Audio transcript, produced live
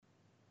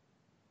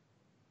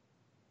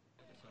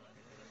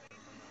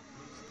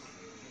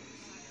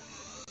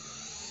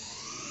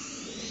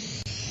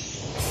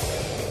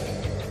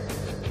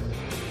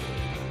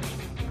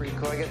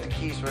I get the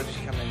keys, so I just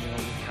come in and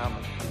the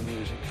comic and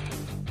music.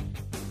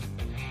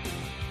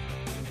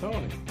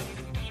 Tony.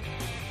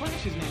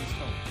 Flash's name's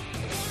Tony.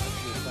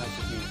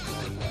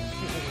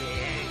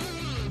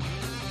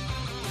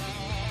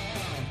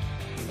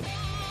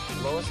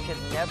 Lois could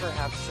never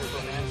have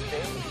Superman's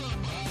baby.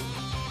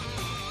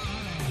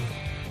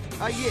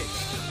 Ah,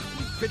 yes.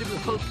 Incredible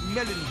Hulk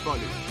melon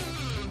baller.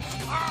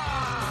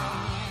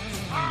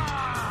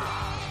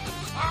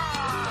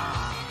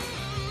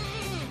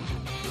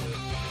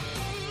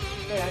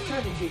 Hey, I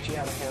tried to teach you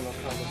how to handle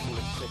comics in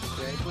the 6th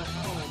grade, but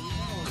oh no,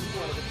 you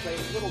wanted to play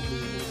Little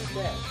League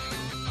instead.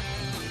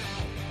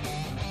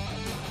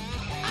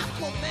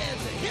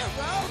 Aquaman's a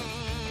hero!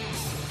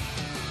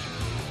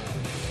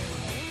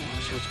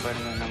 See what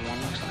Spider-Man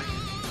 #1 looks like.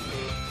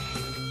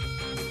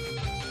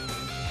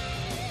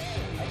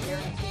 I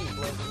guarantee you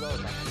blows the load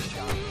like a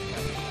shot.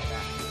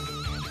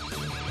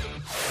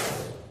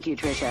 Thank you,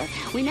 Tricia.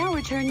 We now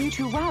return you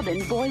to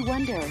Robin, Boy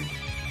Wonder.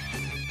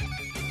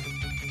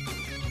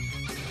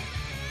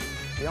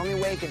 The only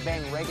way he could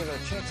bang regular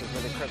chicks is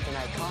with a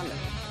kryptonite condom.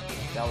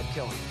 That would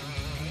kill him.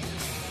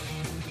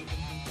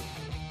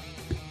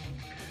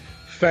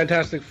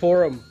 Fantastic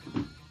Forum.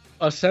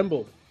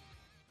 Assemble.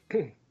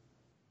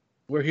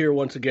 We're here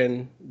once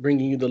again,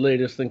 bringing you the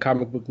latest in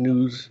comic book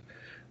news,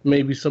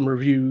 maybe some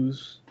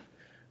reviews,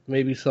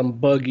 maybe some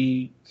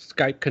buggy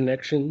Skype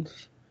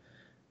connections,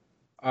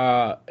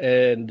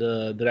 and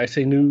did I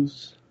say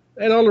news?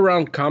 And all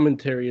around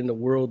commentary in the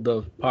world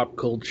of pop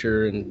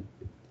culture and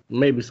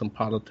maybe some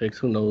politics,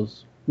 who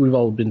knows? We've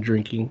all been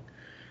drinking.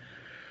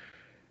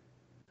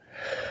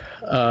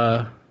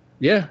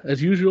 Yeah,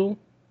 as usual,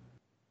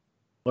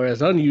 or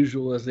as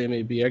unusual as they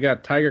may be, I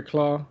got Tiger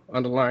Claw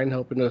on the line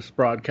helping us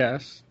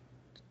broadcast.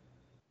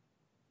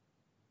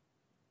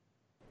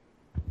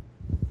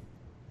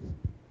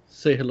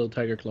 Say hello,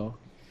 Tiger Claw.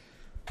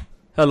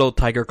 Hello,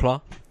 Tiger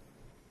Claw.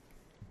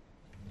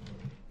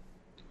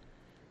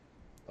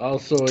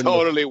 Also,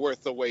 totally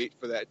worth the wait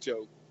for that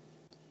joke.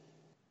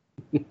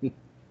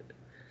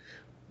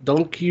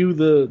 Don't cue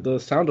the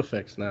sound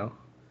effects now.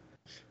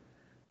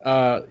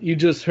 You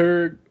just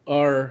heard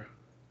our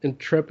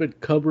intrepid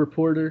cub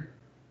reporter,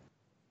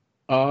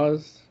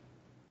 Oz.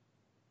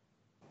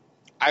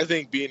 I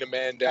think being a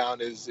man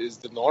down is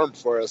the norm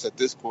for us at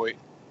this point.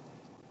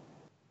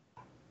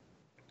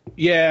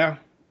 Yeah,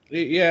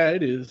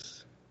 it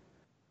is.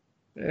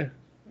 Yeah,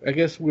 I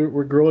guess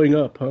we're growing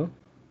up, huh?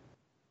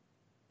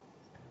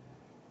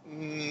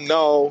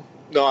 No,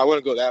 I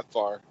wouldn't go that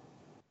far.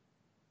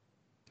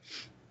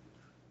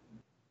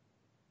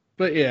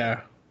 But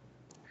yeah.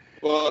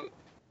 Well,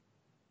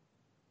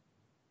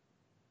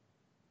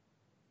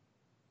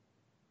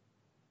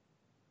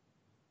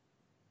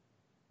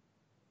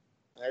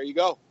 there you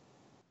go.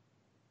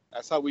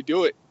 That's how we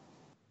do it.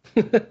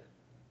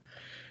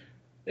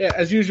 Yeah,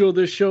 as usual,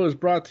 this show is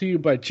brought to you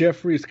by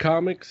Jeffrey's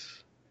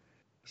Comics,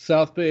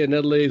 South Bay and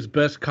LA's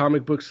best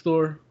comic book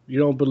store. You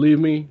don't believe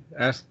me?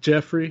 Ask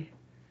Jeffrey.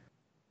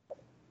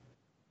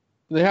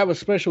 They have a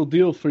special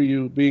deal for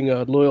you, being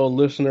a loyal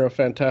listener of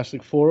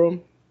Fantastic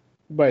Forum.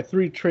 Buy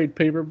 3 trade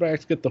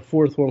paperbacks, get the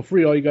 4th one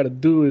free. All you got to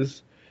do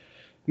is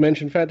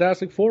mention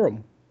Fantastic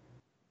Forum.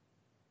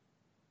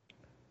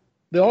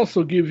 They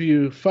also give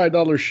you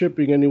 $5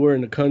 shipping anywhere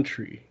in the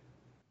country.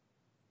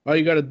 All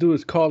you got to do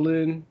is call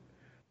in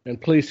and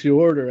place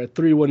your order at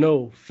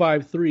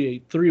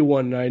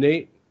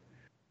 310-538-3198.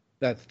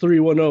 That's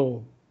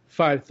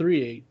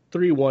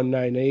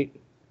 310-538-3198.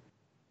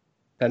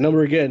 That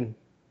number again,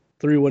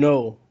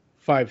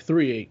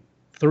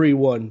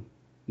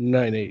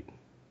 310-538-3198.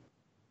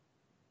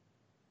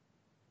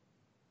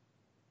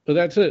 So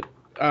that's it.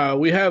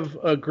 We have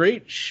a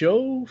great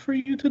show for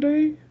you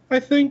today, I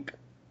think.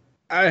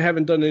 I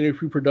haven't done any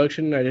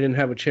pre-production. I didn't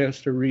have a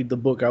chance to read the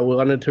book I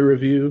wanted to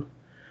review.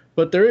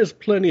 But there is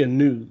plenty of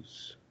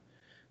news.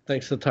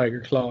 Thanks to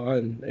Tiger Claw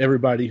and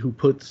everybody who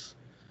puts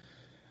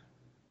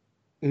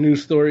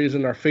news stories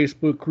in our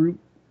Facebook group.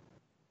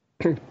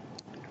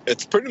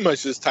 It's pretty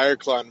much just Tiger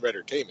Claw and Red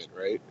Entertainment,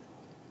 right?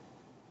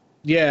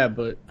 Yeah,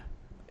 but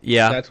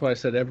yeah, that's why I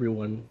said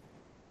everyone.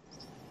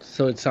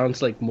 So it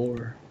sounds like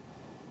more.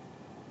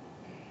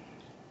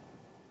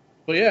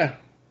 But yeah,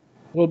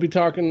 we'll be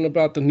talking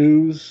about the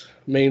news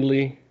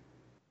mainly.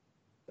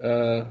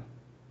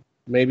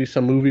 Maybe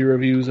some movie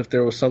reviews if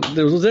there was something.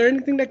 Was there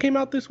anything that came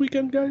out this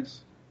weekend,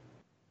 guys?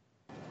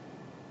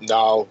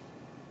 No.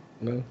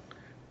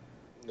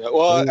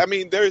 Well, I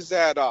mean, there's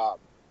that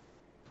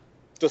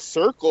The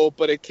Circle,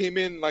 but it came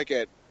in like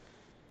at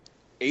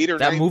 8 or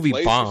 9 movie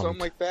place bombed. or something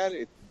like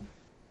that.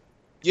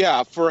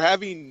 Yeah, for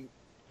having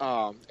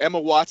Emma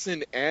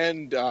Watson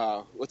and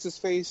what's his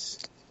face?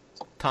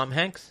 Tom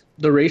Hanks?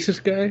 The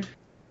racist guy?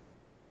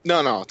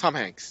 No, Tom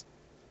Hanks.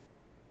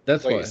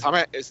 That's Wait,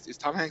 why. is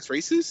Tom Hanks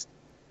racist?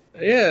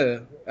 Yeah,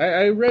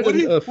 I read.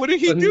 What did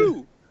he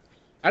do?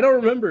 I don't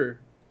remember,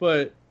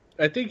 but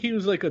I think he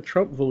was like a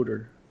Trump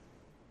voter.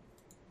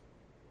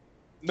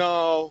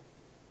 No,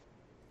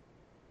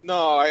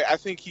 I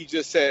think he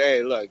just said,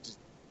 "Hey, look, just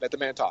let the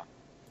man talk."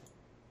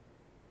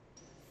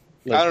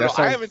 Look, I don't know.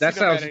 I haven't seen that him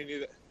sounds, at any of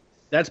that.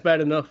 That's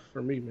bad enough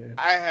for me, man.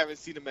 I haven't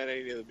seen him at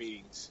any of the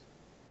meetings.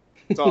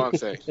 That's all I'm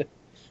saying. If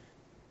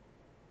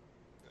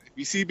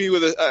you see me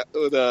with a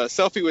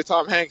selfie with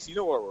Tom Hanks, you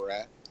know where we're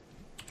at.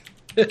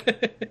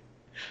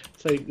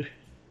 It's like,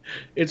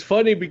 it's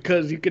funny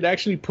because you could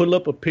actually pull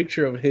up a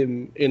picture of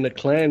him in a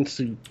clan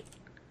suit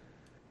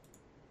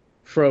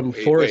from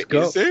Forrest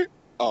Gump. Is there?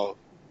 Oh.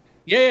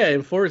 Yeah,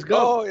 in Forrest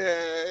Gump. Oh,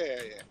 yeah.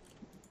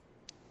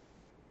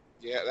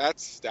 Yeah,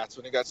 that's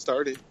when it got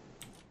started.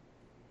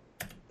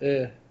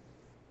 Yeah.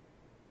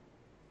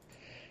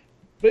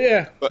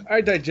 But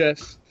I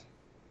digest.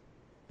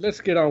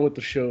 Let's get on with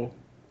the show.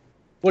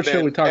 What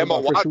show we talking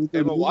about first?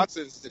 Emma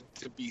Watson's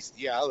to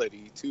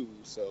bestiality, too,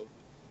 so...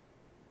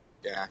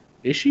 Yeah.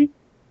 Is she?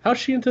 How's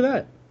she into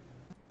that?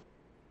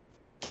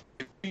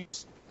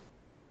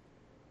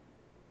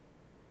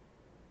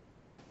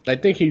 I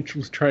think he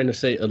was trying to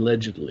say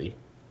allegedly.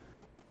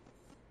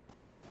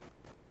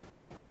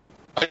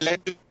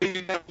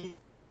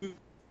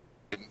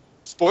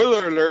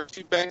 Spoiler alert,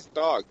 she bangs the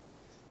dog.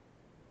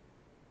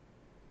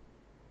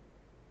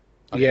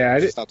 Okay, Yeah, I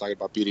did. Stop talking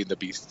about Beauty and the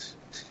Beast.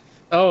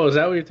 Oh, is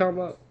that what you're talking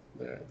about?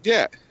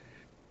 Yeah.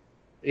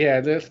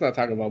 Yeah, let's not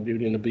talk about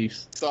Beauty and the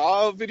Beast.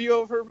 Saw a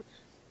video of her.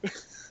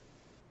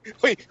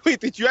 Wait,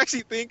 did you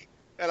actually think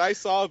that I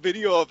saw a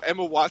video of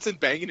Emma Watson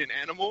banging an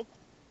animal?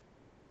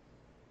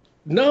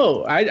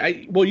 No,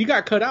 well, you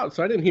got cut out,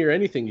 so I didn't hear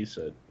anything you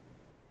said.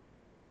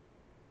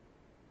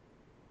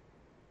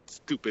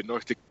 Stupid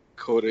North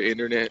Dakota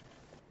internet.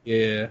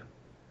 Yeah.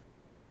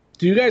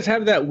 Do you guys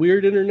have that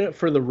weird internet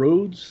for the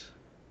roads?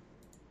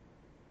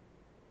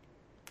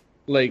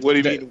 Like, What do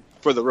you mean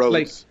for the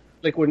roads?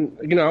 Like when,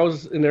 I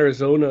was in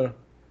Arizona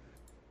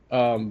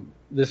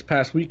this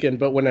past weekend,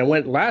 but when I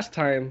went last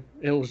time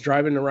and was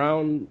driving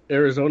around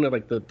Arizona,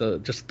 like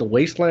just the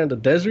wasteland, the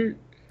desert,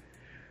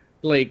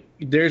 like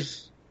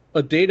there's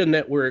a data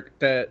network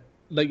that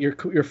like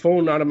your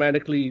phone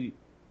automatically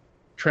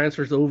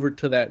transfers over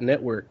to that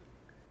network,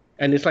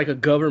 and it's like a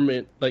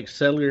government like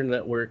cellular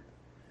network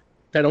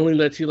that only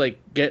lets you like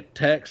get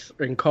texts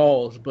and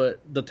calls, but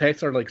the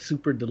texts are like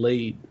super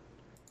delayed.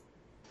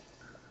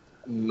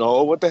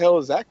 No, what the hell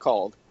is that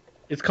called?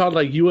 It's called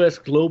like US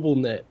Global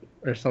Net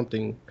or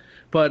something.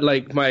 But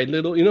like my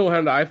little,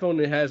 how the iPhone,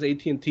 it has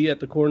AT&T at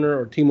the corner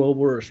or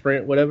T-Mobile or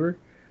Sprint, whatever.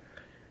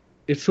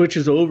 It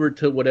switches over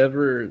to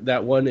whatever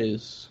that one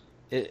is.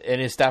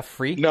 And is that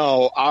free?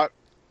 No,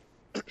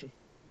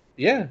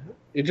 Yeah,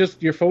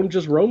 your phone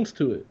just roams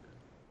to it.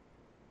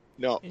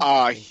 No,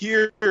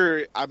 here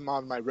I'm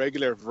on my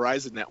regular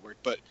Verizon network,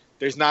 but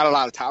there's not a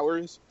lot of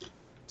towers,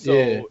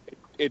 so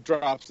it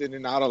drops in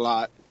and out a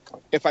lot.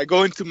 If I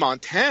go into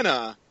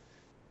Montana,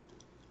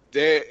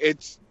 I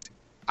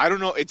don't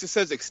know, it just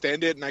says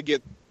extended, and I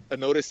get a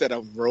notice that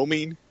I'm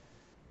roaming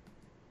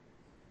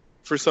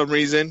for some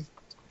reason.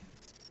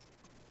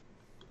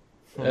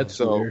 That's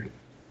weird.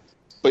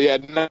 But yeah,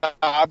 no,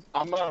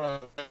 I'm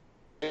on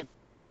a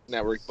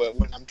network, but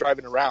when I'm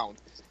driving around,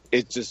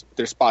 there's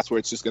spots where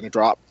it's just going to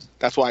drop.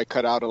 That's why I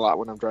cut out a lot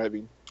when I'm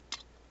driving.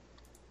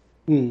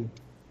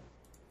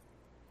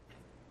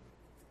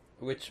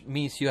 Which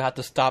means you have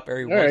to stop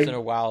every once in a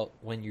while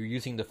when you're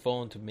using the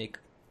phone to make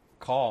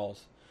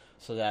calls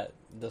so that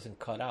it doesn't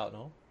cut out,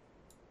 no?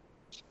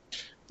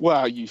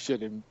 Well, you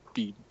shouldn't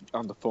be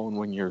on the phone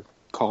when you're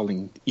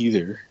calling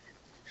either.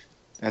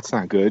 That's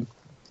not good.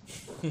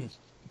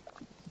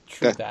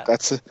 True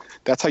That's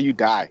how you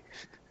die.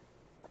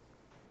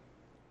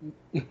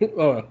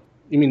 Oh,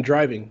 you mean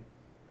driving?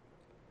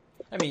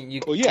 I mean,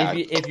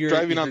 if you're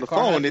driving on the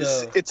phone,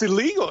 it's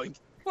illegal.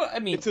 Well, I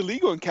mean, it's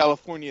illegal in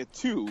California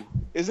too,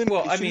 isn't it?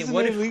 Well, isn't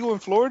it illegal in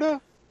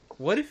Florida?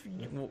 What if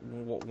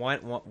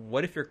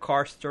your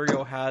car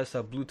stereo has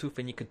a Bluetooth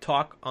and you can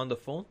talk on the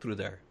phone through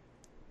there?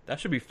 That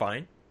should be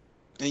fine.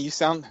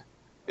 And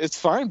it's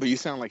fine, but you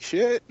sound like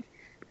shit.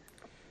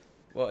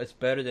 Well, it's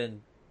better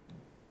than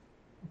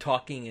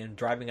talking and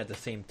driving at the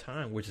same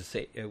time, which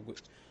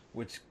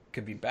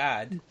could be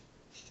bad.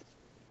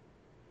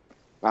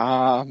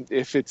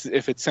 If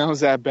it sounds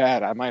that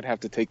bad, I might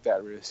have to take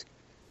that risk.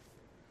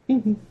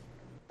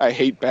 I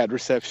hate bad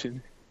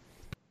reception.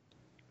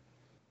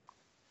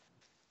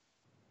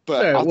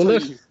 But I'll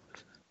tell you,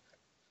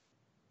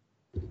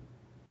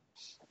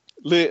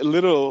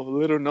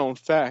 little known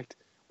fact: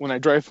 when I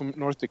drive from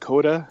North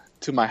Dakota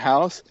to my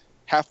house,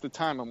 half the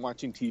time I'm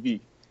watching TV.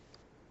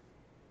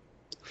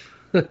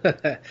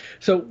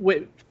 So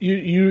wait,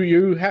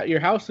 your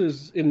house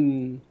is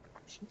in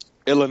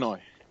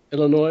Illinois,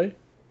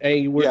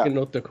 and you work in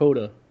North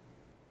Dakota.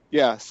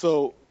 Yeah.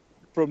 So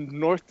from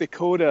North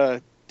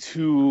Dakota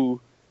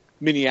to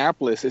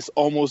Minneapolis, it's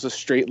almost a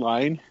straight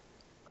line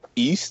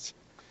east.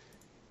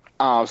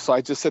 So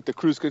I just set the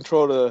cruise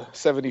control to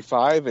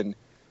 75 and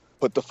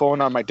put the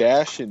phone on my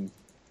dash and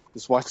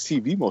just watch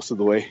TV most of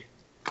the way.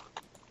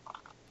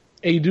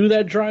 And you do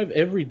that drive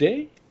every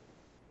day?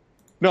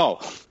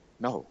 No,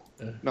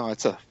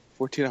 it's a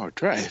 14-hour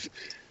drive.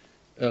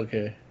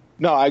 Okay.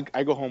 No,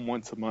 I go home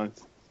once a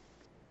month.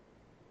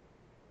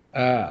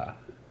 Ah.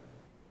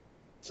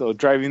 So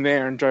driving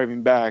there and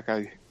driving back,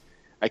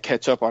 I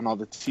catch up on all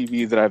the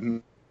TV that I've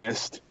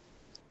missed.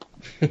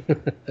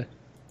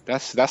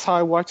 That's how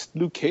I watched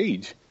Luke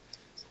Cage.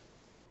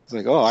 It's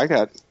like, oh, I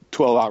got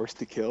 12 hours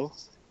to kill.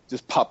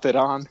 Just pop it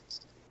on,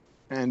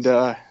 and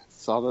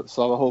saw the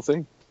whole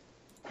thing.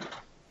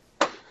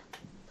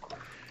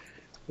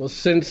 Well,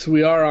 since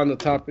we are on the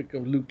topic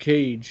of Luke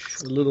Cage,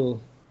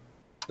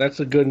 that's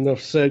a good enough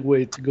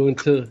segue to go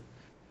into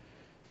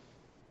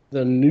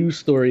the news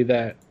story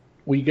that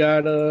we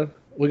got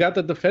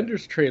the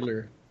Defenders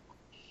trailer.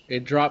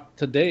 It dropped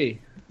today.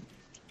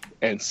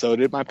 And so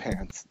did my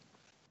pants.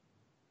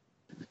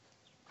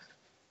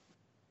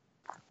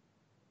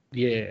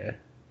 Yeah.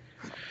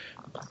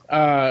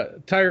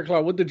 Tiger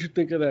Claw, what did you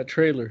think of that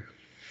trailer?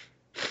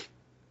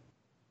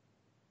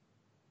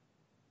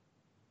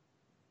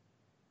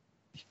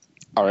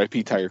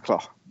 R.I.P. Tiger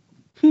Claw.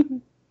 All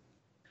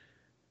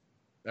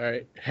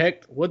right,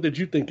 Heck, what did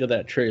you think of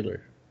that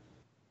trailer?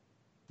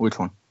 Which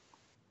one?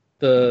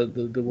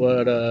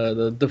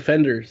 The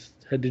Defenders.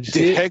 Did you see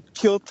Did it? Heck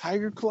kill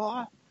Tiger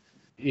Claw?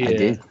 Yeah. I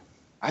did.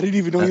 I didn't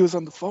even know he was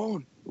on the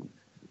phone.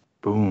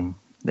 Boom.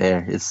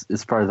 There.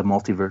 It's part of the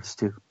multiverse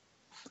too.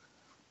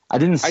 I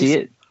didn't see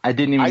it. I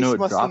didn't even know it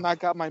must have dropped. not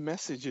got my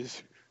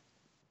messages.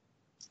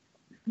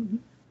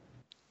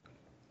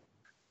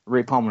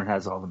 Ray Palmer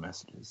has all the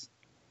messages.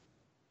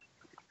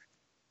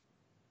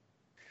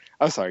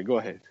 I'm sorry. Go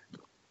ahead.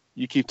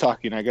 You keep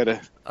talking. I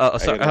gotta.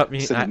 Sorry. I I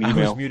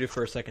was muted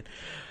for a second.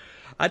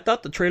 I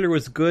thought the trailer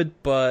was good,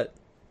 but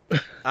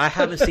I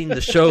haven't seen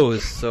the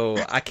shows, so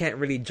I can't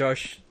really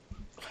judge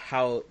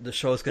how the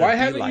show is going to be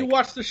like. Why haven't you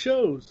watched the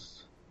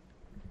shows?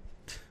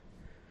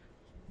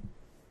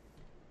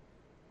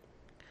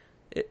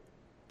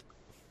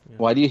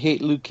 Why do you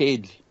hate Luke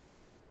Cage?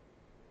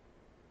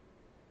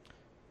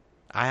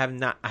 I have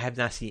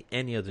not seen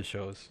any of the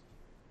shows.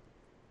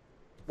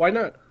 Why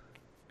not?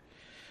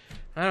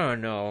 I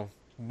don't know.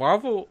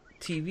 Marvel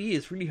TV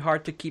is really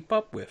hard to keep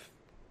up with.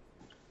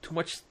 Too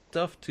much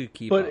stuff to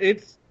keep up. But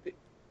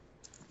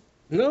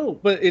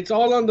it's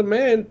all on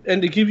demand,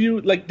 and they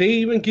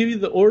even give you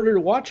the order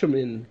to watch them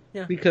in,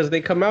 because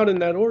they come out in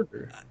that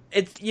order.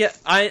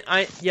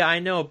 I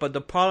know, but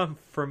the problem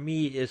for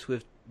me is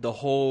with the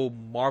whole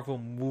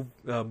Marvel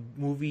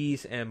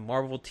movies and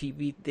Marvel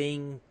TV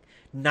thing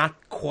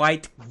not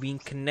quite being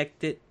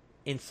connected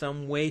in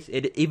some ways.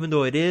 Even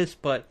though it is,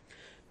 but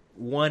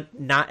one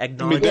not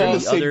acknowledging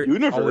the other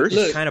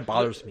universe kind of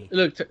bothers me.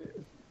 Look,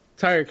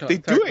 Tiger They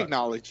do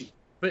acknowledge each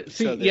But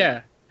see, other.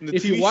 yeah. In the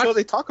TV show,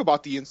 they talk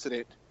about the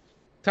incident.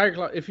 Tiger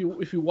Claw, if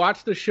you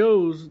watch the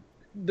shows,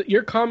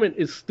 your comment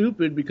is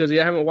stupid because you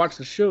haven't watched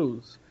the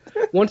shows.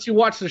 Once you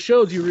watch the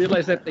shows, you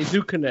realize that they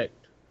do connect.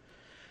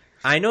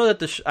 I know that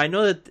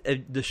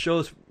the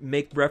shows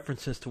make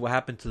references to what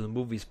happened to the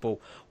movies, but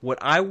what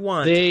I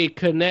want they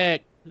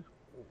connect.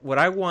 What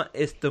I want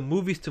is the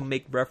movies to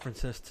make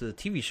references to the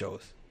TV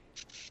shows.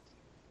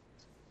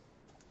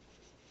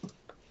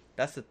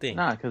 That's the thing.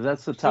 Nah, because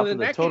that's the top of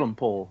the totem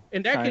pole.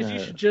 In that case, you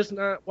should just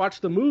not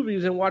watch the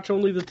movies and watch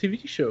only the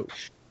TV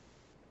shows.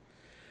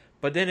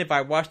 But then if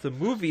I watch the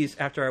movies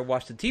after I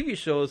watch the TV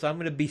shows, I'm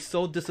going to be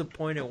so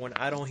disappointed when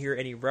I don't hear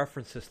any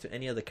references to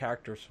any of the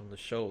characters from the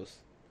shows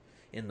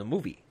in the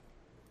movie.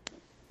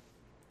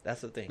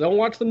 That's the thing. Don't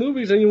watch the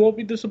movies and you won't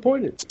be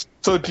disappointed.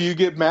 So do you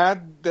get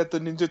mad that the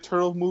Ninja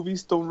Turtle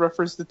movies don't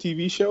reference the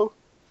TV show?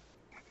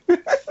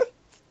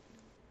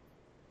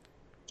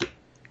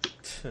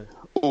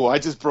 Oh, I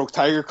just broke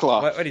Tiger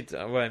Claw. What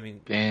I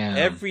mean, damn.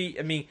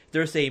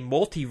 There's a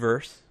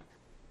multiverse.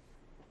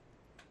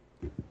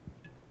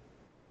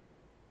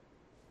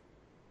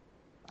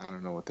 I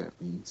don't know what that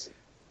means.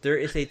 There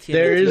is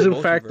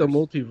in fact a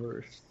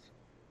multiverse.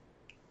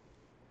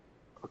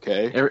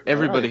 Okay.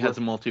 Everybody has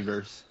a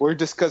multiverse. We're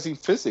discussing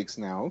physics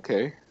now.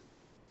 Okay.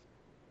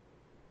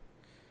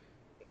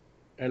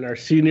 And our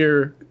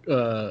senior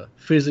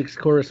physics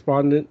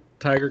correspondent,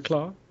 Tiger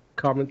Claw,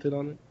 commented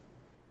on it.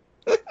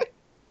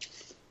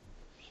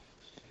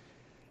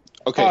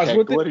 Okay,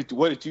 Heck,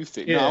 what did you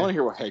think? Yeah. No, I want to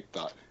hear what Heck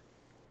thought.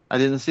 I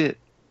didn't see it.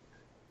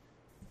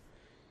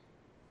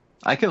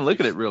 I can look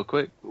at it real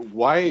quick.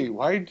 Why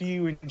do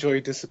you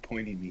enjoy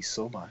disappointing me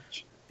so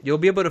much? You'll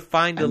be able to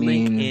find the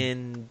link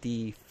in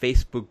the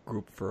Facebook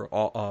group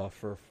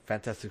for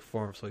Fantastic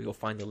Forum, so you'll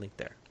find the link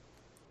there.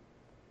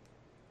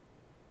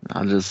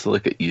 I'll just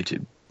look at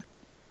YouTube.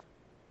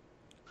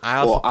 I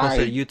also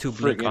posted a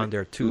YouTube link on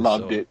there too.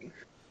 Loved it.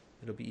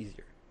 It'll be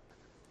easier.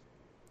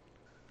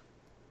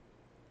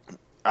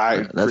 I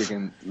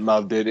freaking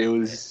loved it. It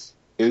was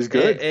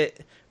good.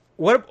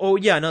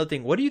 Another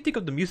thing. What do you think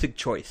of the music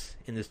choice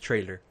in this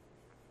trailer?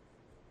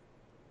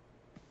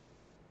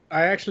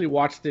 I actually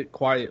watched it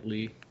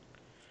quietly.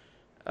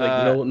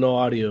 No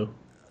audio.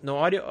 No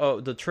audio. Oh,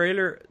 the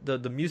trailer, the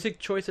music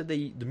choice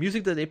the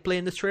music that they play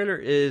in this trailer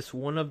is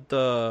one of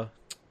the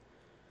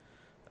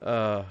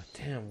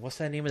what's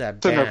that name of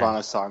that band? It's a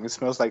Nirvana song. It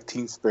smells like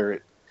Teen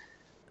Spirit.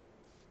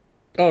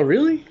 Oh,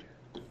 really?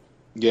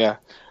 Yeah.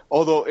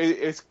 Although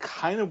it's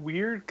kind of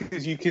weird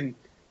because you can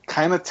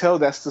kind of tell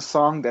that's the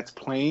song that's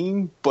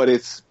playing, but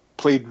it's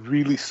played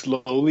really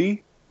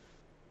slowly.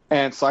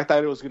 And so I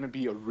thought it was going to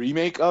be a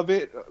remake of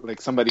it, like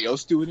somebody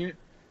else doing it.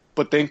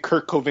 But then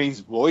Kurt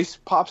Cobain's voice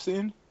pops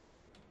in.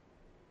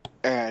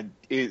 And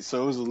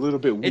so it was a little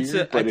bit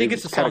weird. I think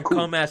it's the song cool.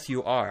 Come As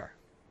You Are.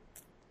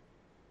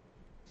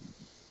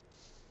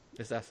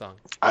 It's that song.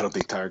 I don't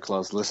think Tyler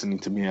Claw's listening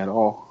to me at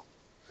all.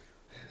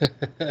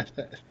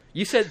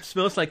 You said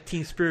Smells Like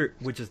Teen Spirit,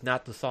 which is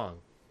not the song.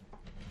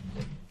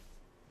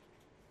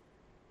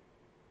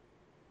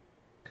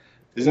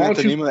 Isn't that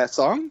the name of that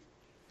song?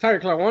 Tyler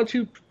Claw, why don't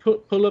you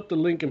pull up the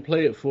link and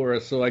play it for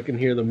us so I can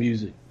hear the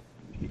music?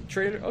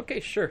 Trailer? Okay,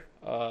 sure.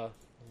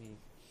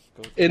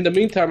 In the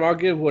meantime, I'll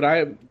give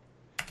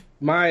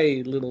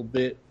my little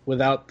bit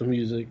without the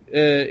music.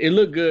 It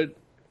looked good.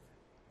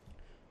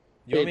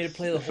 You want me to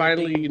play the whole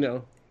finally, thing? You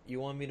know.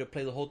 You want me to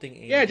play the whole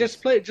thing? Yeah,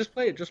 just play it. Just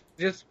play it.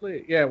 Just play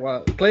it. Yeah,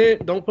 well, play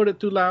it. Don't put it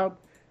too loud.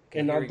 Okay,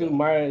 and I'll do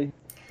my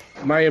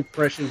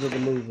impressions of the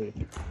movie,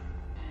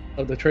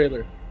 of the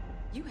trailer.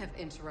 You have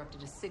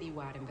interrupted a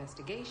citywide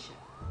investigation.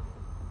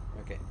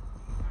 Okay.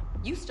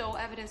 You stole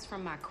evidence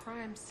from my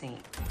crime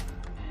scene.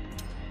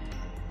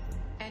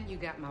 And you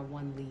got my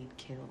one lead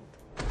killed.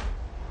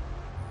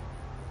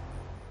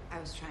 I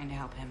was trying to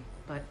help him.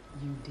 But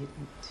you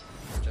didn't.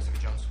 Jessica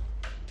Jones,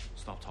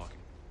 stop talking.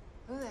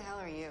 Who the hell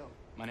are you?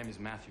 My name is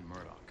Matthew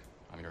Murdoch.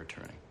 I'm your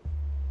attorney.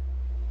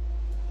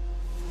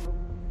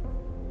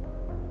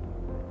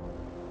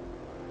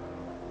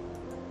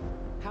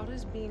 How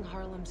does being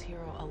Harlem's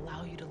hero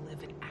allow you to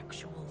live an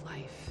actual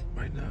life?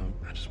 Right now,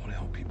 I just want to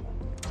help people.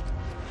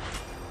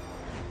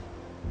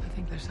 I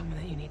think there's someone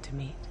that you need to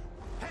meet.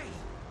 Hey,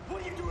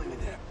 what are you doing in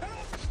there?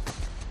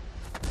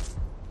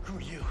 Who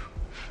are you?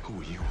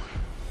 Who are you?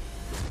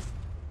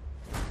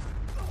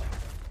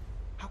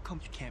 How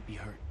come you can't be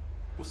hurt?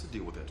 What's the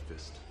deal with that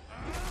fist?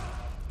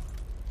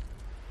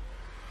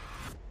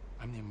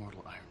 I'm the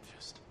immortal Iron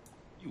Fist.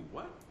 You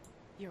what?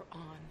 You're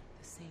on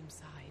the same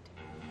side.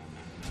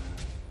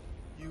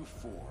 You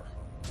four.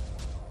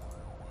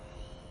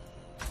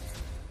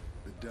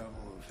 The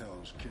devil of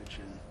Hell's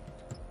Kitchen.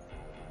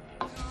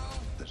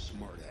 The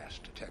smart-ass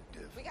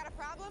detective. We got a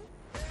problem?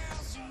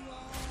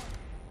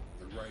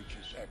 The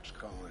righteous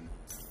ex-con.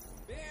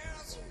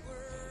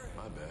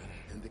 My bad.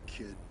 And the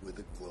kid with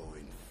a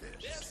glowing fist.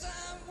 Yes,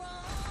 I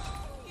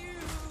want you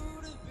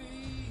to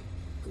be.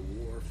 The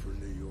war for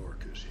New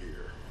York is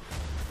here.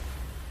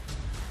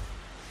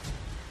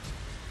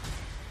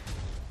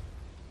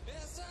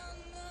 Yes, I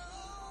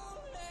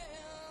know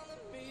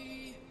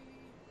enemy.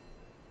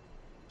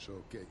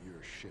 So get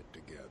your shit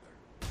together.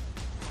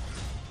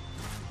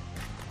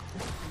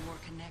 The more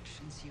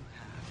connections you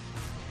have,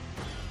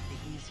 the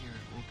easier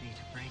it will be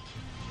to break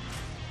you.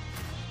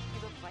 You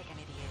look like an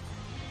idiot.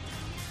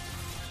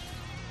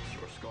 It's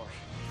your scarf.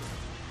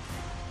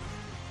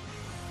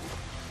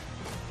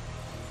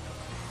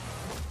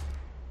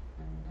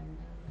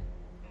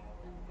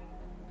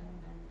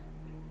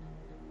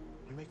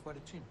 You make quite a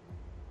team.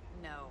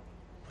 No.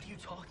 What are you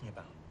talking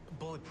about?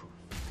 Bulletproof.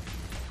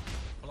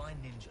 Blind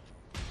ninja.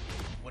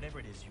 Whatever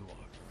it is you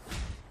are.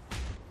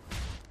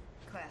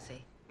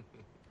 Classy.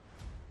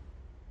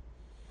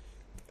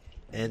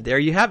 And there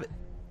you have it.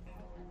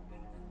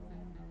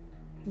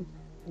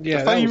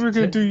 Yeah, I thought you were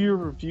gonna do your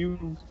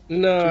review.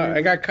 No,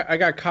 I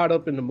got caught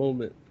up in the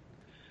moment.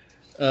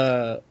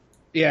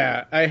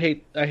 Yeah, I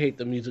hate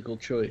the musical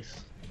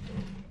choice.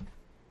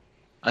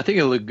 I think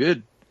it looked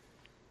good.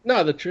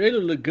 No, the trailer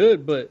looked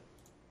good, but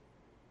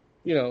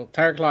you know,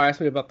 Tyler Claw asked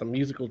me about the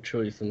musical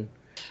choice, and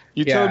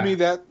You tell me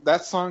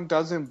that song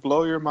doesn't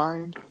blow your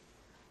mind?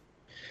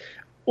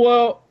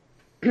 Well,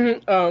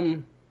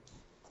 I'm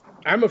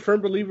a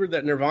firm believer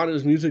that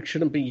Nirvana's music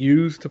shouldn't be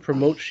used to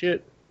promote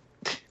shit.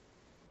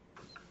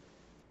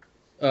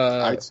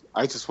 I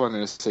just wanted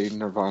to say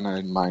Nirvana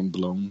and Mind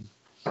Blown.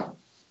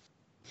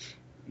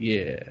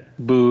 Yeah.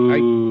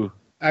 Boo.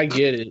 I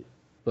get it,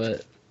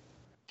 but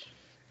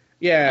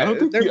yeah. I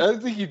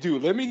don't think you do.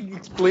 Let me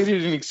explain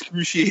it in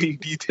excruciating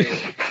detail.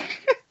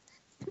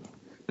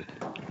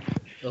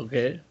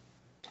 Okay.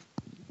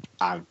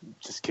 I'm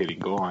just kidding.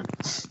 Go on.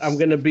 I'm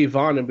gonna be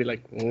Vaughn and be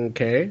like,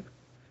 okay.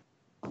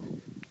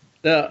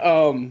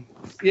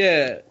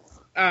 Yeah.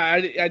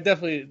 I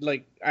definitely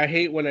like. I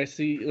hate when I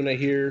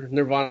hear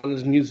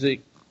Nirvana's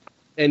music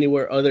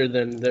anywhere other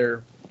than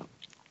their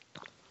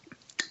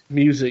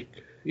music,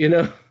 you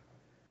know.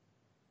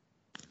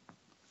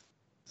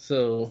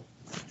 So,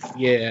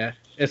 yeah.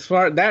 As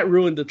far that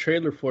ruined the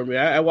trailer for me.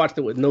 I watched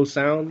it with no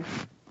sound,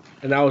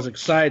 and I was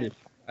excited.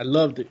 I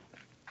loved it,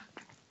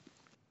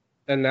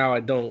 and now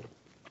I don't.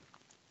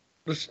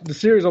 The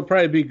series will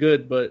probably be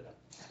good, but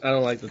I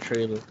don't like the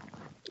trailer.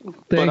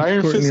 But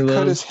Iron Fist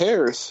cut his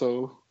hair,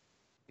 so.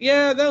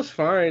 Yeah, that was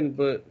fine,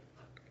 but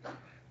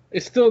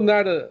it's still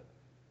not a.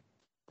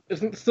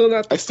 It's still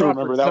not. The I still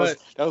remember cut.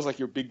 that was like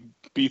your big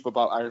beef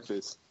about Iron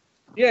Fist.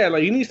 Yeah,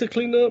 like he needs to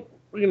clean up.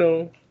 You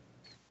know,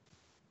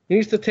 he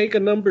needs to take a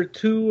number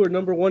 2 or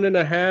number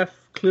 1.5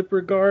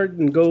 clipper guard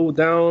and go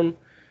down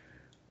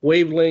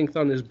wavelength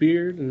on his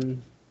beard,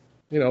 and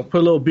put a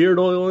little beard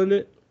oil in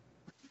it,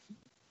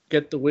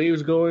 get the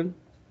waves going.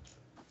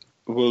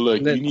 Well,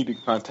 look, Then- you need to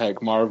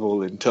contact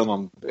Marvel and tell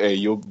them, hey,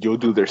 you'll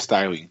do their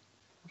styling.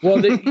 Well,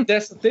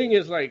 that's the thing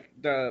is like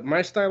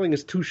my styling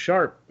is too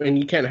sharp, and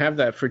you can't have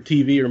that for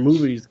TV or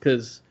movies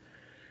because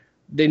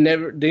they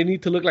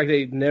need to look like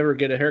they never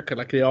get a haircut,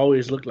 like they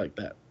always look like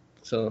that.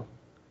 So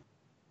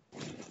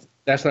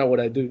that's not what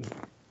I do.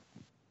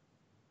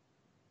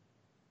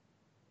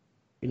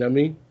 You know what I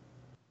mean?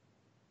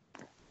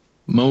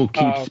 Mo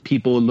keeps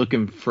people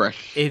looking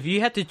fresh. If you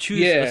had to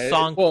choose a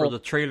song for the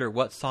trailer,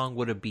 what song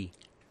would it be?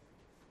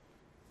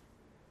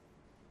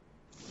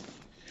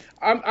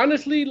 I'm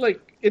honestly like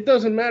it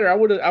doesn't matter. I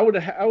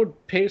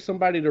would pay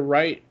somebody to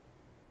write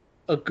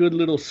a good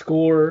little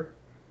score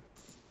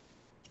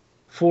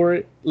for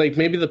it. Like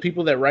maybe the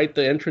people that write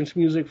the entrance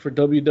music for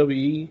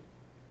WWE,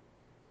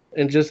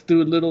 and just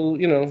do a little,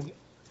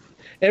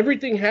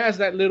 everything has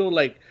that little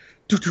like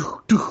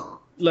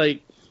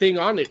like thing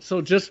on it.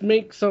 So just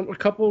make a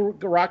couple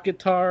rock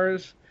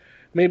guitars,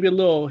 maybe a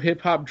little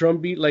hip hop drum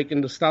beat like in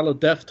the style of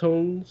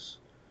Deftones.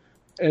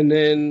 And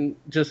then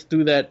just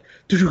do that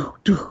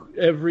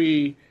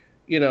every,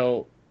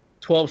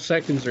 12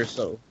 seconds or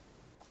so.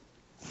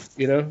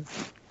 I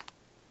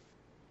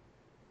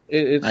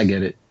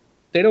get it.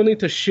 They don't need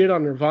to shit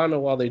on Nirvana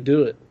while they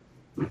do it.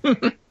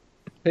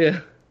 Yeah.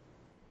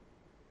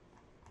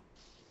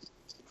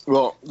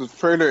 Well, the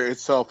trailer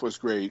itself was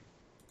great.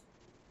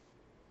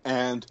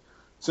 And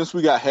since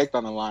we got Heck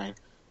on the line,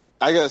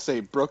 I gotta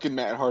say, Broken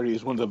Matt Hardy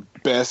is one of the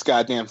best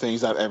goddamn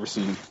things I've ever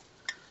seen.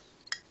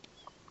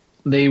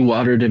 They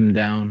watered him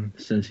down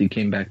since he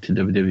came back to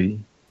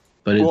WWE.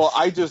 But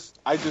I just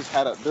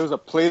had there's a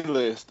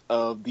playlist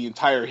of the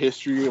entire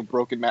history of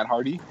Broken Matt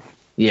Hardy.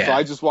 Yeah. So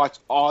I just watched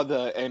all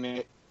the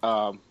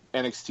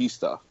NXT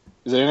stuff.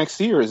 Is it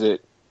NXT or is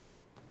it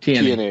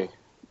TNA?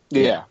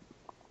 Yeah.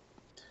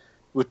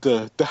 With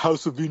the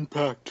House of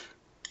Impact.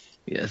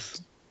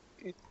 Yes.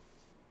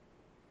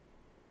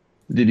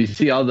 Did you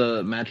see all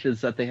the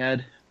matches that they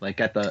had,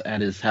 like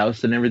at his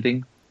house and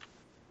everything?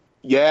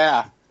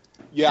 Yeah.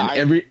 Yeah.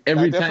 And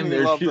every time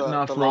they're shooting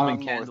off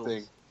Roman candles.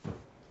 Thing.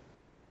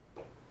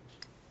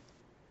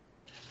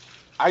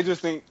 I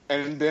just think,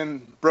 and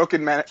then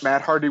Broken Matt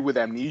Hardy with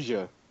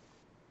amnesia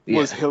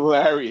was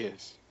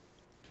hilarious.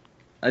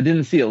 I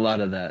didn't see a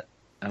lot of that.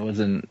 I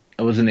wasn't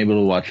able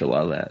to watch a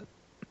lot of that.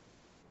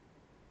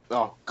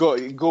 Oh,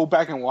 go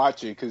back and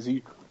watch it because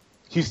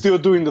he's still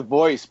doing the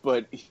voice,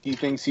 but he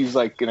thinks he's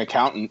like an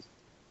accountant.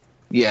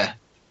 Yeah,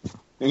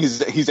 and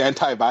he's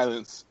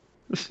anti-violence,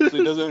 so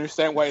he doesn't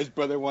understand why his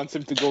brother wants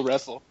him to go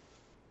wrestle.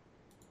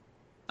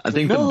 I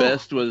think the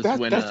best was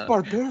when that's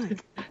barbaric.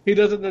 He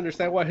doesn't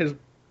understand why his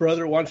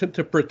brother wants him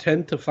to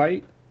pretend to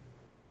fight.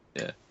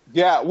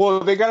 Yeah. Well,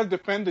 they gotta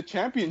defend the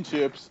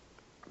championships,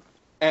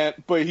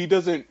 but he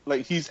doesn't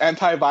like. He's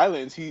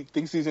anti-violence. He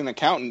thinks he's an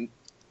accountant.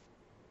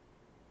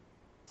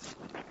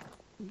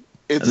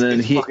 And then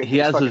he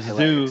has a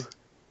zoo.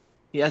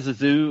 He has a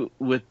zoo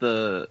with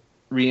the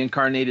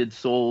reincarnated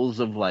souls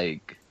of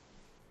like,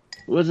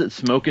 was it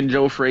Smoking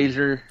Joe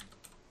Frazier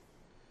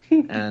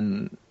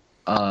and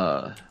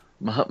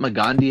Mahatma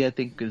Gandhi? I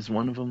think is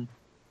one of them.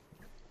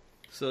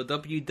 So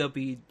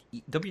WWE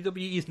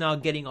is now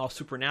getting all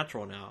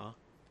supernatural now.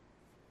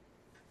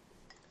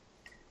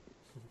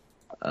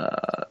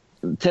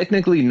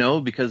 Technically, no,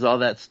 because all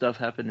that stuff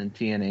happened in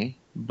TNA.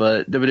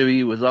 But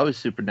WWE was always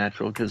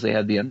supernatural because they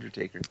had The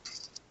Undertaker.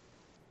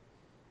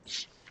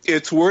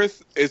 It's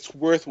worth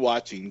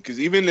watching because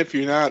even if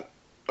you're not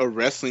a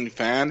wrestling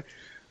fan,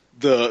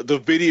 the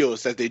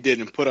videos that they did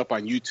and put up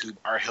on YouTube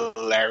are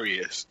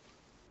hilarious.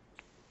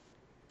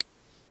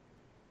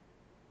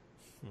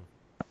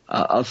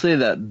 I'll say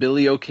that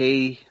Billy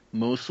O'Kay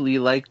mostly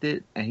liked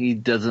it, and he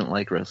doesn't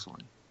like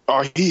wrestling.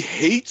 Oh, he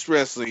hates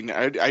wrestling.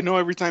 I know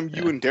every time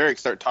you and Derek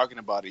start talking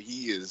about it,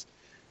 he is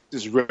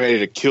just ready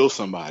to kill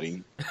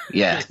somebody.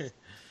 Yeah,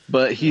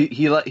 but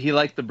he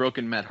liked the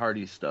Broken Matt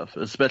Hardy stuff,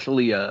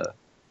 especially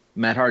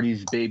Matt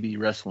Hardy's baby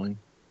wrestling.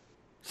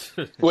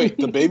 Wait,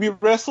 the baby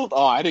wrestled?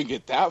 Oh, I didn't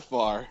get that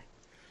far.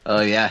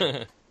 Oh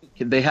yeah,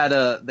 they had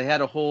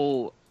a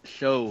whole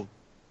show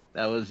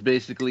that was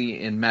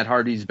basically in Matt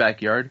Hardy's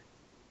backyard,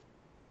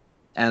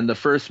 and the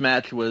first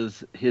match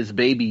was his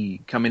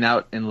baby coming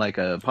out in like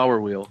a Power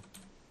Wheel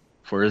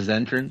for his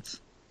entrance,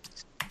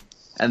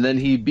 and then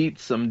he beat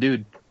some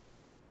dude.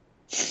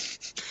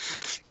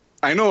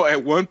 I know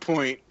at one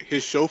point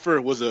his chauffeur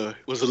was a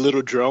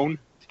little drone.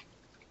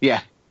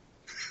 Yeah.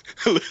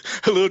 A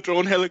little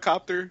drone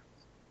helicopter.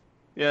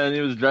 Yeah, and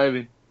he was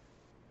driving.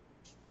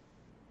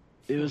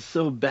 It was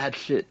so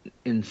batshit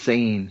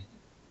insane.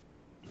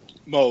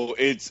 Mo,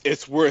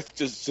 it's worth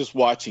just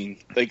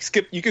watching. Like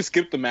you can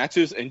skip the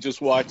matches and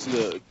just watch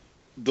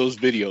those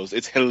videos.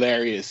 It's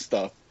hilarious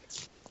stuff.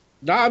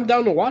 Nah, I'm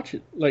down to watch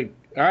it. Like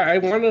I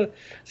want to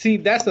see.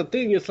 That's the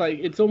thing. It's like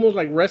it's almost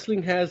like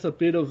wrestling has a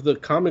bit of the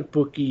comic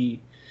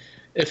booky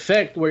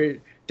effect where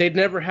they'd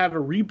never have a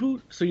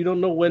reboot, so you don't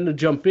know when to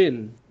jump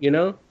in. You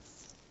know?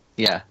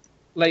 Yeah.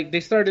 Like they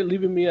started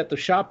leaving me at the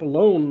shop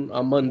alone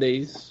on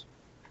Mondays,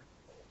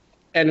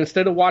 and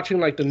instead of watching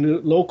like the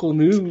local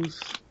news,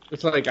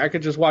 It's like I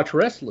could just watch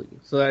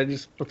wrestling. So I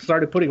just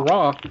started putting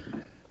Raw,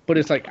 but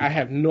it's like I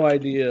have no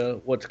idea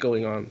what's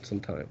going on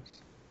sometimes.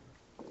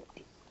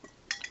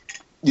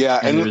 Yeah,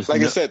 and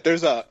like I said,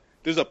 there's a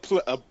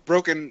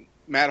broken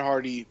Matt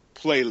Hardy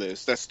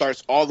playlist that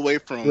starts all the way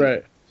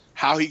from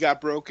how he got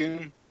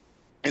broken,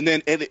 and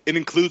then it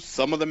includes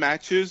some of the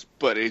matches,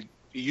 but it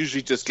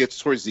usually just gets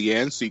towards the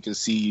end so you can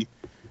see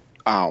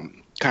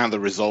kind of the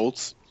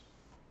results,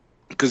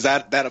 because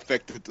that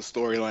affected the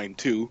storyline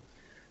too.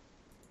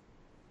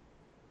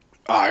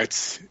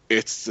 It's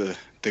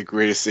the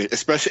greatest thing,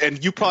 especially,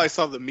 and you probably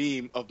saw the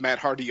meme of Matt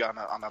Hardy on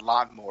a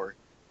lawnmower.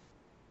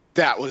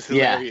 That was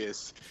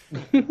hilarious.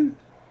 Yeah.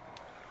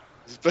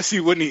 Especially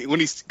when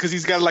he's because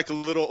he's got like a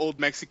little old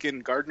Mexican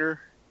gardener.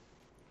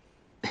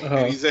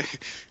 And he's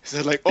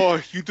like,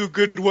 "Oh, you do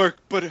good work,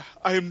 but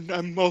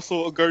I'm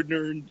also a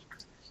gardener." And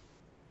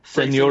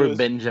Senor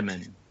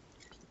Benjamin.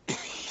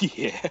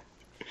 Yeah.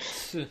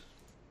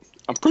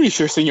 I'm pretty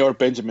sure Senor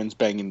Benjamin's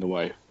banging the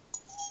wife.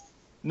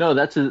 No,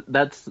 that's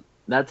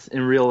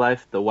in real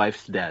life the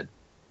wife's dad.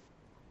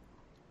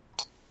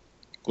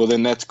 Well,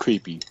 then that's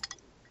creepy.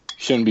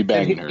 Shouldn't be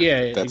banging her. Yeah,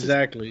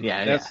 exactly.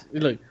 Yeah.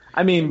 Look,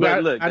 I mean,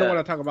 but I don't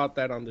want to talk about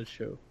that on this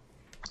show.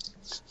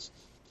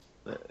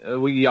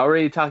 We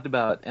already talked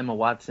about Emma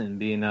Watson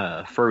being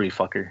a furry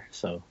fucker,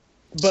 so.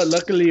 But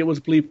luckily, it was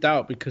bleeped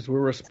out because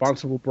we're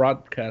responsible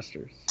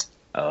broadcasters.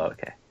 Oh,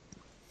 okay.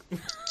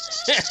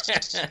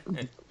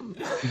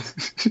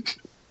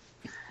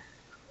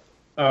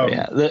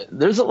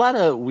 There's a lot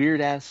of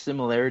weird ass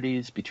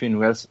similarities between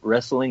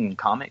wrestling and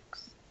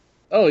comics.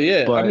 Oh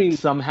yeah, but I mean,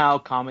 somehow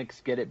comics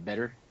get it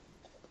better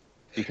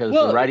because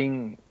the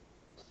writing.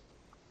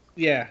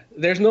 Yeah,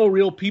 there's no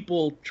real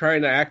people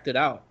trying to act it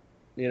out,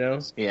 you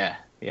know. Yeah.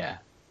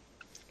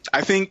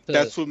 I think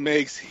that's what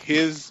makes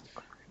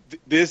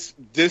this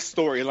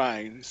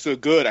storyline so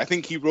good. I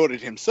think he wrote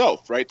it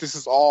himself, right? This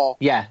is all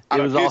it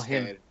was all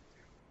him. Head.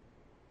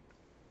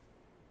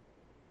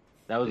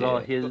 That was all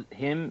his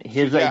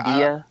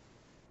idea,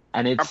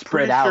 and it's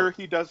spread out. I'm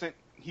pretty sure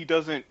he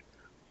doesn't.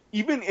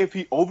 Even if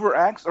he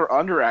overacts or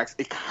underacts,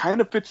 it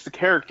kind of fits the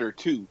character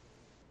too.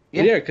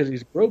 Yeah, because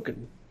he's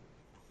broken.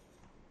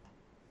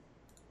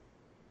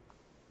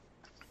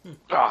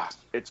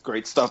 It's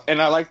great stuff,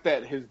 and I like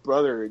that his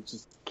brother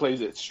just plays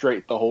it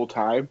straight the whole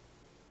time,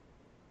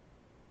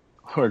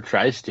 or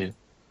tries to.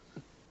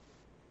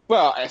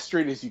 Well, as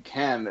straight as you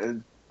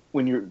can.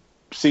 When you're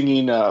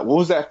singing, what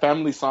was that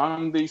family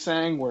song they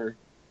sang? Where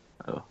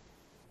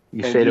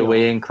you fade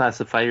away and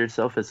classify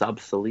yourself as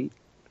obsolete.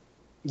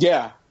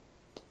 Yeah.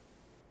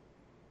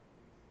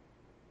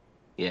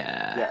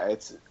 Yeah,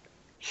 it's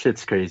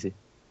shit's crazy.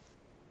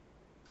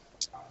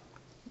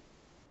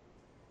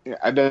 Yeah,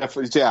 I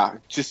definitely. Yeah,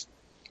 just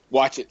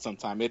watch it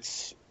sometime.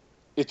 It's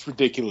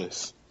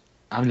ridiculous.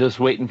 I'm just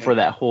waiting for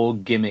that whole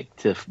gimmick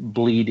to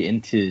bleed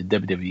into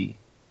WWE,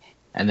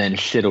 and then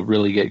shit'll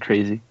really get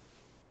crazy.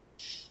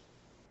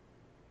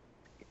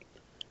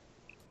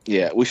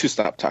 Yeah, we should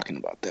stop talking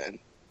about that.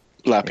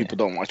 A lot of people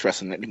don't watch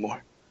wrestling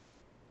anymore.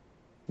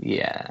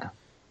 Yeah.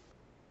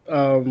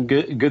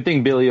 Good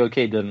thing Billy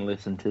O.K. doesn't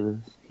listen to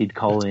this. He'd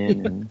call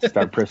in and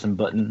start pressing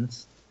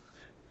buttons.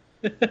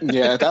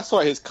 Yeah, that's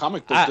why his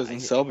comic book doesn't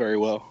sell very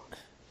well.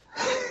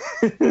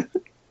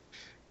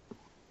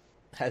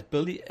 Has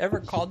Billy ever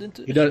called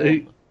into the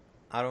show?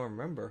 I don't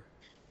remember.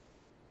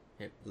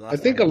 I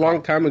think a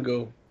long time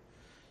ago.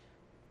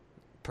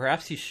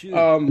 Perhaps he should.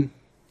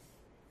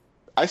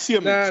 I see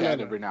him in chat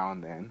every now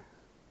and then.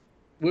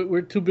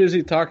 We're too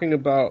busy talking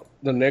about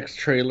the next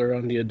trailer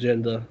on the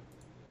agenda.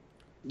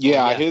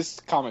 Yeah, his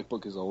comic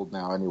book is old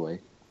now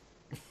anyway.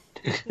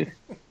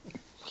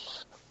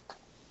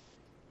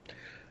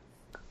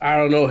 I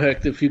don't know,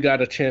 Heck, if you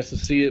got a chance to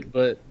see it,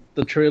 but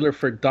the trailer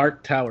for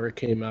Dark Tower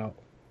came out.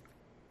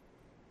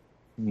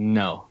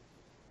 No.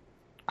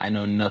 I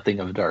know nothing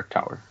of Dark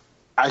Tower.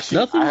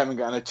 Actually, I haven't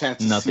gotten a chance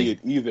to see it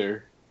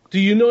either. Do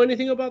you know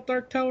anything about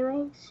Dark Tower,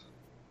 Oz?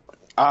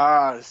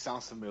 It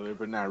sounds familiar,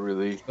 but not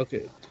really.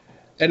 Okay.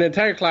 And then,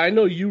 Tiger Claw, I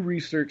know you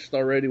researched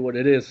already what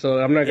it is, so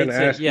I'm not going to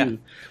ask you.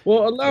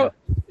 Well,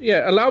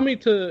 allow me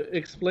to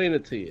explain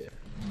it to you.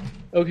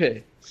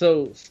 Okay,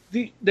 so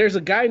there's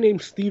a guy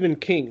named Stephen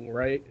King,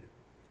 right?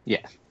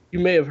 Yeah. You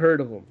may have heard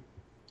of him.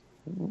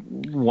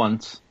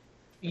 Once.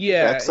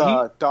 Yeah. That's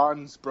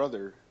Don's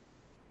brother.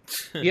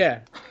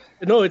 Yeah.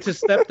 No, it's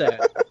his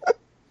stepdad.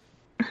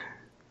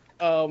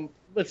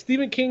 But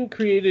Stephen King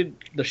created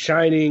The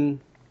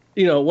Shining.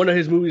 You know, one of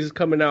his movies is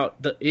coming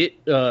out, the It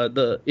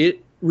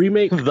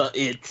remake. The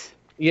It.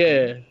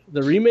 Yeah,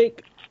 the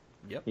remake.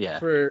 Yep. Yeah.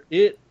 For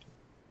It,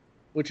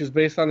 which is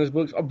based on his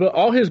books. But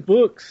all his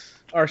books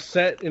are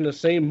set in the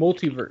same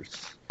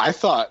multiverse. I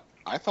thought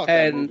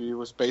that movie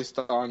was based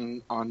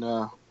on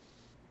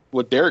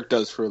what Derek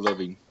does for a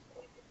living.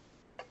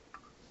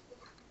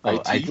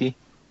 Oh, IT?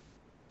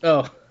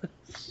 Oh,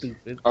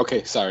 stupid.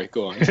 Okay, sorry.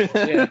 Go on.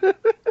 Yeah.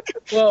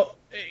 Well,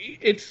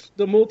 it's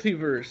the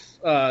multiverse.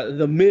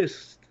 The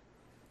Mist.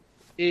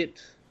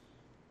 It.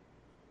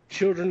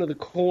 Children of the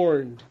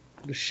Corn.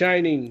 The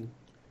Shining.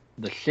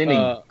 The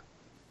Shining.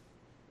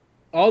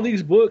 all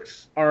these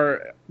books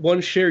are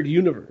one shared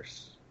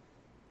universe,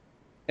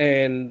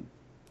 and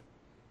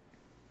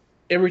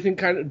everything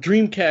kind of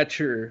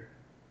Dreamcatcher,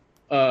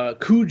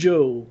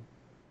 Cujo,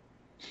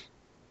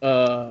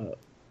 The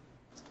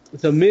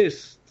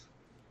Mist.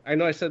 I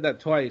know I said that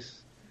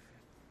twice,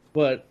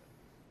 but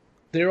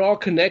they're all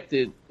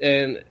connected.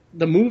 And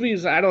the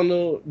movies, I don't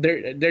know,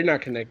 they're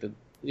not connected.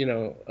 You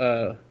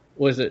know,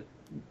 was it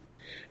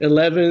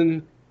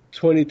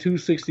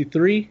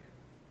 11/22/63,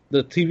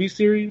 the TV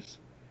series?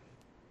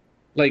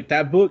 Like,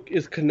 that book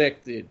is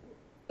connected.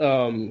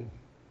 What's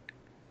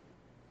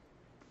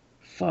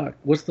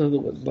the other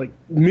one? Like,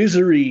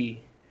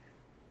 Misery,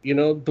 you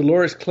know,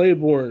 Dolores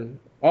Claiborne.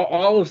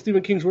 All of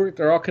Stephen King's work,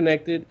 they're all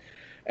connected.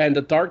 And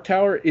The Dark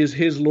Tower is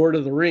his Lord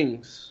of the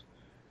Rings.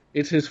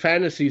 It's his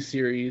fantasy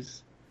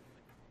series.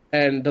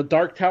 And The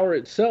Dark Tower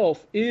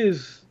itself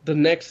is the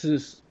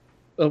nexus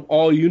of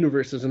all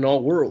universes and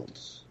all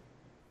worlds.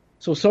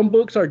 So some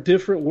books are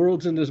different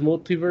worlds in this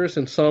multiverse,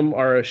 and some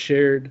are a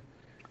shared,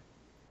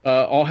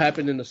 all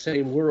happen in the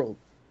same world,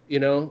 you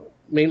know?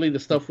 Mainly the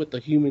stuff with the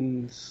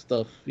human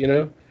stuff, you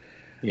know?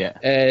 Yeah.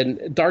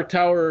 And Dark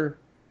Tower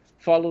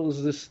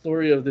follows this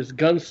story of this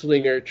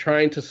gunslinger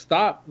trying to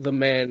stop the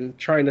man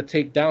trying to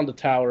take down the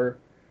tower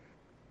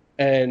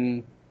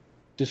and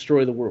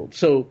destroy the world.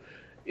 So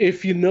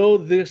if you know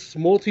this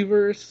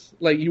multiverse,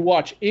 like, you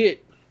watch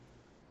It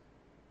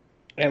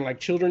and like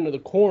Children of the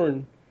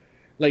Corn,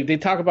 like, they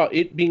talk about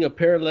it being a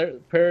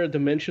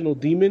paradimensional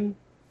demon. And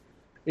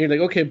you're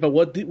like, okay, but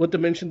what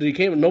dimension did he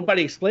came in?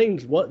 Nobody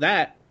explains what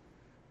that.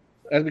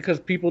 That's because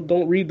people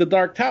don't read The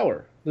Dark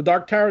Tower. The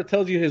Dark Tower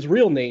tells you his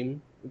real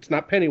name. It's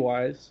not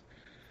Pennywise.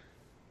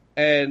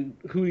 And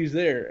who he's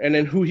there. And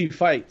then who he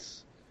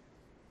fights.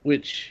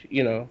 Which,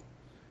 you know,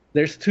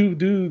 there's two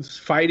dudes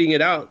fighting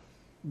it out.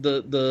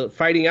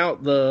 Fighting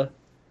out the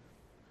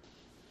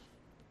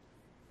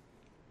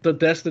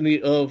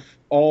destiny of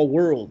all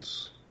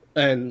worlds.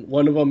 And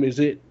one of them is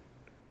It.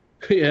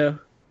 Yeah.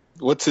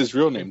 What's his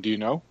real name? Do you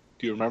know?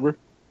 Do you remember?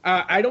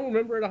 I don't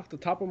remember it off the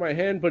top of my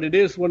head, but it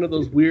is one of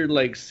those weird,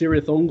 like,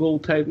 Cirith Ungol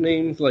type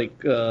names,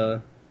 like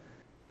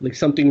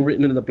something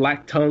written in the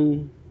black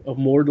tongue of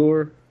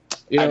Mordor.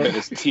 You know? I bet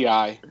it's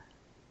T.I.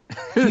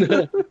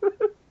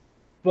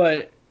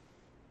 But,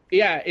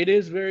 yeah, it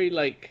is very,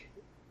 like,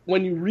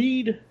 when you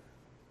read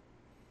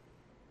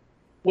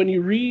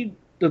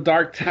The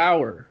Dark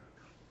Tower,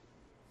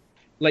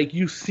 like,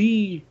 you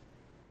see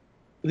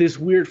this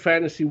weird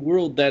fantasy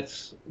world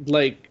that's,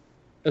 like,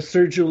 a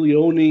Sergio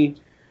Leone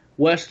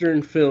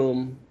Western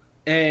film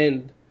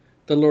and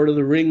the Lord of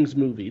the Rings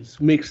movies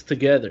mixed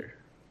together.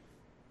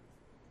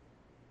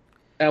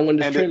 And when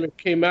the trailer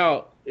came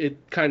out, it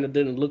kind of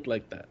didn't look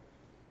like that.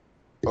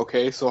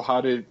 Okay, so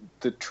how did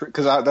the...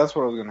 Because that's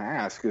what I was going to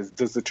ask, is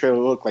does the trailer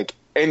look like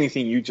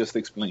anything you just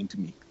explained to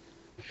me?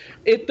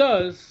 It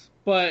does,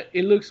 but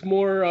it looks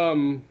more...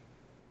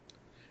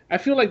 I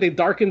feel like they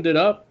darkened it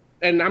up,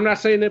 and I'm not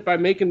saying it by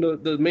making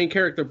the main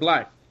character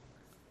black.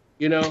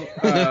 You know?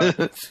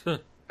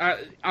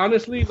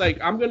 Honestly,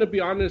 like, I'm going to be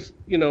honest,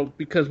 you know,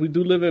 because we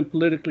do live in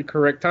politically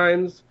correct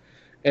times,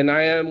 and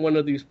I am one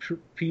of these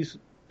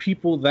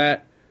people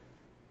that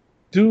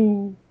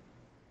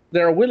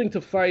are willing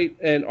to fight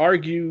and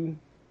argue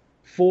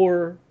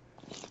for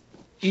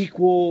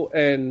equal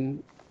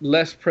and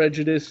less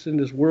prejudice in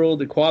this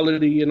world,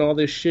 equality and all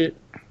this shit.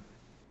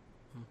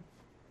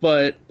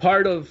 But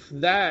part of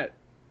that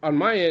on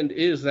my end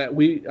is that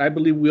I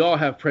believe we all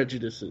have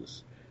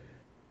prejudices.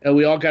 And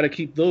we all got to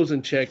keep those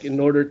in check in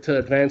order to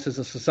advance as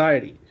a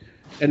society.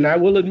 And I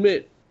will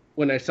admit,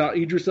 when I saw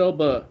Idris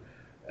Elba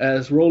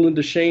as Roland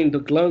Deschain,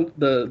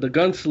 the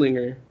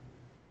gunslinger,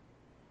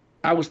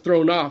 I was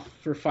thrown off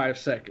for 5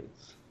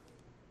 seconds.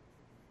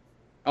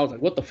 I was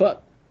like, what the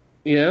fuck?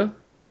 Yeah?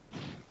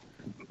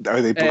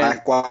 Are they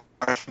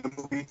blackwashing the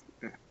movie?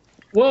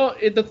 Well,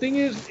 the thing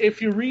is,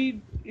 if you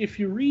read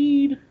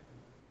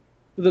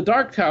The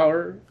Dark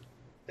Tower,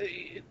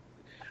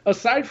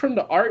 aside from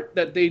the art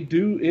that they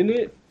do in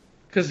it,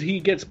 because he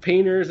gets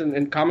painters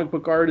and comic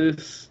book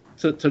artists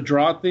to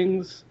draw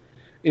things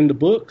in the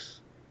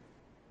books,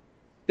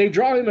 they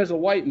draw him as a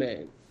white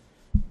man.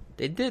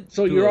 They did.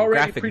 So you're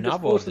already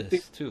predisposed to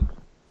think too.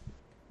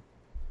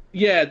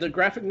 Yeah, the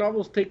graphic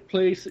novels take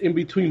place in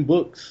between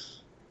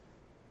books,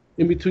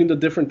 in between the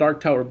different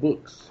Dark Tower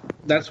books.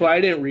 That's why I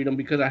didn't read them,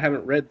 because I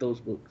haven't read those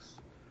books.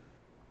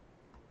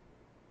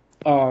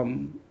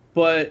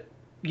 But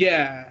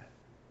yeah,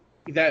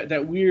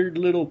 that weird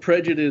little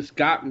prejudice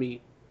got me.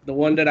 The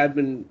one that I've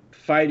been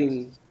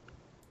fighting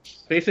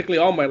basically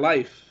all my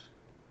life.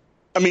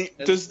 I mean,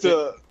 does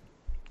the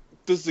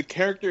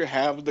character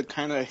have the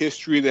kind of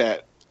history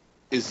that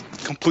is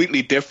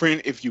completely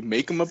different if you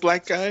make him a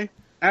black guy?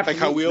 Absolutely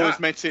like how we not. always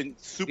mention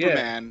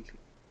Superman,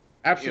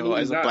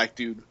 Absolutely as not. a black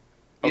dude.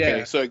 Okay,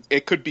 Yeah. so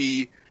it could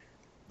be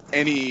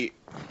any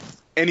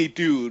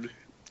dude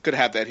could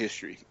have that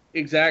history.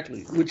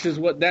 Exactly, which is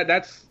what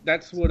that's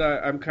what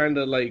I'm kind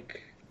of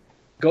like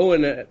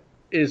going at,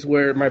 is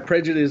where my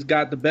prejudice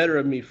got the better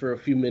of me for a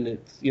few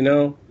minutes, you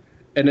know,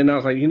 and then I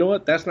was like, you know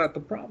what, that's not the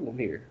problem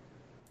here,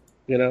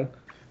 You know,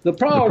 the The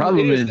problem,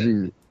 problem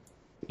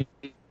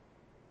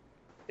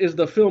is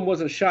the film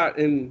wasn't shot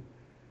in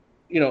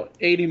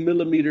 80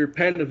 millimeter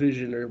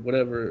Panavision or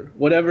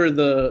whatever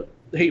the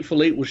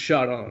Hateful Eight was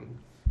shot on.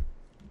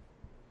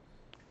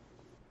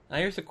 Now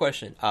here's the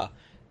question: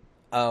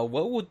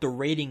 what would the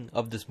rating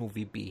of this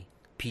movie be?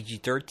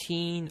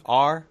 PG-13,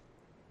 R?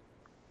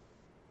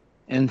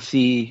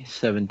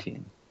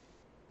 NC-17.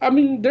 I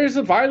mean, there's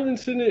a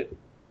violence in it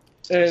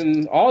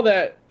and all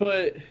that,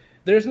 but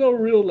there's no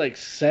real like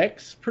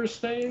sex per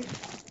se.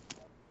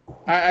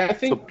 I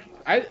think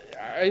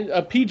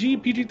a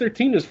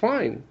PG-13 is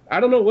fine.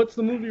 I don't know what's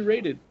the movie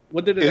rated.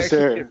 What did it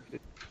actually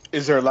get?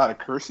 Is there a lot of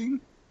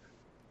cursing?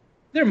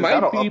 There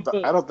might be,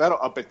 but that'll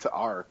up it to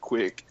R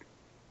quick.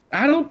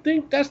 I don't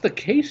think that's the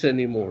case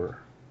anymore.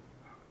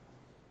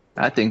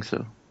 I think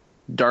so.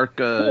 Dark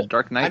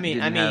Knight.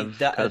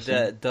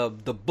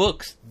 The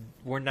books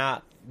were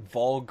not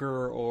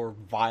vulgar or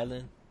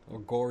violent or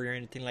gory or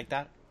anything like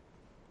that.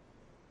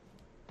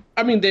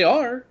 I mean, they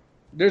are.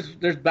 There's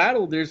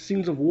battle. There's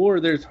scenes of war.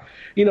 There's,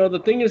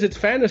 the thing is, it's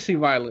fantasy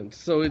violence.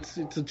 So it's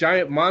a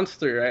giant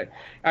monster.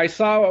 I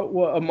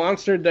saw a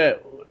monster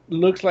that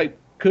looks like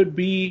could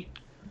be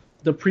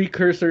the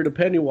precursor to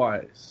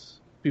Pennywise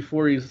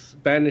before he's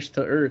banished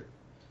to Earth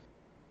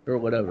or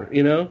whatever.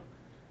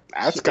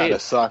 That's gotta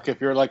suck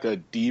if you're like a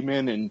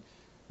demon and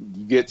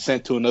you get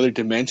sent to another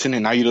dimension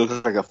and now you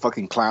look like a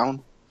fucking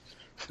clown.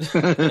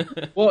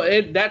 Well,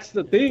 that's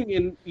the thing,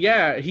 and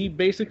yeah, he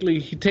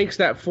takes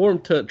that form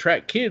to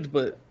attract kids,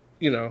 but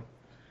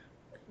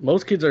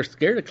most kids are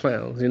scared of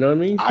clowns. You know what I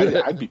mean?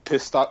 I'd be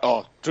pissed off.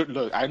 Oh,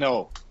 look, I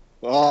know.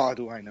 Oh,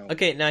 do I know?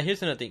 Okay, now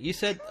here's another thing. You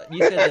said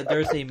that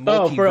there's a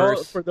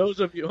multiverse. For those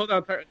of you, hold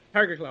on,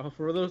 Tiger Claw.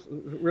 For those,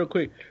 real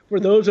quick, for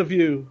those of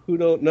you who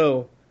don't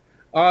know,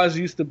 Oz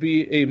used to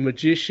be a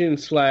magician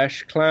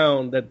 /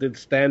 clown that did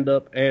stand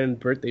up and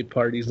birthday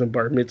parties and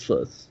bar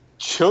mitzvahs.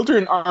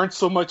 Children aren't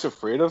so much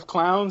afraid of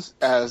clowns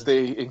as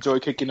they enjoy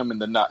kicking them in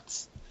the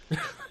nuts.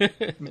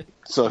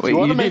 So if you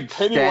want to make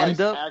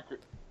Pennywise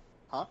accurate,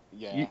 huh?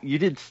 Yeah. You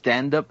did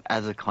stand up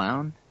as a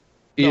clown?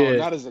 No,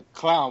 not as a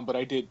clown, but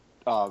I did.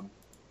 I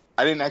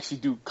didn't actually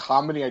do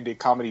comedy. I did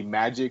comedy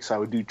magic, so I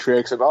would do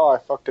tricks and I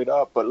fucked it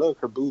up. But look,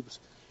 her boobs.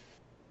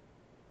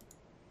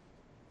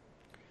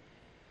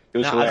 It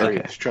was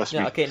hilarious. Trust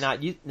me. Okay,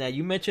 now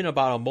you mentioned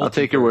about a multiverse. I'll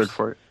take your word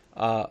for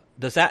it.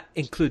 Does that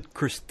include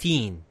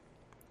Christine?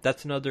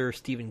 That's another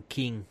Stephen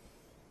King.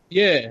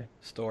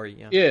 Story.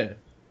 Yeah. Yeah.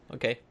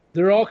 Okay.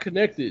 They're all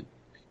connected.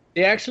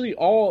 They actually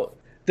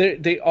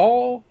they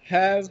all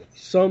have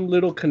some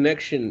little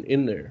connection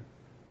in there.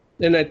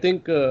 And I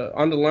think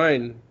on the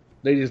line,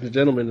 ladies and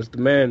gentlemen, is the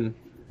man,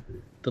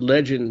 the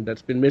legend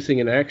that's been missing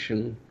in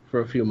action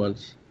for a few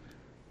months.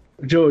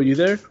 Joe, are you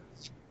there?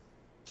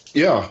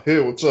 Yeah. Hey,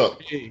 what's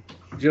up? Hey,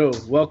 Joe,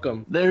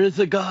 welcome. There is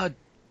a God.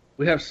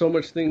 We have so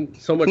much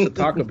to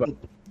talk about.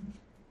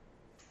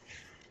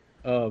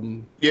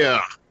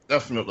 Yeah,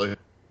 definitely.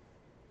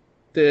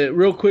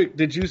 Real quick,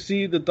 did you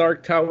see the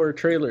Dark Tower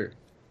trailer?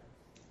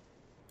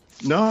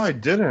 No, I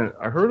didn't.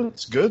 I heard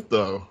it's good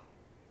though.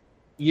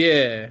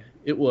 Yeah,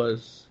 it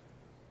was.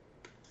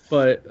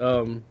 But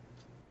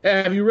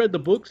have you read the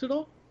books at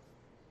all?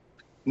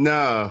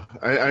 Nah,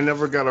 I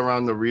never got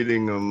around to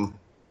reading them,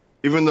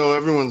 even though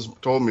everyone's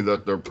told me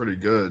that they're pretty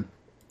good.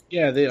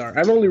 Yeah, they are.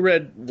 I've only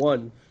read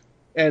one,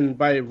 and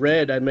by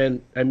read I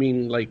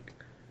mean like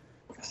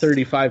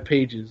 35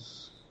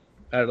 pages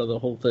out of the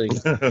whole thing.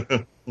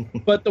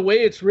 But the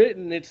way it's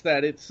written, it's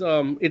like it's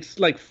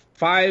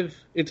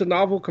a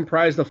novel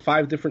comprised of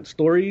 5 different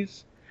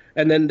stories,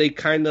 and then they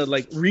kind of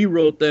like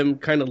rewrote them,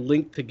 kind of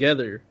linked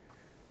together.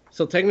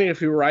 So technically,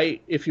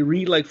 if you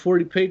read like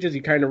 40 pages,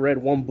 you kind of read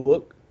one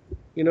book.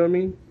 You know what I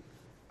mean?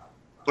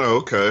 Oh,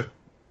 okay.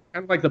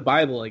 Kind of like the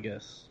Bible, I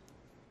guess.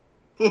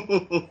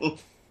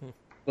 But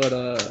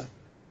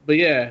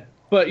yeah.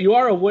 But you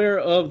are aware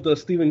of the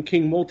Stephen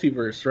King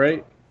multiverse,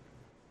 right?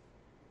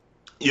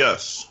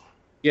 Yes.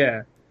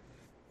 Yeah.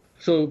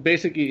 So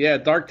basically, yeah,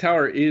 Dark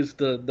Tower is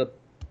the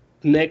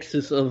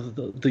nexus of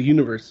the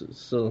universes.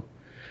 So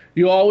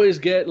you always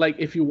get, like,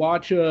 if you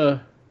watch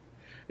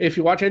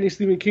any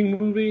Stephen King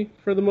movie,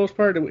 for the most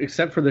part,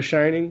 except for The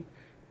Shining,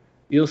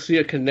 you'll see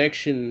a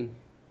connection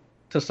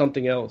to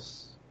something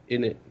else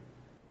in it.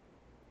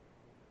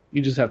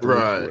 You just have to look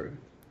for it.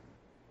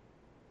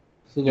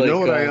 So, you know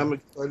what I am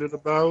excited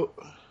about?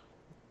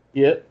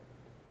 Yep.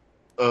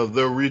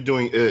 They're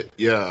redoing it,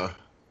 yeah.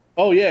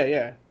 Oh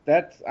yeah.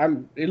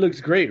 It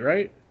looks great,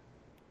 right?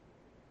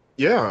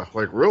 Yeah,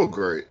 like real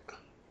great.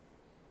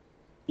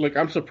 Like,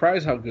 I'm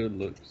surprised how good it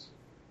looks.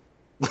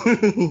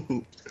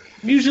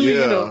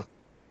 Usually,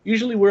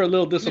 usually we're a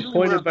little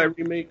disappointed by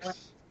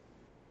remakes.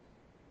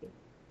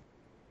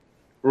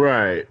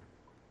 Right.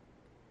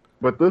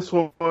 But this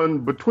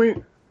one,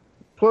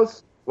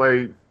 plus,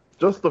 like,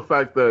 just the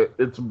fact that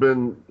it's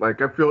been,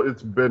 like, I feel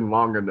it's been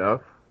long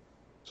enough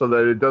so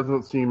that it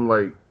doesn't seem,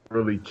 like,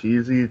 really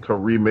cheesy to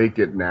remake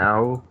it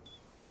now.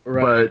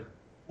 Right.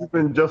 But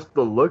even just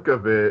the look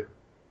of it,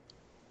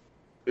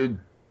 it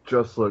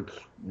just looks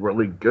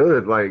really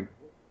good. Like,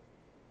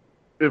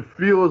 it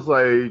feels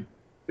like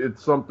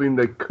it's something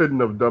they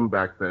couldn't have done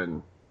back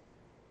then.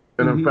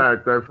 And in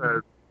fact,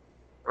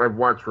 I've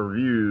watched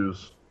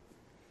reviews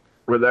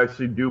where they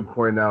actually do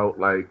point out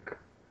like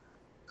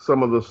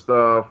some of the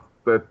stuff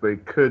that they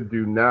could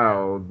do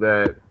now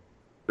that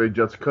they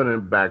just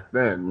couldn't back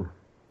then.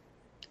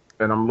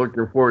 And I'm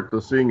looking forward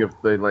to seeing if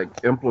they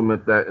like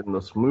implement that in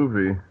this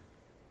movie.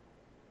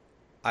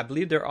 I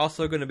believe they're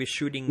also going to be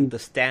shooting the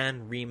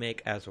Stan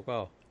remake as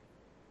well.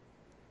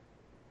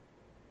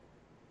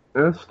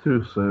 That's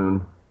too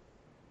soon.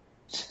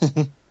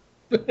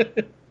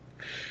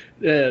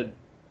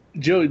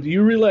 Joe, do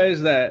you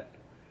realize that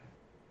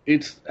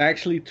it's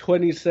actually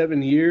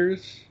 27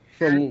 years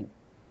from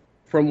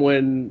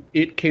when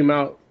it came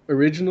out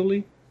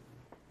originally?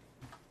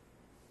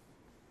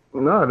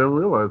 No, I didn't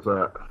realize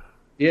that.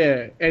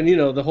 Yeah, and you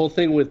know, the whole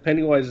thing with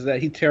Pennywise is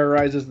that he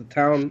terrorizes the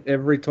town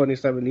every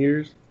 27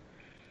 years.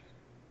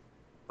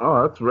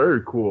 Oh, that's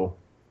very cool.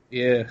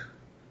 Yeah.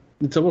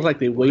 It's almost like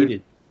they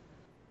waited.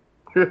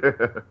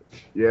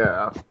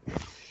 Yeah.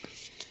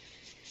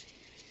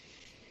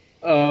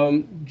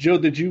 Joe,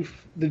 did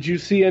you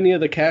see any of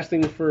the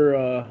casting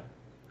for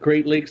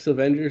Great Lakes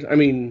Avengers? I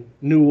mean,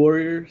 New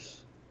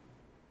Warriors?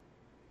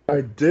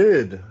 I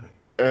did.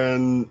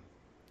 And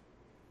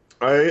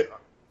I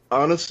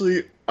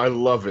honestly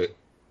love it.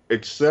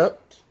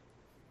 Except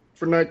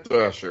for Night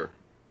Thrasher.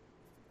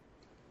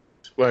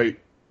 Like,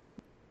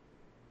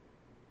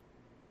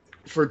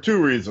 for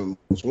two reasons.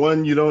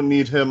 One, you don't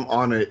need him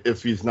on it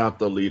if he's not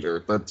the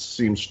leader. That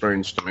seems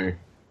strange to me.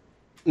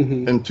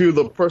 Mm-hmm. And two,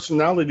 the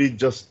personality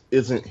just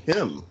isn't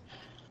him.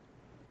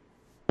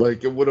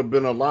 Like, it would have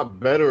been a lot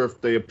better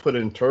if they had put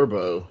in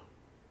Turbo.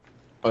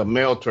 A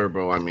male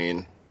Turbo, I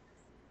mean.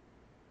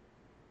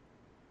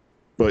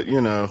 But, you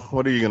know,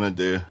 what are you going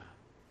to do?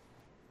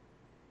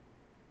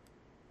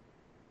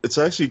 It's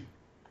actually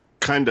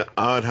kind of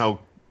odd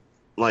how,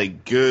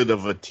 like, good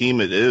of a team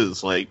it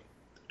is. Like,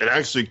 it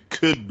actually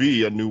could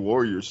be a New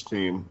Warriors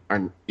team.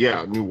 And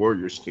yeah, a New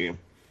Warriors team.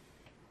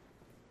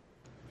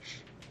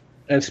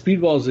 And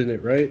Speedball's in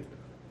it, right?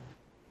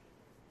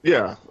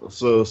 Yeah.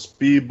 So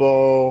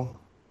Speedball,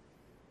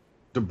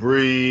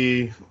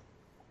 Debris,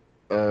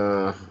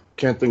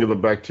 can't think of the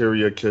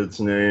Bacteria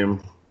kid's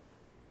name.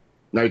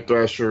 Night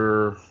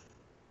Thrasher,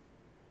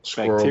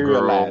 Squirrel Bacteria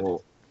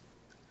Girl.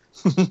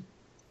 Lad.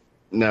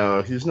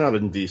 No, he's not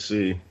in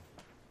DC.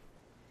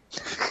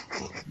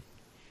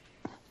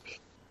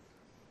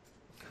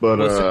 But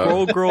was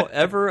Squirrel Girl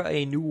ever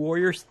a New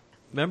Warriors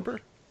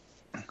member?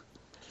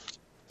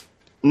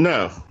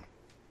 No.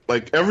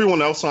 Like,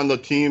 everyone else on the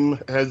team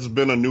has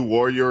been a New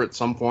Warrior at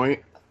some point.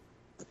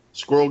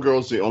 Squirrel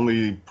Girl's the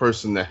only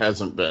person that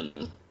hasn't been.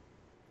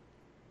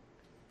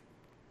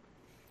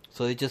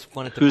 So they just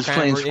wanted to Who's cram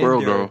playing her Squirrel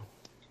in there. Girl?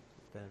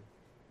 Then,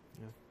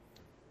 yeah.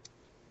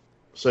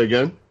 Say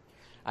again?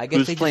 I guess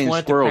Who's they playing just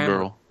wanted Squirrel to cram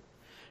Girl?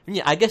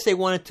 Yeah, I guess they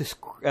wanted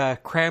to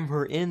cram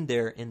her in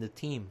there in the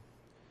team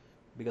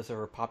because of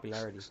her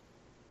popularity.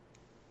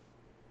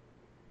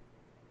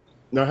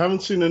 Now, I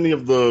haven't seen any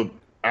of the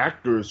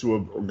actors who are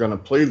going to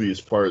play these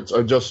parts.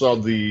 I just saw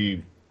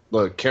the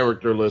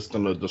character list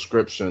and the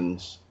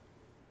descriptions.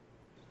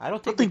 I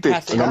don't think they've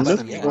cast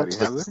anybody,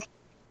 have they?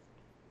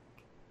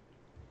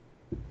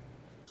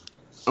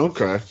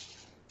 Okay.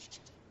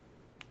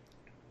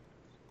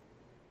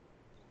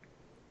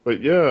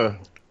 But yeah,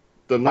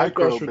 the Night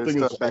Microbe Thrasher is thing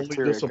the is only bacteria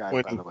guy, by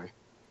disappointing. the way.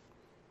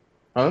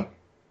 Huh?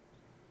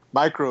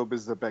 Microbe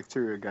is the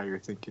bacteria guy you're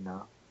thinking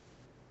of.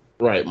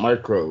 Right,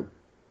 Microbe.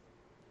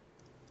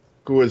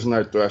 Who is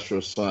Night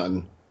Thrasher's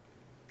son?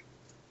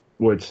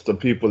 Which the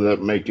people that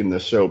are making the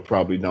show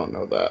probably don't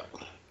know that.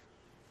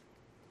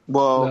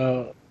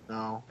 Well,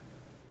 no.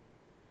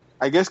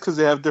 I guess because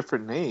they have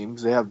different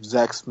names. They have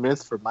Zach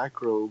Smith for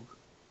Microbe.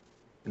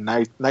 And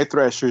Night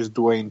Thrasher is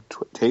Dwayne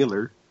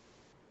Taylor.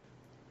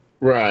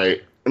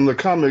 Right. In the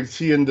comics,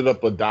 he ended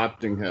up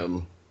adopting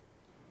him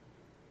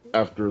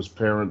after his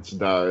parents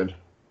died.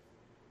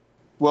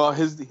 Well,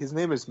 his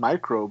name is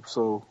Microbe,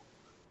 so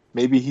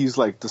maybe he's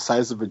like the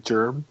size of a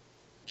germ.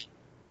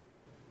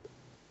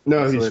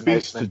 No, So he it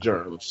speaks might- to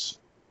germs.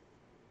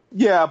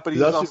 Yeah, but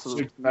he's That's also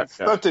just like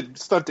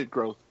stunted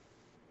growth.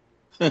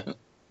 He's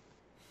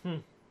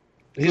What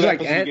like happens when you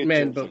get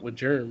Ant-Man, germs? but with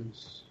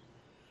germs.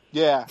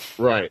 Yeah.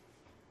 Right.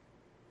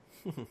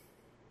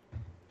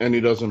 And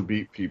he doesn't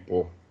beat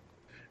people.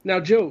 Now,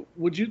 Joe,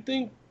 would you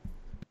think,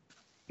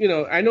 you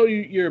know, I know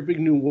you're a big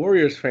New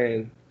Warriors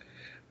fan,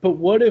 but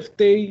what if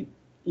they,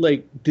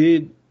 like,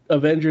 did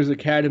Avengers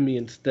Academy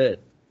instead?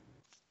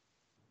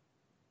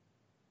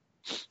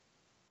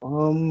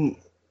 I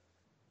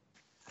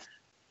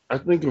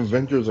think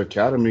Avengers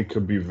Academy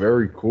could be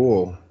very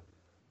cool.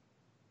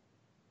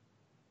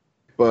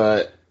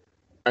 But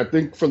I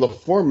think for the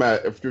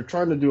format, if you're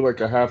trying to do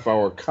like a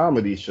half-hour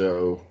comedy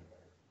show,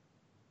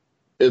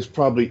 it's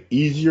probably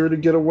easier to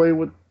get away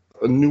with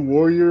a New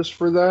Warriors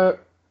for that.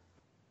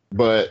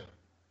 But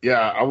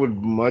yeah, I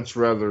would much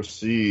rather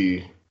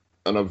see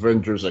an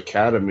Avengers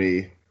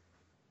Academy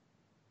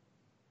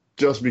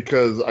just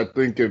because I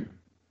think it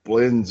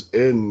blends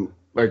in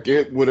like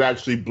it would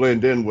actually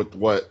blend in with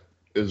what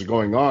is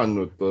going on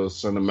with the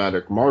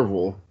cinematic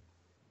Marvel.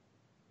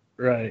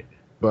 Right.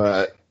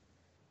 But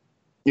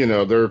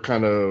they're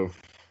kind of,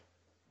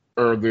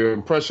 or the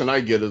impression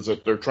I get is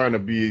that they're trying to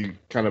be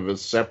kind of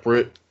as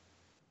separate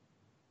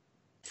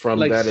from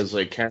that as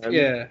they can.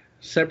 Yeah,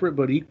 separate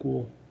but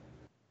equal.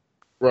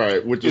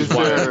 Right, which is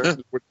why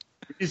the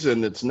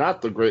reason it's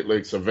not the Great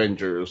Lakes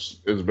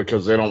Avengers is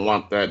because they don't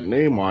want that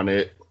name on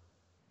it,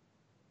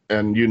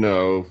 and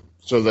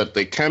so that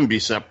they can be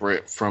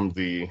separate from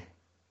the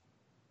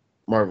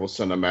Marvel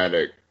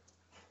Cinematic.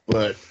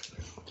 But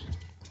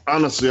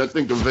honestly, I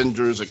think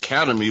Avengers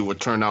Academy would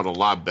turn out a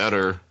lot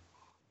better,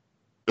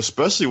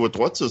 especially with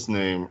what's his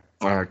name?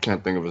 I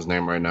can't think of his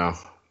name right now.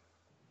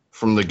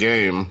 From the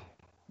game,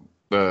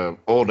 the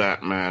old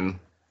Ant-Man.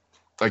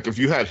 Like if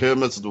you had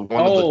him as one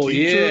of the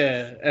teachers. Oh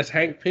yeah, as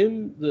Hank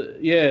Pym.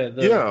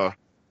 Yeah.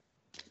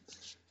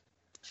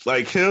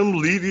 Like him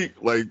leading,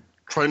 like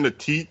trying to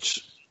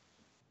teach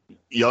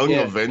young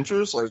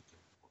Avengers, like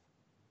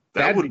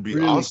that would be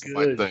really awesome.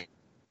 Good. I think.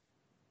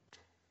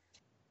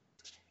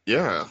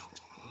 Yeah.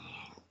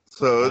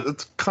 So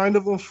it's kind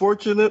of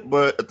unfortunate,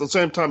 but at the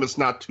same time, it's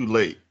not too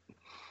late.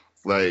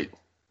 Like,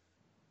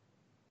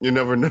 you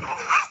never know.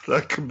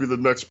 That could be the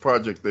next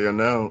project they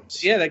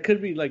announce. Yeah, that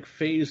could be like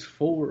Phase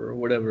 4 or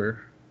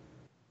whatever.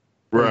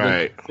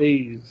 Right.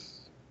 Phase.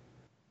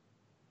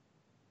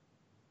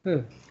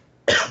 Huh.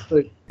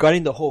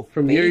 Regarding the whole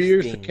from phase your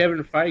years thing, to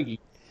Kevin Feige.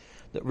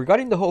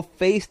 Regarding the whole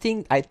phase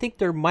thing, I think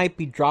they might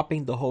be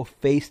dropping the whole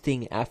phase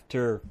thing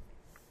after.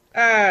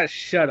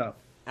 Shut up.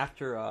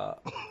 After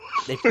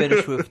they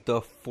finish with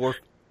the fourth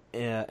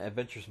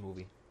Adventures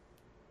movie.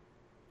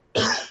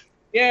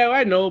 Yeah,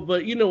 I know,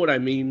 but you know what I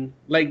mean.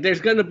 Like,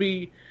 there's gonna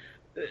be.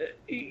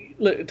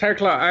 Look, Tire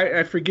Claw,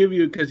 I forgive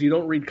you because you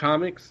don't read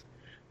comics,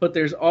 but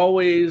there's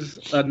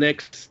always a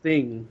next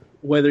thing,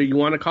 whether you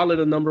want to call it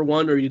a number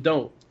one or you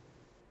don't.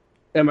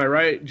 Am I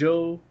right,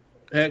 Joe?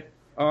 Heck,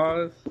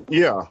 Oz?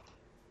 Yeah.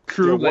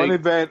 True. One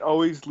event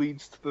always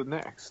leads to the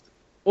next.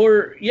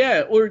 Or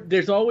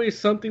there's always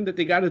something that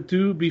they got to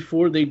do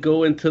before they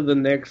go into the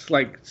next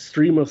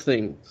stream of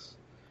things.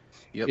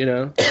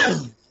 Yep.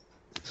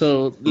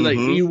 So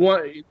you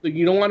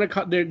don't want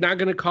to. They're not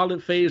going to call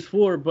it Phase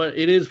 4, but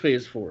it is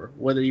Phase 4,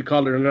 whether you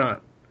call it or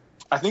not.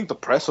 I think the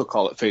press will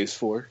call it Phase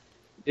 4.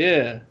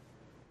 Yeah,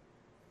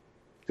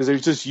 because they're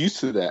just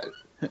used to that.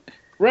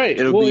 Right.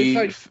 It'll be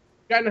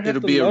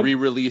a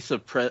re-release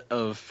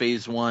of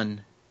Phase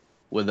 1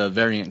 with a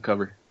variant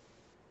cover.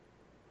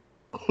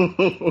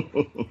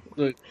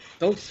 Look,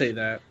 don't say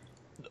that.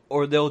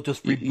 Or they'll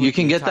just reboot you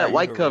can get that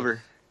white universe.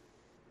 cover.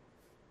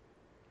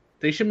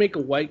 They should make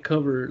a white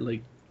cover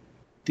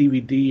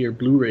DVD or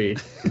Blu-ray.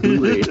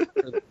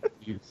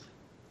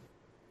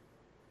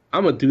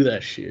 I'm gonna do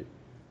that shit.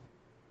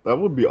 That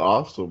would be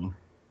awesome.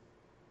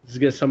 Just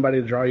get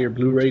somebody to draw your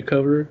Blu-ray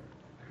cover.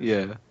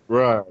 Yeah.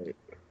 Right.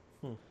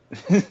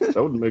 That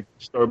would make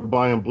you start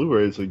buying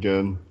Blu-rays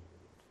again.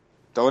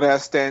 Don't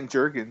ask Stan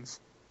Jurgens.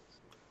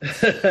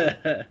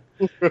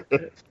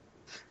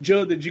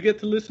 Joe, did you get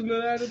to listen to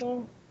that at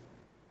all?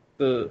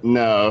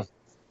 No.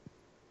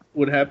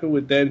 What happened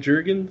with Dan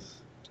Jurgens?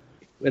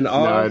 And Oz?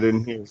 No, I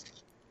didn't hear.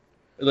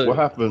 Look, what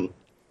happened?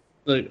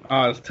 Look,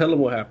 Oz, tell him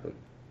what happened.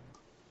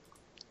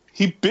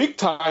 He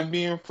big-timed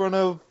me in front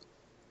of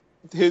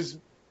his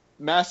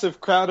massive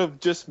crowd of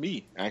just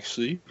me,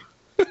 actually.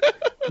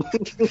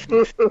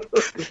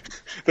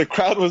 The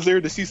crowd was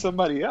there to see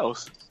somebody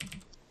else.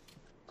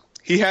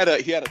 He had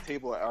a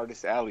table at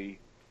Artist Alley,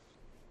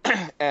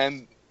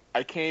 and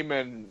I came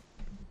and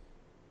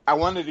I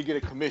wanted to get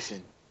a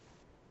commission,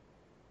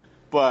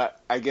 but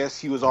I guess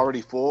he was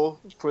already full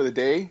for the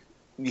day.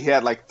 He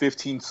had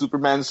 15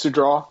 Supermans to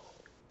draw,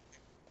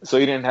 so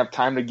he didn't have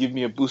time to give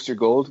me a booster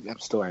gold. I'm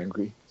still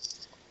angry.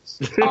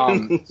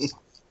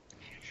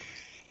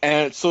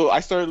 And so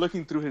I started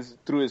looking through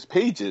his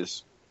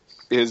pages,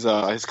 his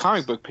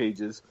comic book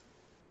pages,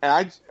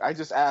 and I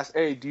just asked,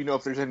 "Hey, do you know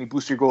if there's any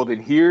booster gold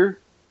in here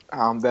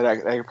that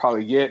I could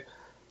probably get?"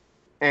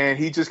 And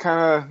he just kind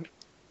of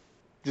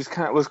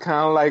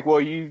like, "Well,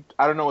 I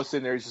don't know what's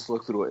in there. Just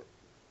look through it."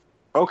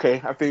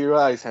 Okay, I figured,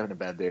 well, he's having a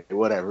bad day,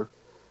 whatever.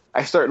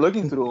 I start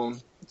looking through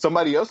them.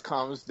 Somebody else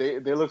comes. They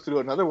look through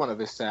another one of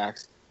his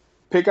sacks,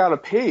 pick out a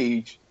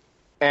page,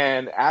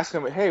 and ask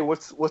him, "Hey,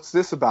 what's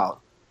this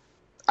about?"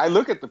 I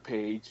look at the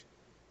page.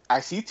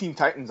 I see Teen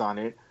Titans on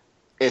it.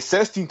 It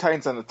says Teen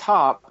Titans on the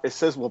top. It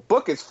says what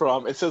book it's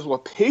from. It says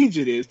what page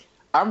it is.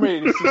 I'm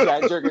ready to see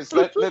that Jurgens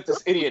let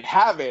this idiot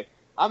have it.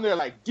 I'm there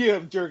like, get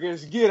him,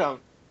 Jurgens, get him.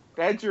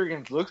 That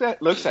Jurgens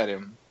looks at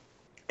him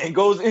and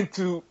goes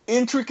into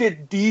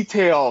intricate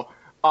detail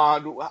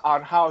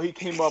on how he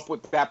came up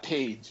with that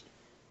page.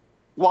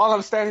 While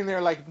I'm standing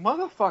there like,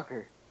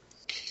 motherfucker.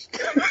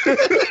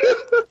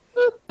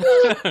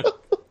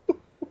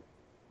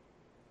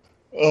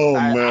 Oh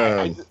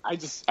man! I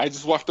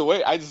just walked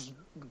away. I just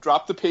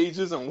dropped the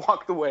pages and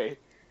walked away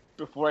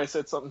before I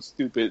said something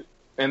stupid.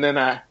 And then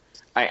I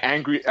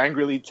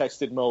angrily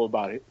texted Mo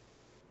about it.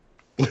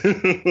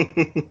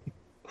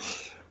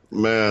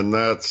 Man,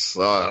 that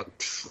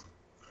sucks.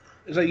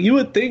 It's like you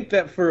would think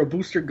that for a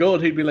Booster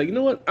Gold, he'd be like, you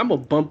know what? I'm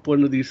gonna bump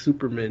one of these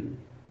Supermen.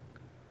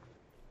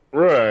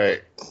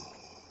 Right.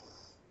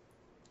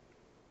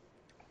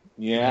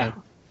 Yeah.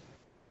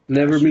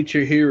 Never meet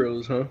your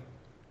heroes, huh?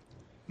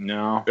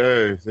 No.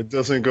 Hey, it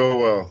doesn't go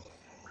well.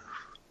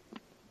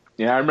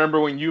 Yeah, I remember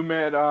when you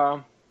met,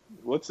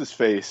 what's his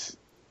face?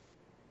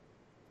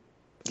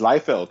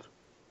 Liefeld.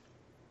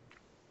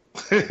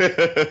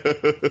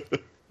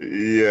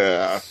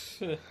 Yeah.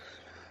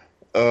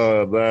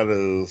 That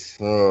is.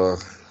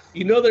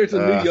 You know, there's a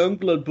new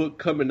Youngblood book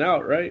coming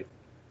out, right?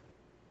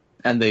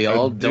 And they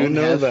all don't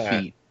have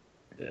that. feet.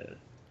 Yeah.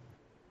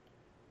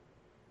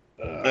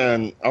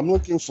 And I'm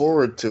looking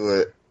forward to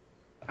it.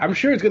 I'm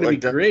sure it's going to be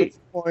great. At this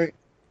point,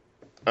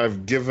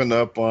 I've given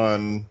up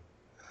on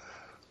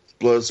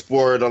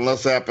Bloodsport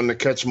unless I happen to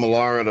catch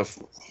Millar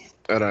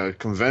at a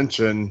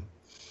convention.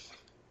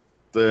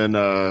 Then,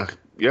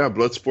 yeah,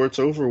 Bloodsport's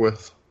over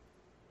with.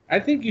 I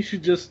think you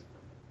should just,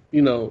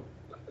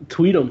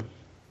 tweet him.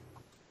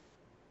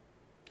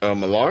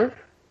 Millar?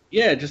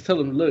 Yeah, just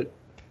tell him, look,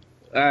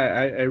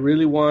 I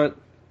really want...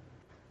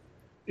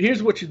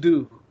 Here's what you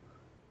do.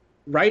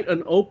 Write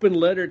an open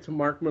letter to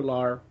Mark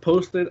Millar,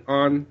 post it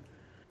on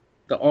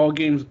the All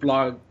Games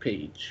blog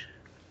page.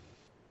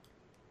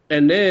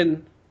 And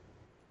then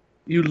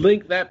you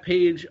link that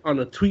page on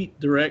a tweet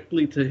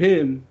directly to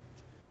him,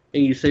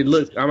 and you say,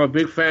 look, I'm a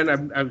big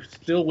fan. I'm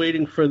still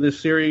waiting for this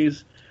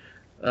series.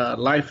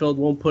 Liefeld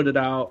won't put it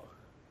out.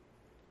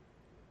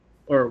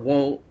 Or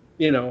won't,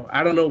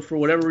 I don't know, for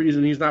whatever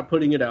reason he's not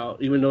putting it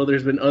out, even though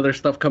there's been other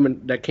stuff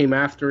that came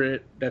after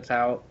it that's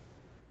out.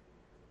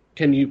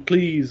 Can you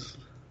please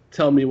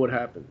tell me what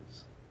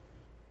happens?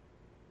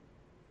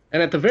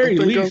 And at the very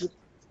least...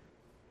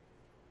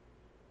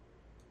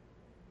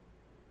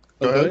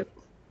 Go ahead.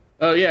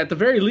 Yeah, at the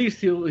very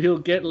least he'll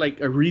get like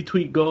a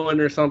retweet going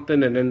or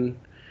something, and then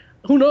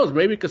who knows,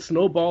 maybe it could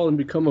snowball and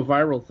become a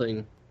viral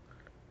thing.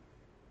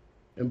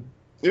 And,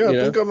 yeah, I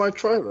think I might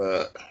try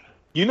that.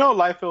 You know,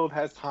 Liefeld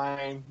has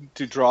time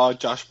to draw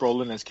Josh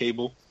Brolin as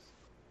Cable.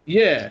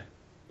 Yeah,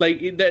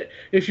 like that.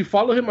 If you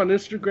follow him on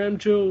Instagram,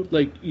 Joe,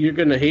 like you're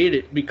gonna hate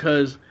it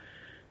because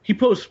he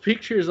posts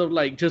pictures of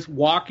like just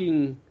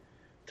walking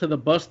to the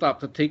bus stop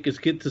to take his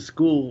kid to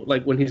school,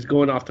 like when he's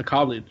going off to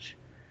college.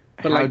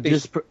 But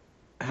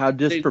how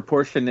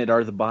disproportionate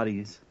are the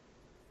bodies?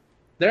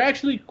 They're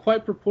actually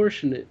quite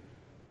proportionate.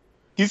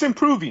 He's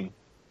improving.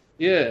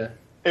 Yeah.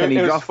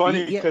 It was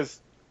funny because,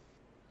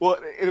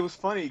 it was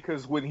funny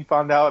because when he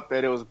found out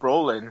that it was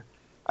Brolin,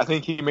 I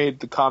think he made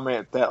the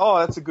comment that, oh,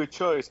 that's a good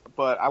choice,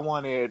 but I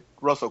wanted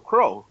Russell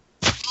Crowe.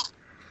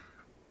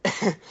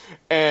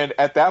 And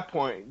at that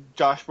point,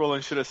 Josh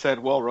Brolin should have said,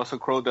 well, Russell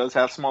Crowe does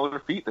have smaller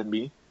feet than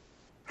me.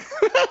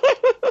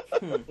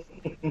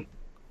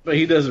 But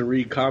he doesn't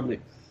read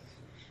comics.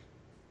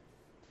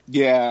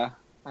 Yeah,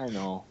 I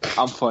know.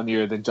 I'm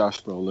funnier than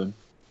Josh Brolin.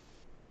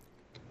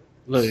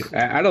 Look,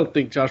 I don't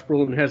think Josh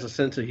Brolin has a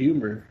sense of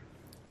humor.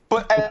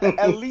 But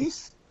at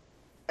least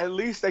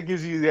that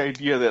gives you the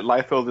idea that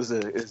Liefeld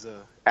is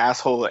a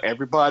asshole to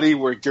everybody,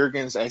 where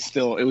Jurgens,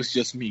 it was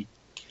just me.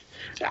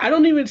 I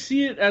don't even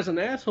see it as an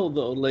asshole,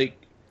 though. Like,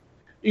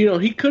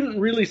 he couldn't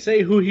really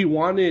say who he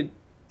wanted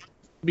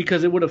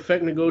because it would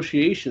affect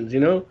negotiations,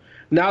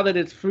 Now that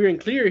it's free and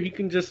clear, he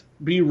can just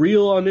be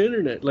real on the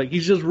internet. Like,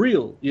 he's just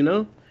real,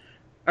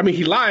 I mean,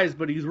 he lies,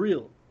 but he's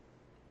real.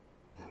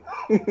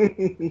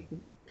 You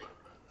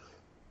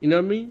know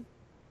what I mean?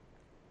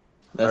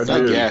 That's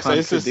not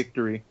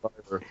contradictory.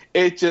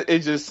 It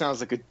just sounds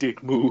like a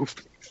dick move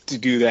to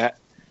do that.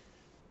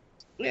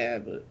 Yeah,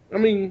 but, I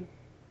mean,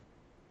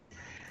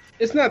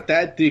 it's not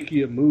that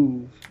dicky a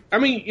move. I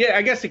mean, yeah,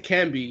 I guess it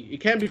can be. It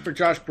can be for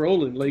Josh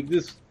Brolin. Like,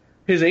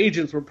 his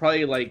agents were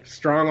probably like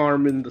strong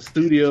arming the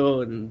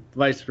studio and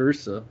vice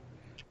versa.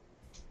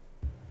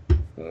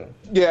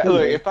 Yeah,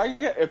 look, if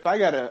I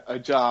got a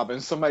job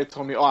and somebody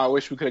told me, oh, I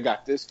wish we could have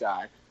got this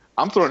guy,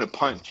 I'm throwing a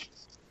punch.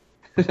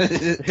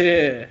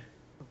 Yeah.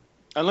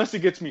 Unless it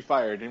gets me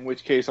fired, in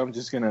which case I'm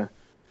just gonna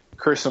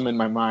curse him in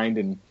my mind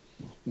and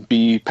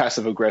be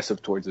passive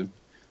aggressive towards him.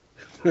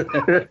 But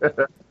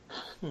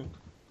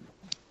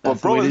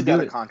Brolin's got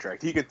a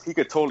contract. He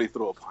could totally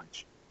throw a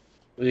punch.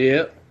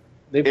 Yep.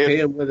 They pay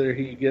him whether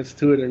he gets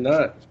to it or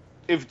not.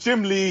 If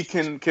Jim Lee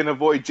can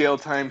avoid jail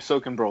time, so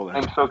can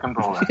Brolin.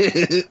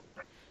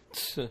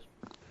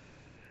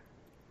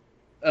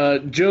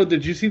 Joe,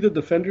 did you see the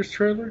Defenders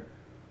trailer?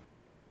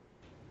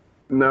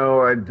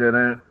 No, I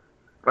didn't.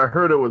 I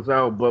heard it was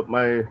out, but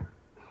my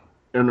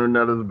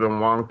internet has been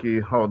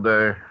wonky all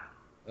day.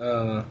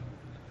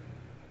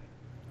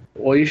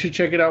 Well, you should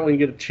check it out when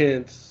you get a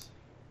chance.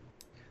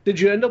 Did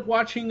you end up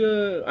watching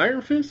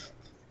Iron Fist?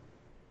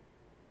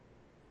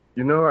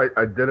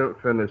 I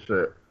didn't finish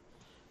it.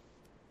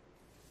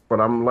 But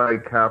I'm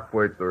like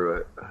halfway through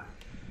it.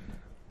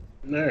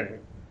 Alright.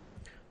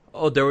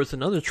 Oh, there was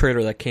another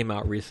trailer that came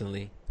out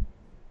recently.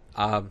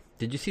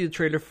 Did you see the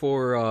trailer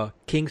for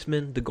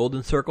Kingsman: The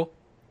Golden Circle?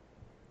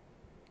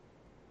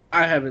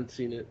 I haven't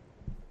seen it.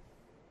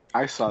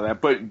 I saw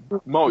that, but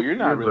Mo, you're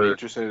not really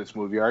interested in this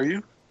movie, are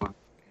you?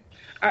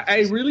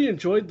 I really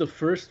enjoyed the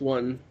first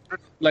one.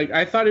 Like,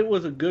 I thought it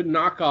was a good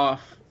knockoff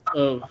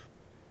of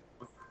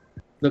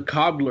The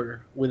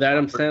Cobbler with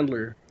Adam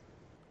Sandler.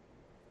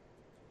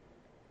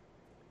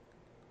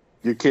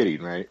 You're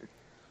kidding, right?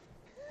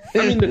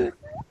 I mean,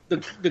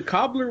 the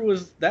Cobbler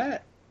was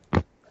that.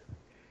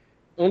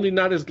 Only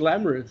not as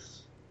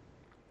glamorous.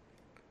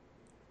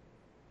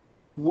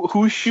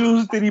 Whose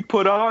shoes did he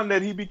put on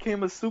that he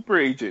became a super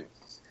agent?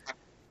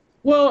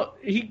 Well,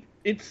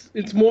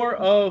 it's more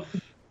of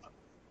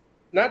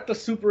not the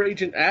super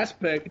agent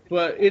aspect,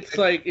 but it's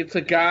like it's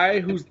a guy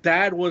whose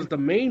dad was the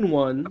main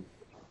one,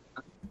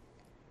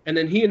 and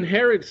then he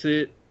inherits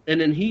it,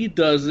 and then he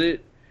does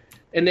it,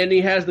 and then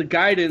he has the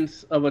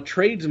guidance of a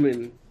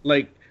tradesman.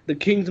 Like the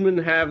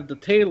Kingsmen have the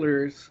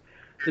tailors,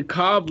 the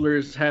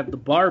cobblers have the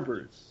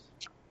barbers.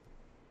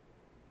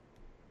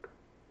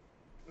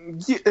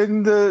 Yeah,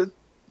 and the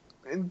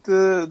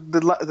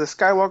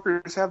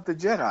Skywalkers have the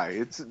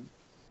Jedi. It's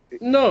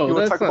no. You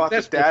want to talk about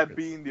that's the dad different.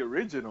 being the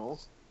original?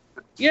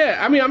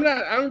 Yeah, I mean,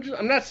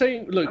 I'm not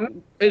saying. Look,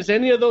 is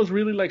any of those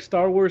really like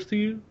Star Wars to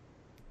you?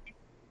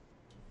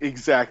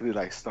 Exactly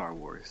like Star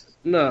Wars.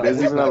 No,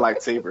 there's even a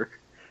lightsaber.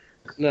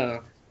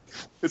 No,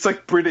 it's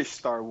like British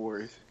Star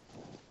Wars.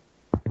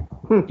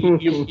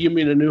 You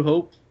mean A New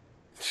Hope?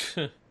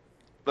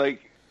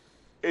 Like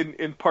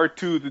in part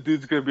 2, the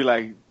dude's gonna be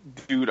like,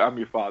 "Dude, I'm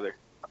your father."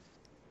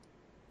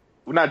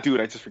 Well, not dude.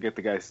 I just forget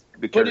the guy's.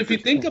 But if you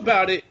think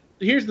about it,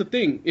 here's the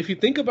thing. If you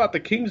think about the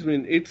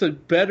Kingsman, it's a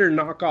better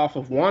knockoff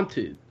of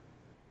Wanted.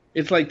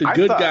 It's like the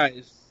good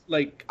guys.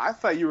 Like I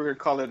thought you were gonna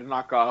call it a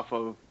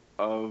knockoff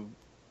of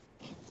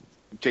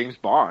James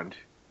Bond.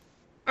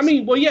 I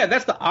mean, well, yeah,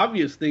 that's the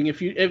obvious thing. If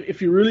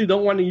you really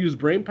don't want to use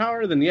brain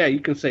power, then yeah,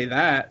 you can say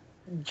that.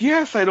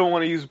 Yes, I don't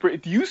want to use brain.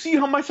 Do you see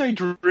how much I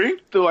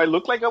drink? Do I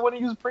look like I want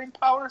to use brain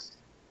power?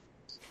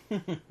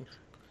 Do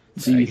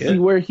you see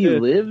where he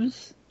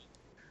lives?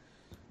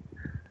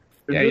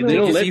 Yeah, they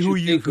don't let see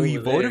you who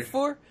you voted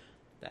for.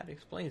 That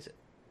explains it.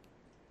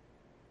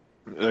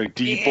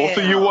 Do you both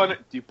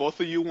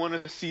of you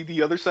want to see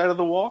the other side of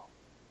the wall?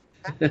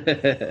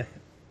 It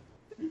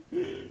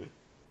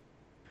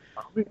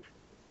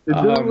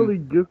didn't really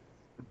give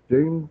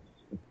James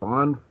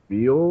Bond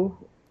feel,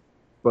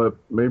 but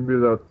maybe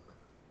that's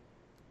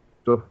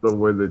just the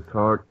way they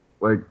talk.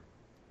 Like,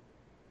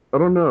 I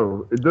don't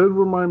know. It does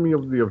remind me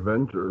of the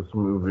Avengers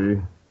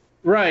movie.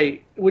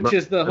 Right, which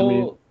is the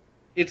whole...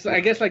 It's, I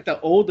guess, like the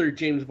older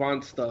James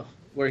Bond stuff,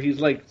 where he's,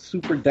 like,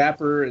 super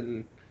dapper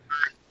and...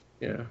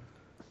 Yeah.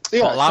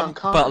 Yeah,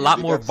 but a lot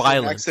more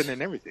violent. Accent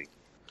and everything.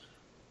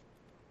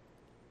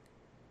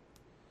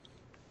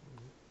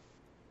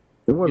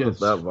 It wasn't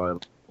that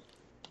violent.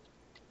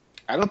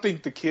 I don't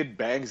think the kid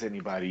bangs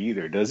anybody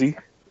either, does he?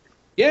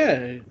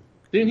 Yeah.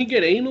 Didn't he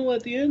get anal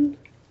at the end?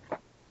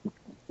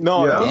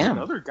 No, that was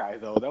another guy,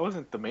 though. That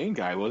wasn't the main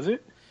guy, was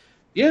it?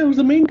 Yeah, it was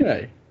the main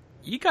guy.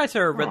 You guys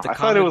ever read the I comic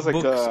thought it was like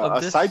books of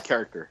a this? side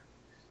character.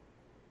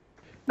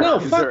 No,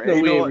 is fuck there no.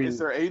 anal, is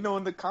there anal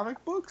in the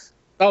comic books?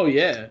 Oh,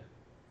 yeah.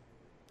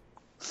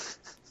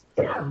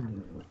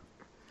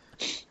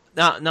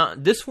 No,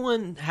 this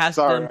one has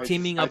them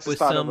teaming up with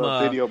some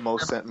video Mo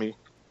sent me.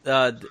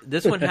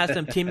 This one has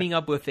them teaming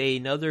up with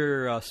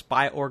another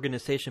spy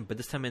organization, but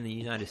this time in the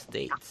United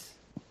States,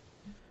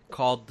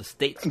 called the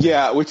Statesman.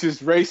 Yeah, which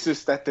is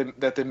racist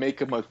that they make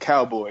him a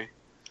cowboy.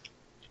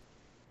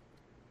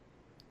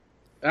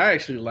 I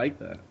actually like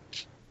that.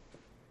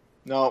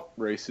 No,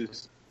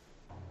 racist.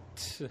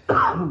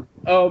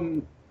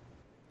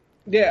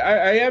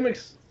 Yeah,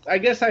 I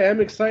guess I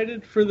am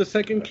excited for the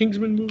second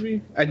Kingsman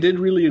movie. I did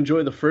really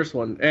enjoy the first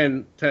one,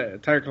 and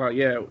Tiger Claw.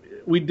 Yeah,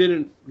 we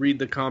didn't read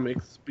the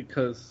comics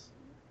because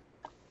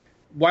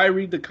why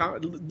read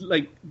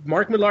like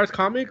Mark Millar's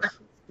comics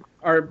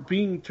are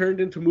being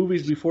turned into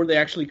movies before they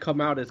actually come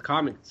out as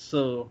comics.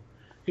 So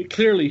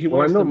he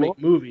wants to make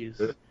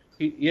movies.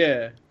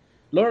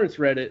 Lawrence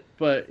read it,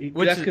 but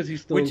that's because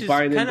he's still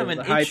buying into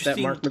the hype that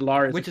Mark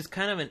Millar is. Which is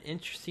kind of an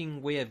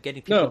interesting way of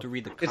getting people to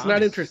read the comics. It's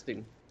not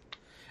interesting.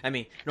 I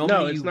mean,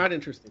 it's not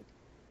interesting.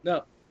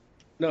 No,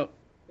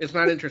 it's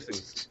not interesting.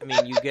 I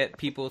mean, you get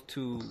people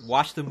to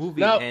watch the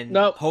movie and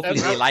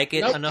hopefully they like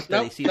it enough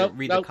that they see to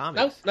read the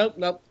comics.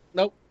 No.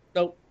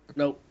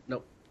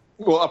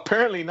 Well,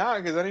 apparently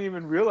not, because I didn't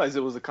even realize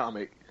it was a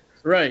comic.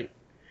 Right.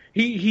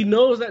 He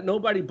knows that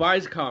nobody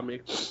buys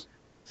comics,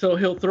 so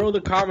he'll throw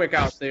the comic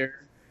out there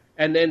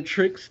and then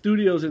trick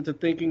studios into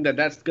thinking that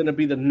that's going to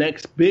be the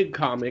next big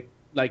comic,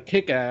 like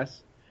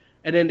Kick-Ass,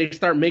 and then they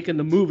start making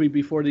the movie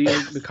before the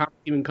comic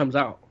even comes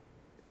out.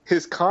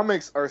 His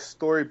comics are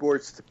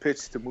storyboards to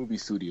pitch to movie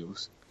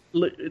studios.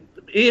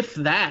 If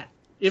that,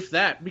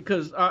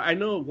 because I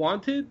know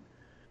Wanted,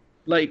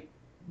 like,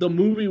 the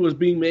movie was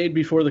being made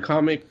before the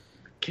comic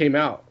came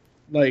out.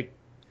 Like,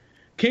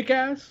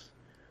 Kick-Ass,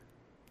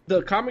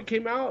 the comic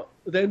came out,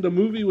 then the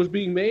movie was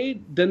being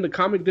made, then the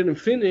comic didn't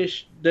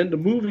finish, then the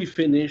movie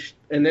finished,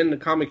 and then the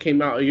comic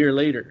came out a year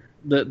later.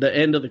 The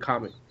end of the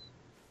comic.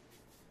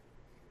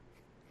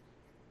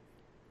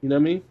 You know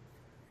what I mean?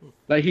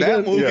 Like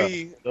that movie.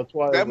 Yeah, that's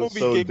why That it was movie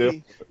so gave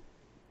different. me.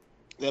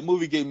 That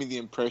movie gave me the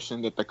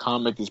impression that the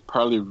comic is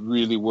probably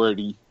really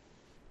wordy.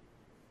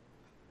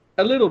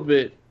 a little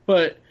bit,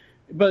 but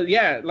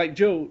yeah, like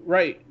Joe,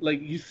 right?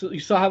 Like you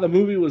saw how the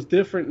movie was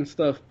different and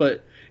stuff,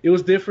 but it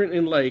was different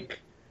in like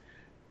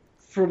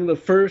from the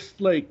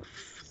first like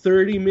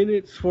 30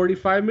 minutes,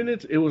 45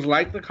 minutes, it was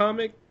like the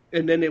comic,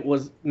 and then it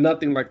was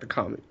nothing like the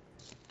comic.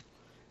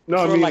 No, I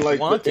Sort of mean like like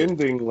Wanted. the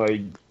ending.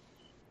 Like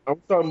I'm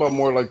talking about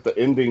more like the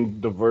ending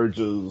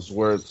diverges,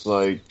 where it's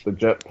like the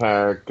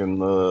jetpack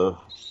and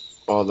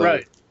all that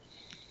Right.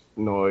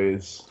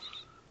 noise.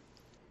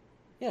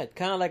 Yeah,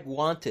 kind of like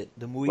Wanted.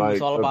 The movie was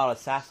Like, all about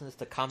assassins.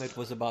 The comic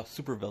was about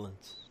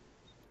supervillains.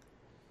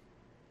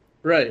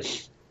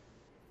 Right.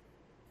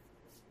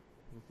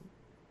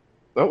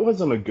 That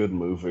wasn't a good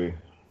movie.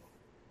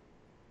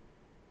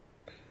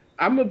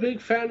 I'm a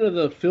big fan of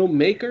the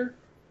filmmaker,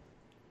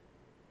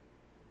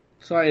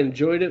 so I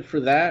enjoyed it for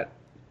that.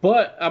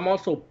 But I'm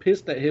also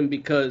pissed at him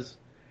because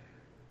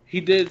he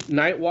did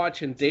Night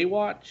Watch and Day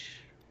Watch,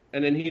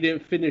 and then he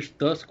didn't finish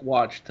Dusk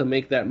Watch to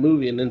make that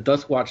movie, and then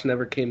Dusk Watch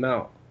never came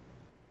out.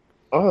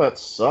 Oh, that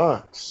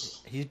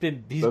sucks. He's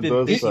been That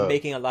does busy suck.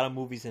 making a lot of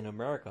movies in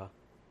America.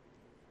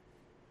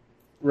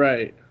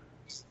 Right.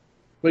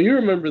 But you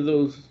remember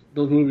those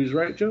movies,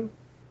 right, Joe?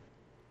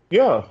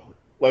 Yeah,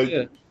 like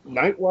Yeah.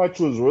 Night Watch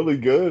was really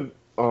good.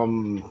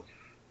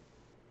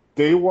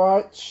 Day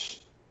Watch,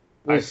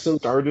 I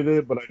started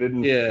it, but I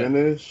didn't Yeah.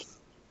 finish.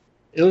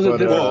 It was a But,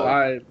 different uh,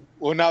 vibe.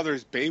 Well, now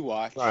there's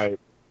Baywatch. Right.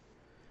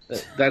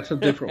 That's a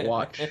different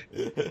watch.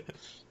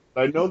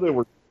 I know they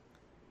were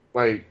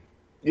like,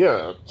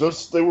 yeah,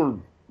 just they were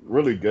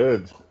really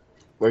good.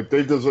 Like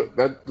they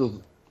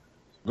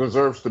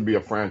deserves to be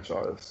a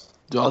franchise.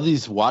 Do all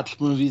these watch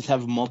movies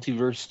have a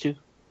multiverse too?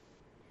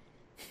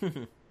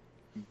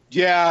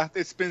 Yeah,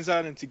 it spins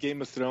out into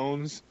Game of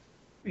Thrones.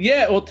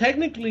 Yeah, well,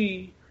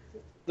 technically,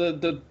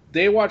 the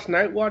Day Watch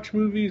Night Watch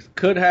movies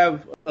could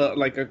have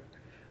like a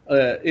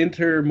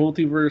inter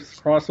multiverse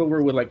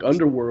crossover with like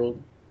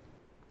Underworld.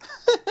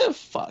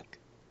 Fuck.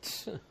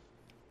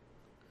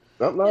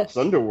 That last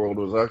Underworld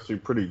was actually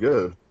pretty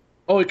good.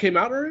 Oh, it came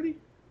out already?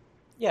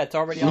 Yeah, it's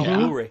already on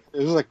Blu-ray. It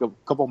was like a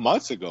couple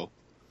months ago.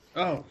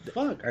 Oh,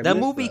 fuck. I That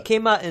missed movie that.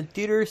 came out in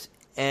theaters,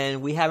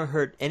 and we haven't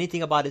heard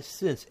anything about it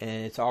since,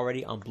 and it's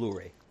already on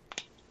Blu-ray.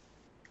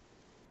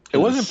 It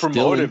wasn't Still in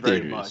promoted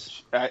very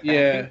theaters. much.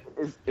 Yeah.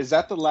 Is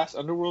that the last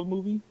Underworld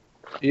movie?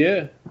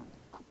 Yeah.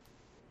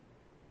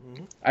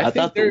 I think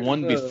thought the there's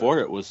one a- before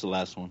it was the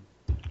last one.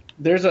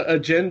 There's an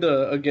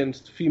agenda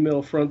against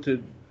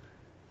female-fronted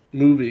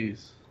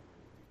movies.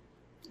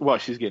 Well,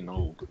 she's getting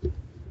old.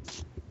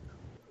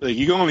 Like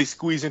you can only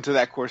squeeze into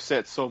that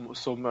corset so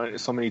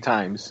many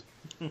times.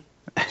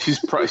 She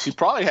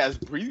probably has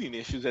breathing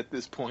issues at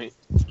this point.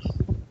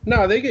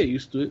 No, they get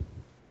used to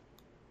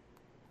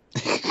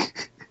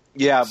it.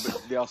 Yeah,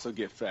 but they also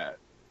get fat.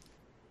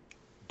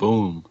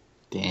 Boom.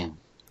 Damn.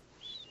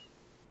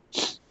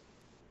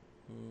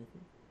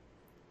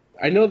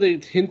 I know they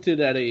hinted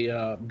at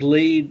a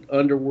Blade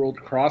Underworld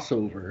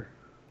crossover.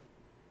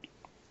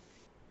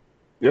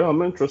 Yeah,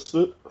 I'm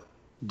interested.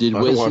 Did I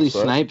can Wesley watch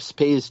that. Snipes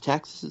pay his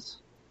taxes?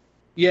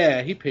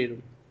 Yeah, he paid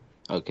him.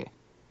 Okay.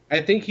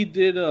 I think he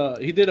did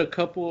a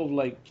couple of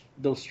like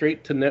those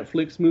straight to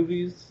Netflix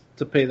movies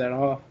to pay that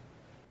off,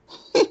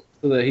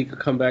 so that he could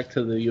come back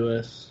to the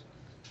U.S.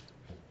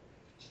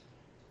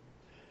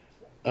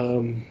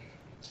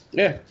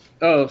 Yeah.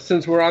 Oh,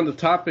 since we're on the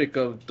topic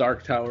of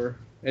Dark Tower,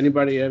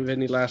 anybody have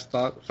any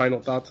final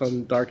thoughts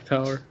on Dark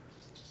Tower?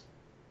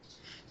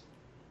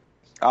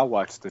 I'll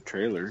watch the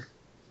trailer.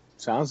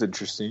 Sounds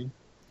interesting.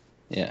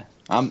 Yeah,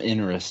 I'm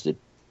interested.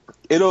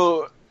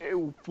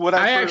 What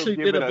I heard actually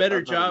will did give a it better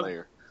another job.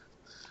 layer.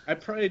 I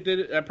probably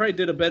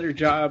did a better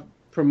job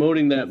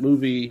promoting that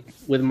movie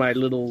with my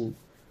little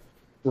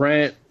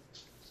rant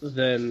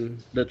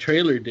than the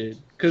trailer did,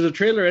 because the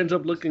trailer ends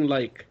up looking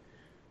like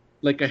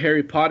a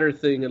Harry Potter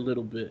thing a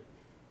little bit.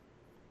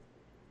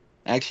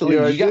 Actually,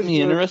 Yeah, you got it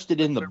me is,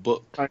 interested in the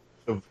book. Kind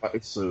of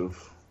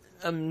divisive.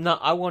 No,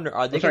 I wonder,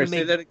 are they I'm sorry, going to say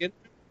make... that again?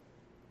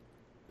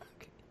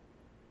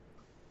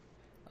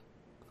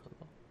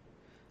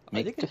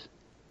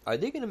 Are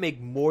they going to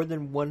make more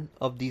than one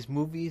of these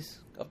movies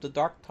of the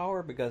Dark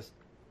Tower? Because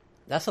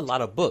that's a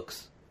lot of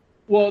books.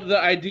 Well, the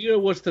idea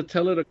was to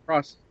tell it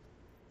across.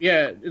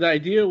 Yeah, the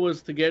idea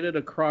was to get it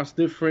across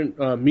different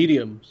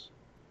mediums.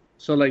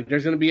 So, like,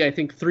 there's going to be, I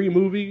think, 3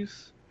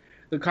 movies.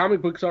 The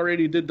comic books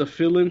already did the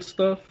fill-in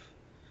stuff.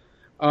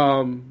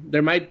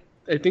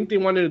 I think they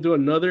wanted to do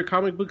another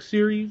comic book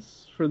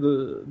series for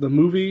the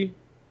movie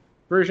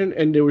version,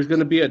 and there was going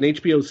to be an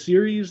HBO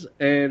series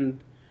and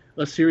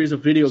a series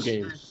of video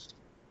games.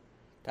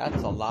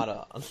 That's a lot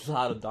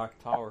of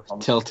Dark Tower.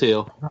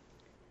 Telltale.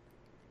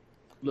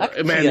 I could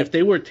see Man, that. if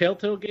they were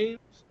Telltale games,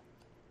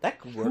 That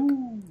could work.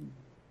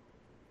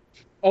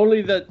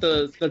 only that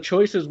the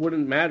choices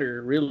wouldn't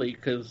matter, really,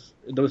 because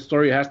the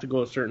story has to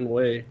go a certain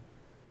way.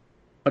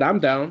 But I'm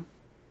down.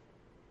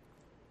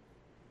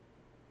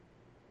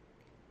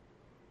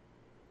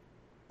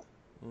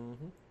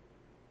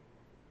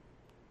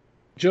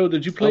 Joe,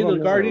 did you play I don't the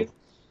know. Guardian?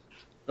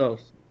 Oh,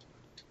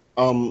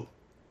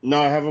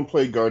 No, I haven't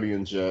played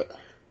Guardians yet.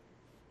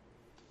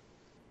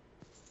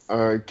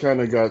 I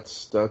kind of got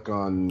stuck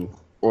on,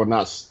 or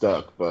not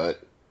stuck,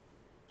 but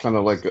kind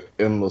of like an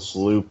endless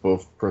loop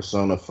of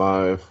Persona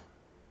 5.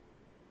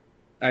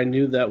 I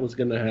knew that was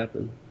gonna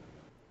happen.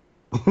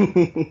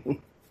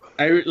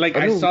 I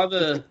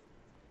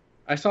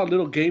I saw a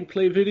little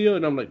gameplay video,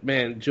 and I'm like,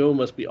 man, Joe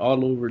must be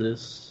all over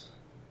this.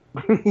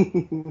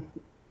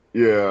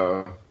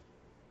 Yeah.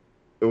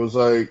 It was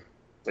like,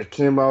 it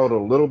came out a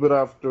little bit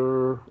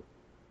after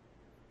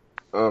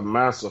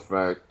Mass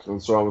Effect, and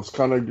so I was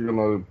kind of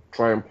gonna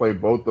try and play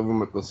both of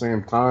them at the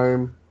same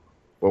time.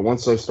 But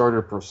once I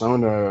started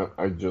Persona,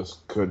 I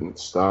just couldn't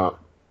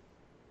stop.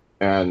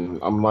 And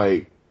I'm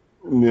like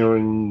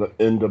nearing the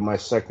end of my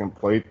second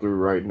playthrough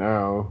right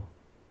now.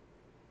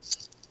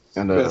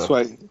 And That's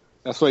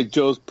why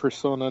Joe's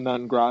persona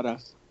non grata.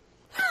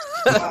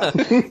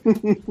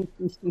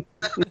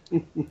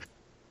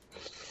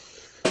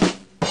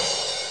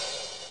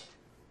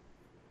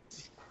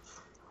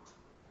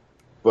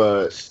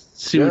 But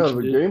See yeah, what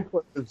the you did.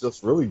 gameplay is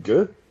just really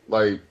good.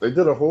 Like they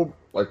did a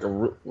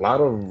lot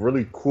of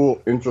really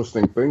cool,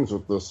 interesting things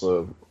with this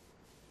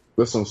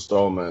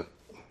installment.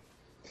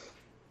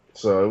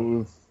 So it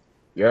was,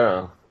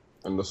 yeah,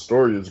 and the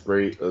story is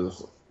great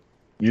as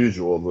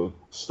usual. The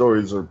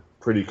stories are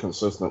pretty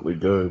consistently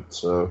good.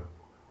 So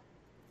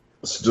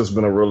it's just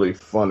been a really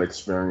fun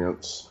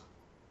experience.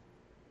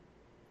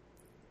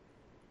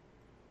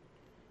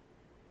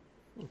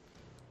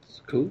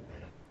 It's cool.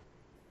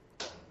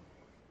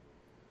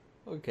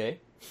 Okay.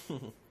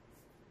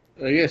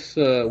 I guess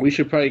we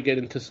should probably get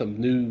into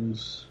some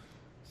news.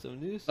 Some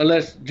news?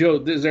 Unless,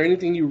 Joe, is there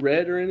anything you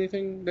read or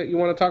anything that you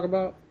want to talk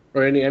about?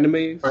 Or any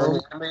animes?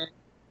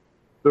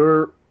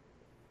 There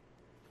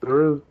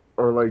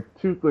are like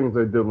two things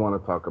I did want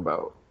to talk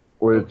about.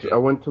 Which I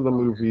went to the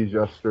movies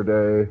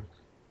yesterday,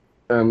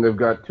 and they've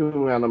got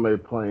two anime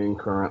playing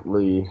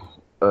currently.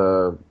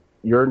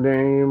 Your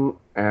Name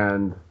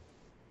and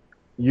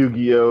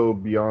Yu-Gi-Oh!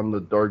 Beyond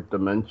the Dark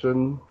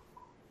Dimension.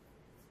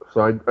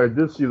 So I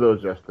did see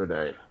those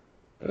yesterday.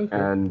 Okay.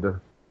 And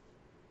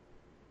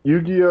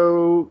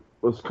Yu-Gi-Oh!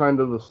 Was kind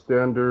of the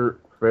standard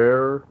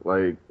fare.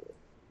 Like,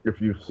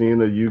 if you've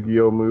seen a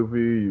Yu-Gi-Oh!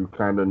 Movie, you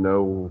kind of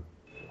know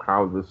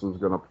how this is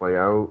going to play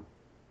out.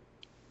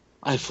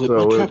 I flipped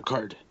my trap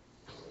card.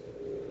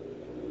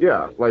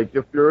 Yeah, like,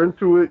 if you're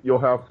into it, you'll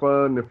have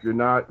fun. If you're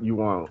not, you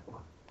won't.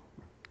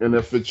 And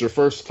if it's your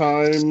first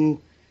time,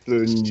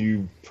 then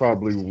you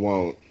probably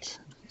won't.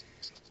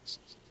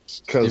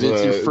 If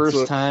it's your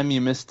first time, you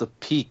missed the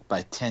peak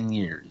by 10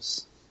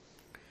 years.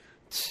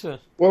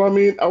 Well, I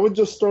mean, I would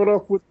just start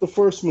off with the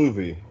first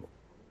movie.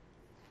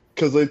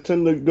 Because they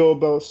tend to go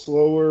about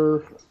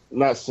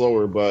not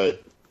slower,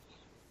 but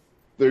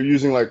they're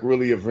using like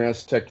really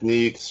advanced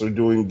techniques. They're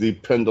doing the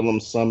pendulum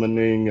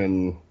summoning,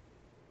 and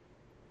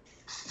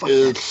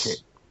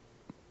it's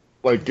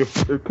like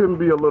it can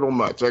be a little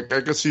much. Like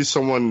I could see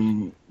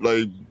someone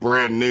like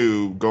brand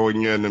new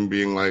going in and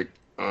being like,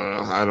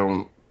 I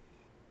don't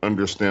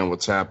understand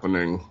what's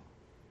happening.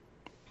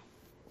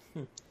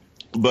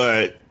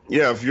 But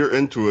yeah, if you're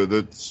into it,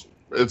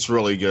 it's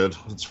really good.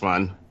 It's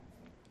fun.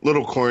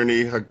 Little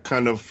corny. I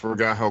kind of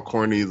forgot how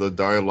corny the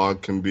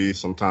dialogue can be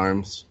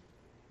sometimes,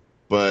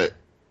 but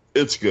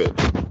it's good.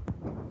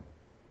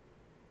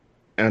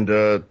 And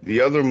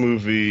the other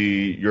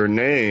movie, Your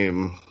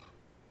Name,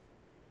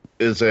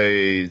 is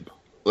a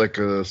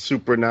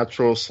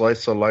supernatural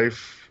slice of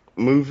life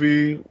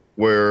movie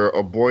where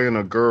a boy and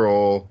a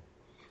girl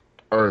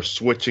are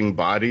switching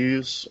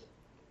bodies,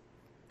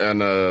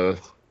 and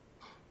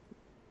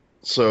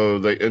so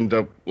they end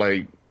up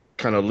like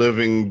kind of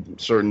living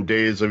certain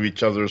days of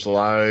each other's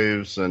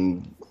lives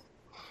and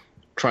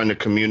trying to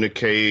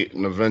communicate,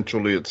 and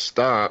eventually it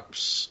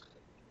stops,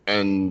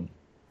 and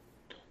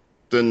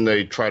then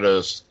they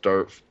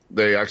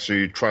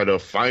actually try to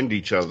find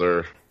each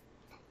other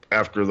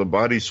after the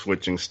body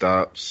switching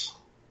stops.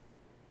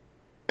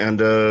 And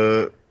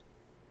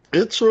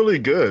it's really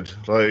good.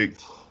 Like,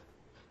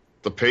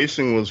 the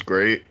pacing was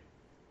great.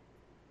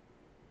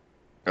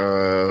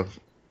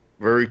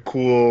 Very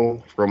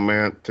cool,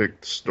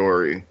 romantic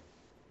story.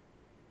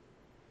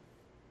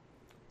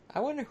 I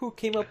wonder who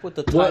came up with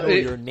the title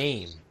Your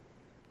Name.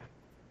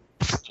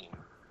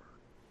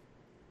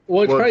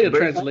 Well, it's probably a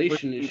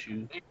translation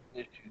issue.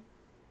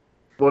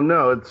 Well,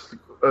 no, it's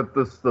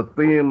the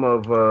theme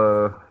of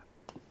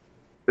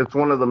it's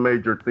one of the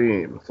major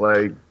themes.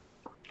 Like,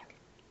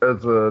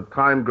 as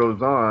time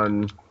goes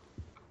on,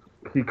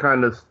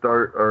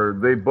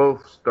 they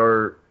both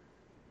start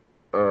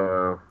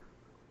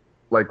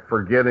like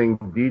forgetting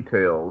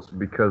details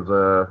because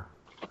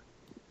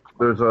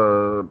there's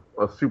a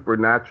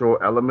supernatural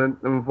element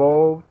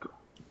involved,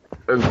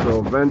 and so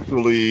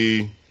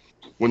eventually,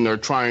 when they're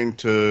trying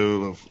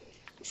to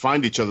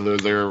find each other,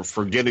 they're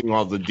forgetting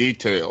all the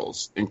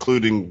details,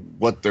 including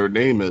what their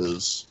name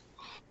is,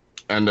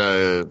 and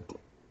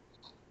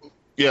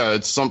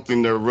it's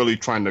something they're really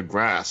trying to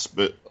grasp.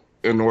 But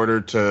in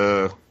order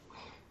to,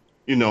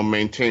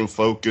 maintain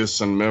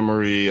focus and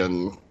memory,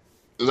 and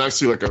it's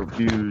actually like a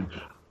huge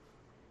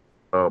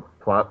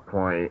plot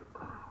point,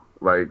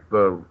 like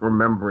the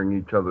remembering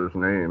each other's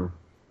name.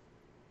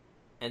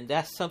 And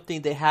that's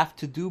something they have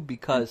to do,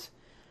 because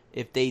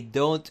if they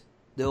don't,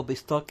 they'll be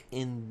stuck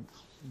in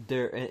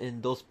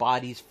those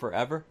bodies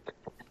forever.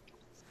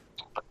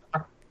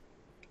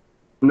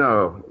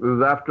 No, it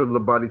was after the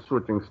body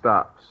switching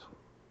stops.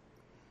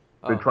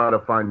 They try to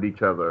find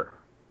each other.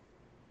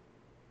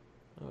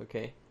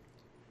 Okay.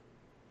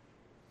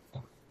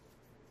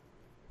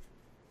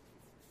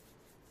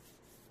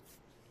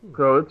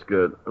 So it's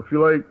good. If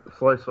you like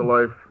slice of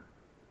life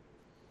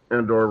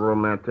and/or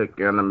romantic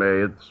anime,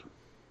 it's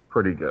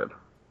pretty good.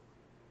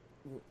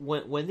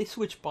 When they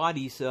switch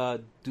bodies,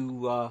 does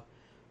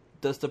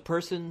the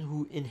person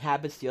who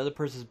inhabits the other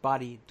person's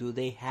body, do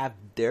they have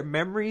their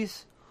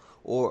memories,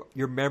 or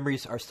your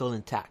memories are still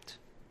intact?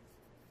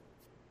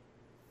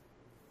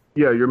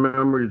 Yeah, your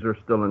memories are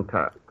still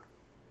intact.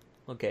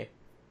 Okay.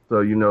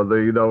 So,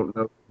 they don't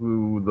know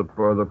who the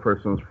other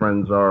person's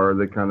friends are.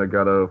 They kind of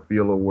got to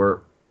feel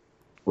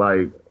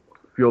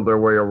their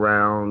way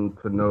around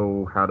to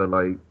know how to,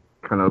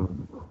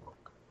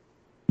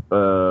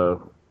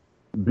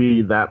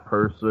 be that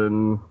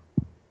person.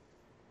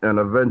 And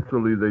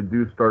eventually they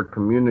do start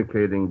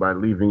communicating by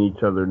leaving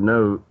each other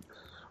notes.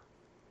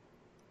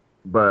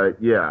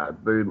 But, yeah,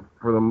 they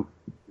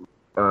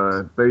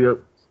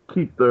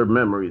keep their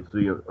memories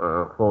the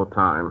whole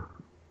time.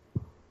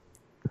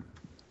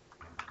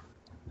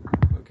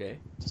 Okay.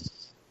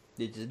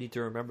 They just need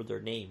to remember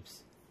their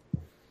names.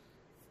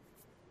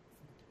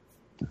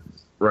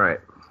 Right.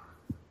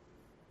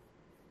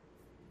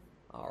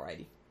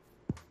 Alrighty.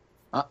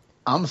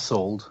 I'm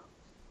sold.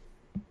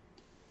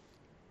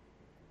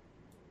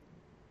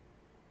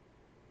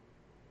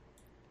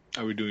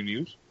 Are we doing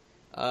news?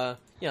 Yeah.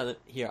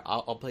 Here,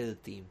 I'll play the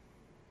theme.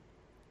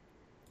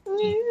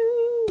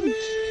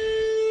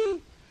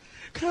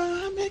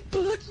 Comic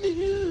book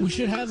news. We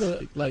should have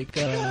a like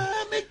current.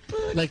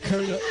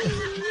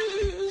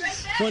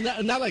 Well,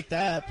 not like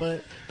that,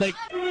 but like.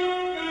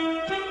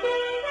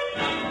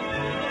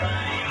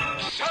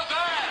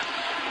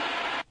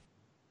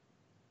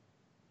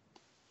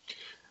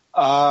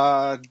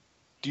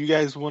 Do you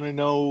guys want to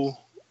know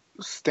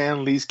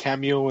Stan Lee's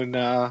cameo in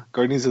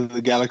Guardians of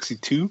the Galaxy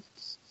 2?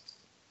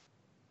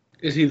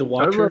 Is he the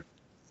Watcher?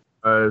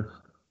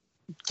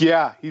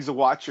 Yeah, he's a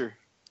Watcher,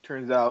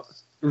 turns out.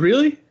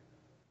 Really?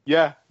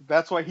 Yeah,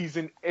 that's why he's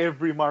in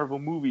every Marvel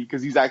movie,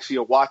 because he's actually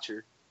a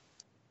Watcher.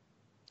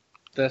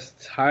 That's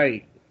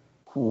tight.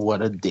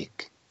 What a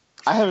dick.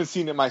 I haven't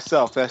seen it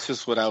myself. That's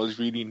just what I was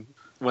reading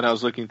when I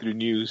was looking through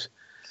news,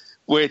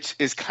 which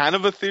is kind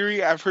of a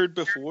theory I've heard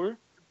before.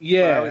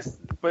 Yeah.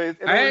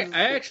 I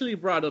actually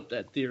brought up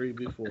that theory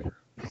before.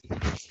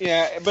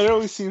 Yeah, but it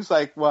always seems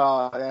like,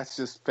 well, that's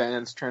just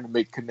fans trying to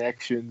make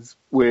connections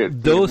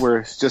with those, where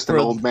it's just an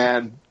old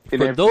man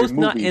in every those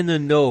movie. Not in the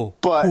know,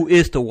 but who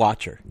is the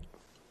Watcher?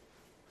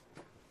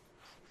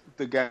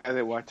 The guy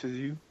that watches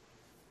you?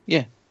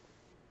 Yeah.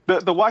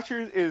 The Watcher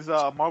is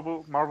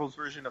Marvel's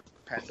version of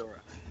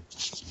Pandora.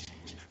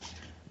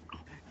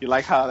 You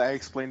like how I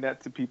explained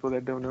that to people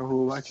that don't know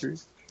who a Watcher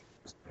is?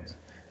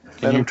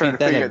 Can you repeat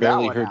that? I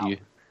barely heard you.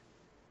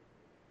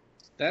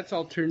 That's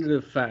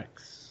alternative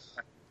facts.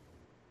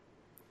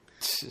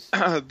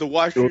 The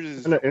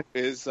Watchers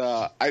is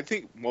I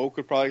think Mo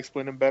could probably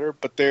explain them better,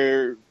 but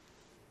they're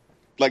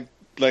like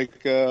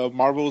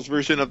Marvel's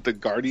version of the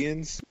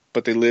Guardians,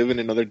 but they live in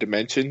another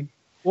dimension.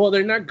 Well,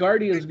 they're not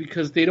Guardians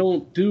because they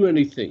don't do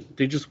anything.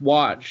 They just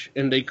watch,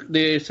 and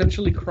they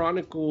essentially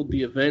chronicle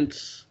the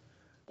events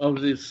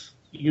of this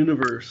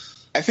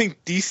universe. I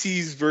think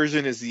DC's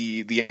version is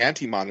the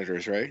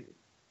Anti-Monitors, right?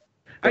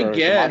 I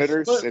guess,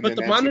 but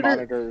the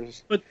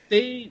Monitors. But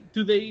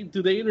do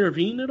they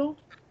intervene at all?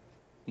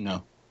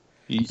 No,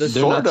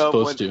 they're not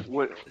supposed to.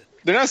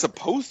 They're not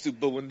supposed to,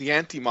 but when the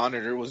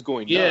Anti-Monitor was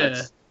going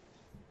nuts,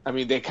 I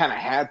mean, they kind of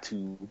had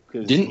to.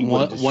 Didn't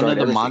one of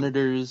the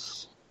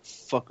Monitors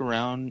fuck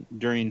around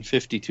during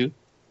 52?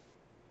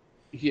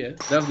 Yeah,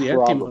 that was the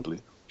Anti-Monitor.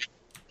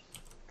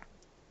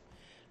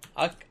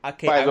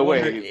 Okay, by the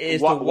way,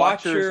 is the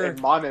Watcher and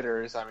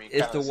Monitors? I mean,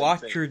 is the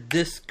Watcher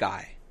this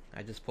guy?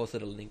 I just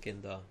posted a link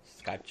in the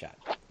Skype chat.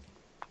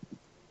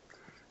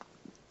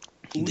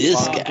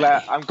 This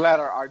guy. I'm glad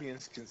our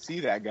audience can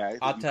see that guy.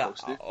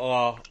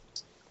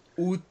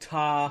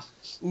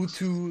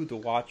 Utu the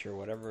Watcher,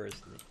 whatever is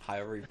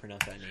however you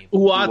pronounce that name.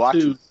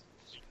 Uatu.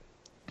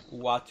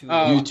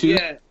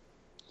 Yeah.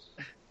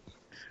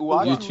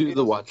 Uatu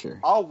the Watcher.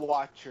 A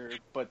Watcher,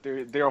 but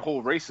they're a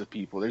whole race of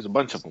people. There's a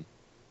bunch of them.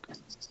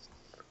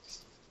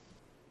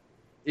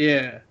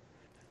 Yeah.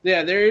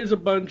 Yeah, there is a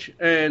bunch,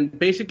 and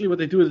basically what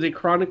they do is they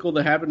chronicle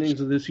the happenings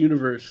of this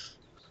universe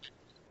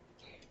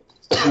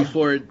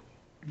before it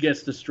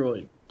gets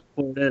destroyed.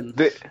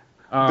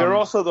 They're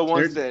also the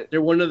ones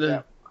they're one of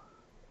the.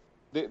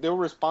 They were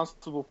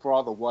responsible for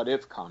all the What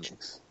If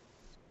comics.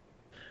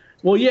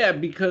 Well, yeah,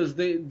 because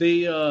it's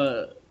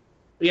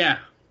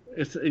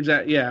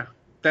exact. Yeah,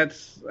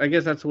 I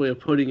guess that's the way of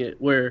putting it.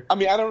 Where I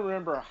mean, I don't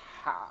remember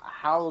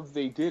how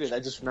they did it. I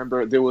just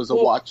remember there was a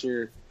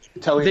watcher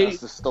telling us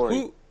the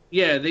story.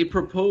 They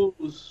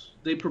propose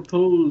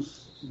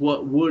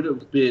what would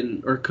have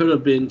been or could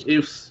have been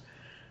if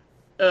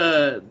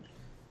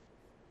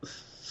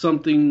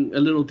something, a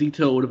little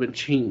detail would have been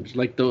changed.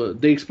 Like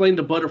they explained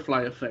the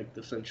butterfly effect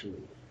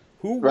essentially.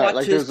 Who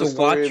watches the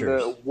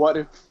Watchers? What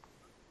if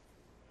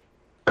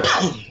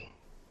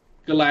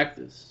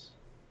Galactus?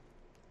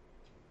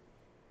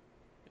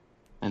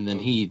 And then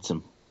he eats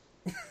them.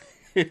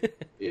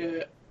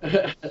 Yeah.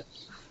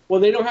 Well,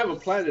 they don't have a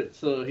planet,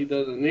 so he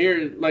doesn't.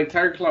 Here, like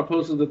Tiger Claw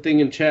posted the thing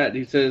in chat.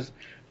 He says,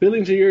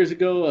 billions of years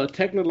ago, a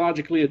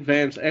technologically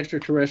advanced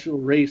extraterrestrial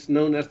race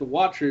known as the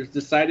Watchers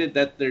decided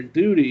that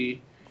it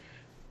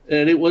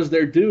was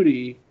their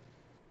duty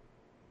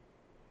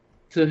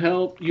to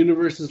help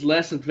universe's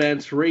less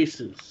advanced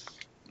races.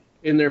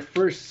 In their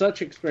first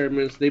such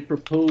experiments, they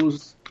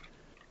proposed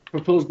by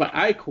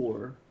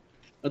Icor,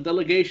 a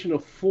delegation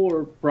of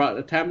 4 brought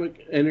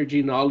atomic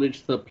energy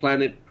knowledge to the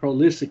planet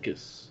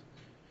Prolysicus.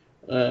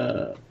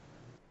 The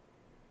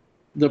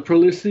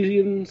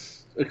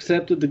Prolicians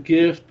accepted the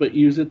gift, but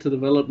used it to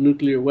develop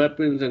nuclear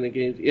weapons and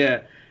against.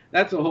 Yeah,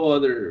 that's a whole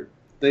other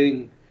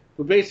thing.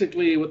 But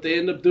basically, what they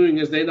end up doing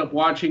is they end up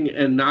watching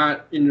and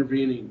not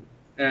intervening,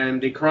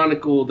 and they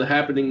chronicle the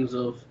happenings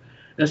of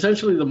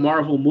essentially the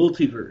Marvel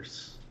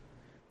multiverse.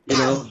 You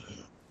know,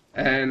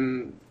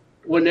 and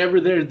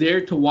whenever they're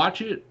there to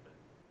watch it,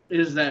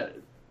 is that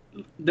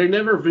they're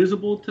never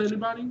visible to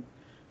anybody.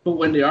 But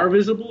when they are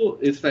visible,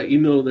 it's that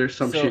there's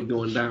some shit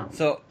going down.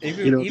 So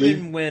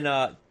even when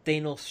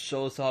Thanos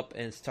shows up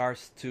and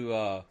starts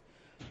to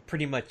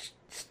pretty much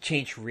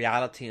change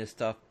reality and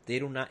stuff, they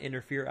do not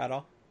interfere at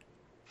all?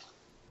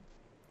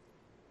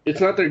 It's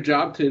not their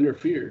job to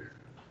interfere.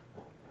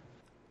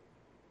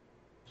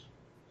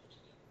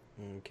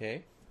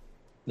 Okay.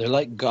 They're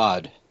like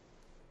God.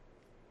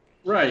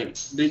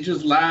 Right. They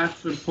just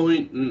laugh and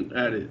point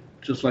at it,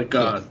 just like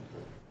God.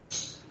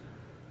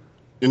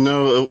 You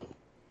know,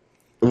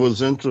 it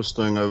was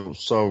interesting. I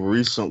saw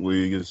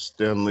recently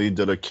Stan Lee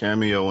did a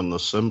cameo in The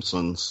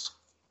Simpsons.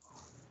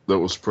 That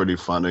was pretty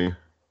funny.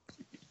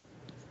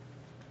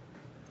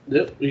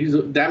 Yep.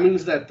 That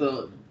means that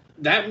the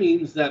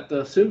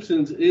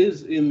Simpsons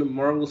is in the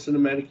Marvel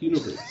Cinematic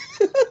Universe.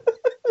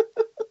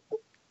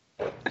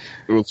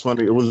 It was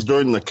funny. It was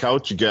during the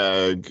couch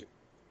gag,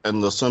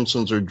 and the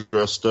Simpsons are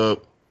dressed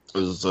up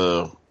as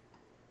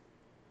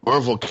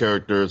Marvel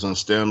characters, and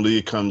Stan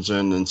Lee comes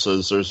in and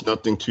says, "There's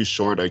nothing too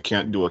short I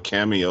can't do a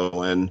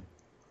cameo in."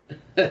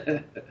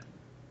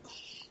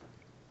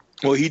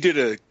 Well, he did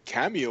a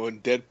cameo in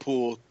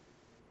Deadpool.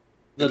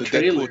 The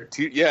trailer.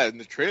 In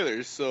the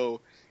trailers. So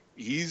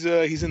he's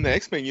in the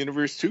X-Men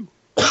universe too.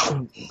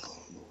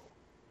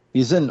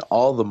 He's in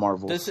all the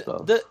Marvel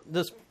stuff.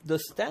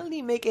 Does Stan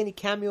Lee make any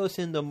cameos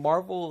in the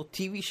Marvel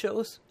TV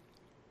shows?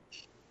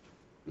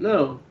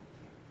 No.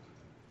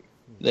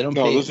 They don't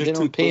pay. They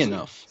don't pay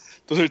enough.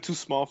 Those are too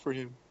small for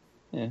him.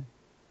 Yeah.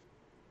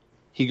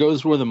 He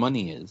goes where the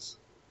money is.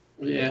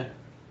 Yeah.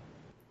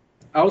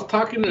 I was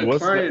talking to a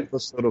client.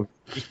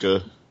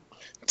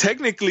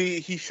 Technically,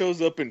 he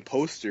shows up in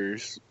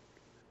posters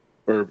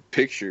or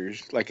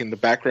pictures. Like in the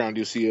background,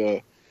 you'll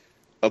see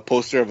a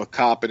poster of a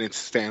cop, and it's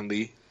Stan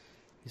Lee.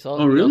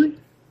 Oh, really?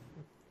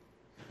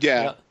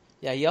 Yeah.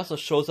 Yeah, he also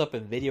shows up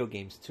in video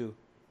games, too.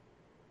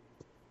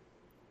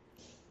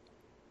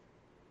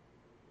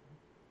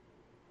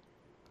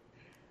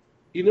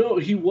 You know,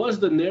 he was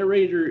the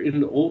narrator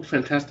in the old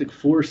Fantastic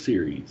Four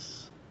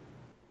series.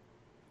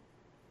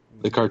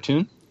 The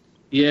cartoon?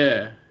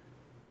 Yeah.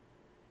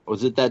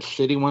 Was it that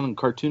shitty one on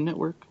Cartoon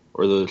Network?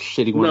 Or the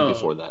shitty one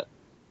before that?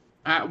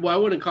 I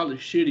wouldn't call it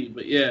shitty,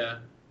 but yeah.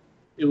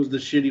 It was the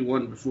shitty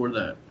one before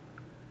that.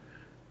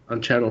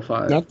 On Channel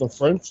 5. Not the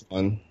French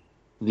one.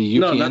 The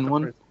UPN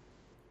one?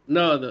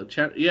 No,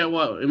 yeah,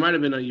 well, it might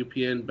have been on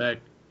UPN back,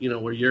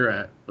 where you're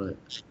at, but...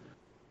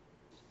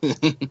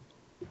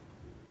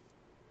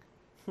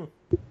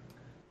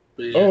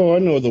 Yeah. Oh, I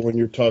know the one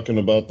you're talking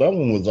about. That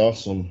one was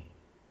awesome.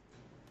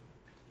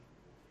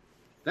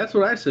 That's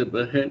what I said,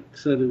 but Heck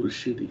said it was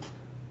shitty.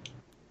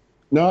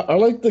 No, I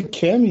like the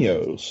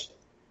cameos.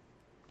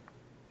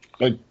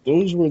 Like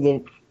those were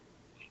like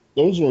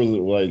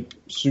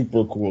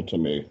super cool to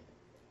me.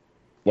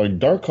 Like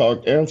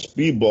Darkhawk and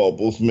Speedball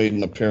both made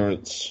an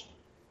appearance.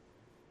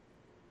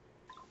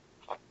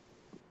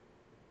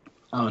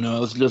 Oh no, I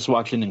was just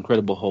watching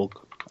Incredible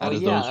Hulk.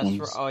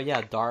 Darkhawk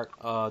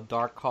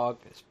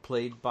is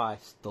played by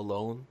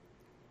Stallone.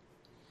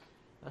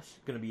 That's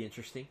gonna be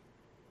interesting.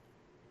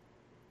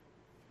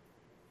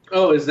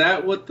 Oh, is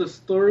that what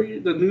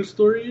the new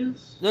story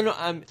is? No,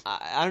 I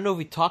don't know if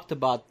we talked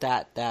about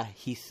that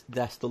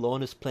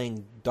Stallone is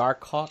playing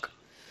Darkhawk,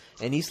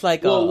 and he's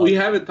like. Well, we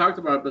haven't talked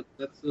about it,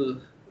 but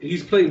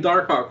he's playing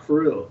Darkhawk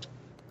for real.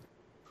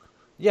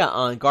 Yeah,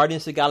 on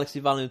Guardians of the Galaxy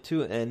Volume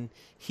 2, and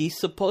he's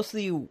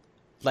supposedly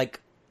like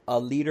a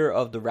leader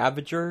of the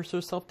Ravagers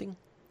or something?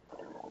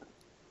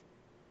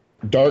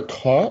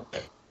 Darkhawk?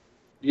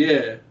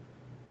 Yeah.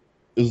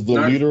 is the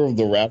Not- leader of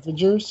the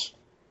Ravagers?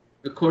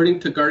 According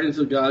to Guardians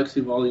of the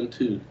Galaxy Volume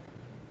 2.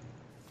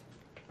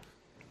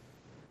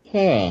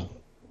 Huh.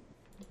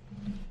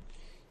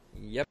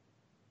 Yep.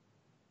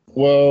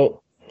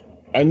 Well,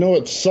 I know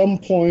at some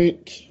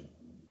point,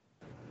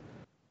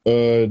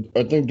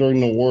 I think during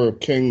the War of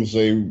Kings,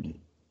 damn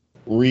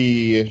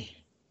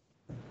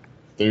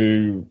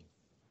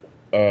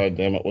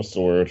it, what's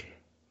the word?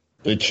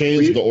 They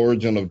changed the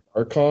origin of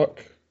Darkhawk.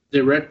 They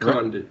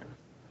retconned it.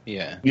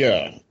 Yeah.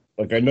 Yeah.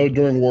 Like, I know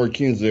during War of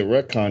Kings they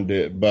retconned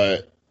it,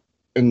 but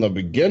in the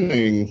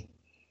beginning,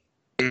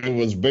 it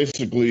was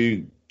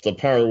basically the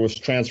power was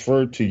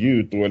transferred to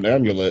you through an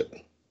amulet.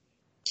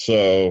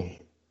 So,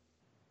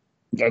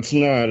 that's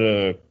not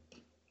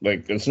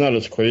it's not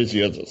as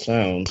crazy as it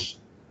sounds.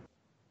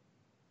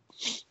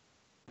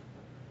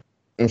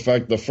 In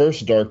fact, the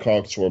first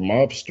Darkhawks were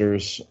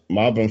mobsters,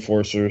 mob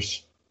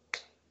enforcers.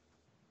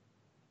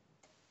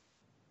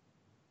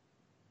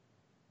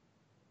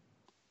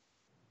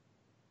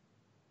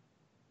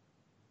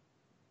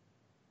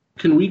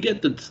 Can we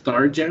get the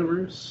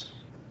Starjammers?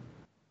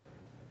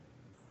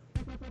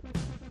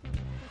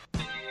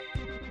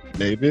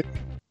 Maybe.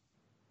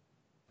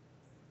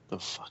 The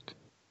fuck?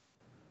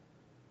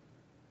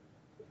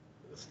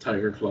 It's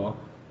Tiger Claw.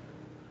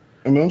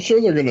 I mean, I'm sure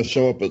they're going to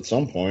show up at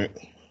some point.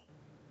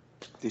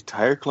 Did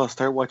Tiger Claw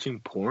start watching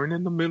porn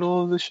in the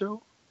middle of the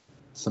show?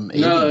 Some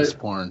No, 80s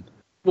porn.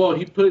 Well,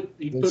 he put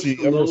Does he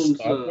ever Stallone's,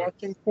 stop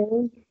watching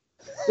porn?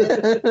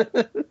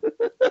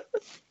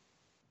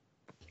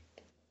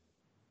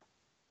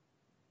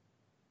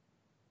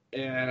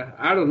 Yeah,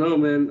 I don't know,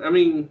 man. I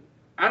mean,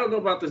 I don't know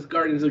about this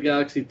Guardians of the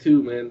Galaxy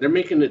 2, man. They're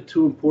making it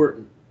too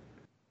important.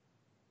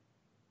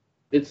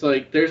 It's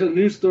like there's a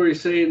news story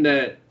saying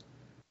that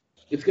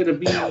it's going to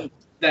be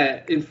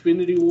that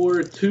Infinity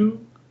War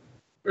 2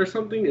 or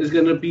something is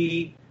going to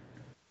be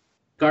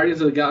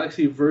Guardians of the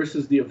Galaxy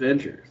versus the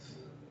Avengers.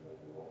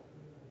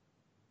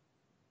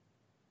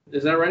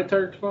 Is that right,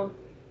 Tiger Claw?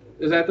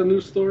 Is that the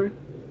news story?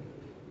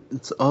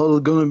 It's all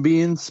gonna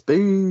be in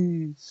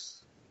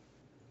space.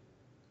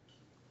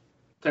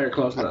 Tiger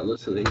Claw's not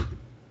listening.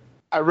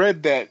 I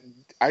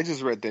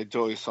just read that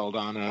Joey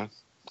Saldana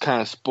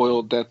kind of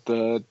spoiled that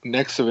the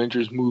next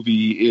Avengers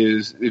movie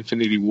is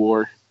Infinity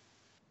War.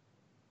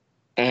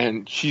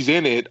 And she's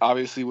in it,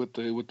 obviously, with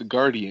the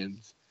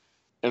Guardians.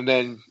 And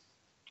then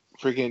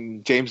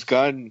freaking James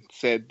Gunn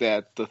said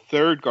that the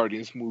third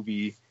Guardians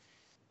movie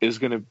is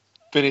going to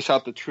finish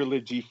out the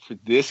trilogy for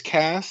this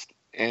cast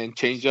and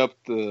change up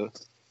the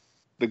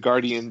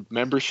Guardian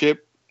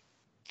membership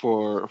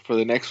for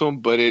the next one.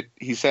 But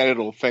he said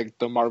it'll affect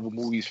the Marvel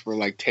movies for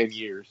like 10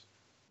 years.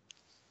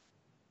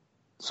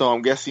 So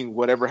I'm guessing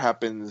whatever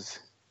happens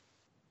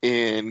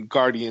in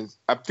Guardians,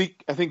 I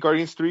think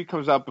Guardians 3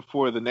 comes out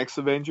before the next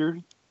Avenger,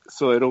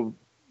 so it'll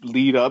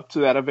lead up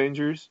to that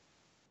Avengers,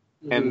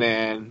 and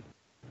then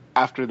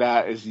after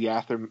that is the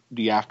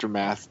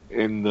aftermath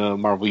in the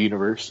Marvel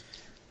universe.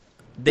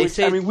 We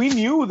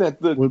knew that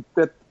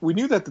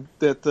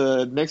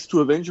the next two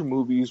Avenger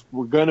movies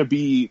were gonna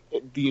be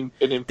an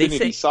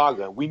Infinity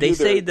Saga. We knew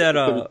say that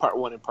gonna be part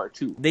 1 and part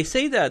 2. They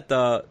say that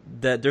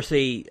that there's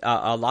a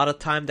lot of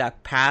time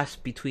that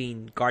passed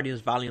between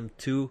Guardians Volume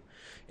 2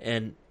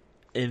 and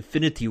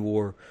Infinity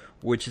War,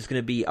 which is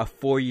going to be a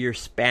 4-year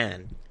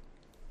span.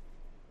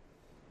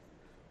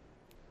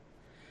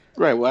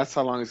 Right. Well, that's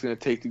how long it's going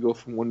to take to go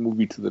from one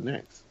movie to the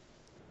next.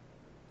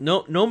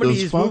 Normally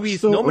these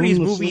movies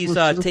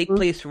take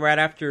place right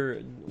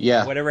after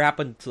whatever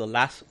happened to the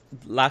last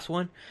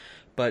one,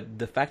 but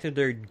the fact that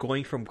they're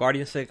going from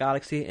Guardians of the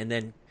Galaxy and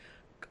then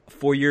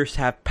 4 years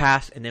have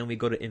passed and then we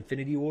go to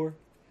Infinity War.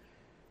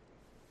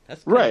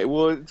 That's right.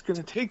 Well, it's going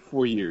to take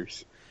 4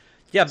 years.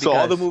 Yeah. So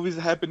all the movies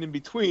that happen in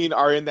between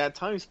are in that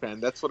time span.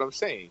 That's what I'm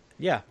saying.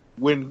 Yeah.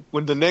 When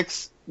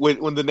Avengers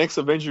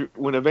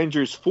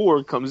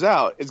 4 comes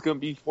out, it's going to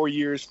be 4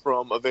 years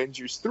from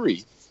Avengers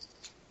 3.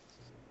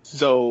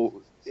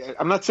 So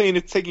I'm not saying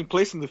it's taking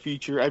place in the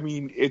future. I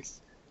mean,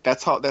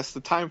 that's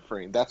the time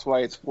frame. That's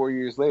why it's 4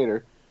 years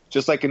later.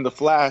 Just like in The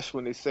Flash,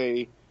 when they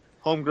say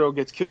Homegirl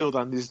gets killed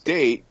on this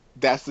date,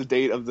 that's the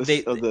date of the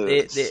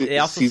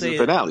season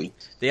finale.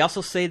 They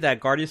also say that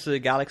Guardians of the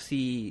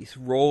Galaxy's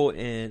role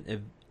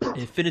in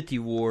Infinity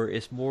War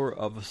is more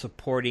of a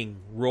supporting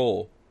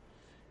role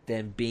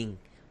than being,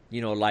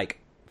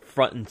 like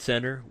front and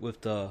center with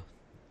the.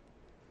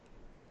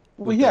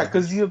 Well, yeah,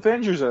 because the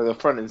Avengers are the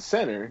front and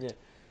center. Yeah.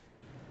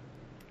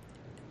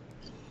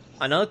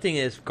 Another thing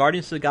is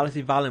Guardians of the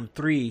Galaxy Volume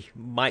 3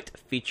 might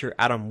feature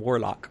Adam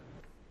Warlock.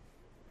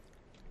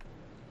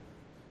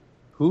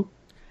 Who?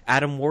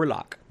 Adam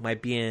Warlock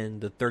might be in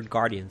the third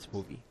Guardians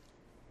movie.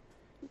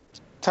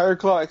 Tiger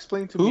Claw,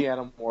 explain to me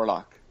Adam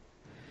Warlock.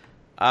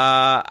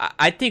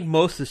 I think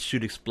Moses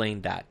should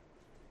explain that.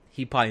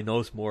 He probably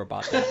knows more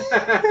about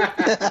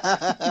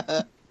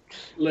that.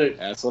 Look,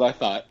 that's what I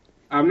thought.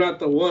 I'm not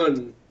the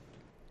one,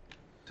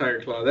 Tiger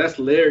Claw. That's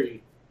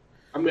Larry.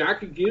 I mean, I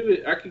could give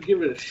it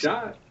a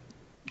shot,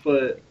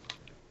 but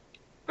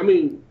I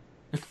mean,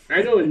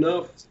 I know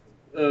enough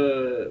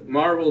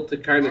Marvel to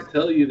kind of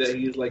tell you that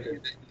he's like a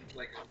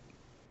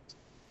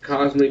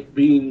cosmic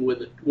being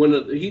with one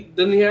of the,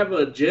 doesn't he have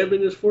a gem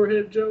in his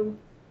forehead, Joe?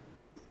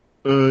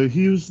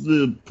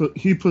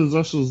 He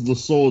possesses the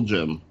soul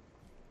gem.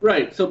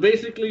 Right. So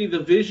basically, the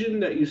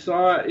Vision that you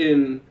saw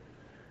in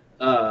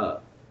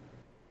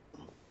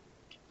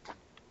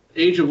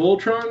Age of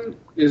Ultron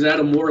is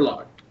Adam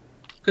Warlock,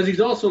 because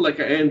he's also like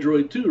an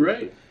android too,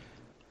 right?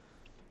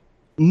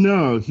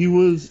 No, he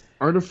was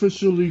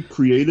artificially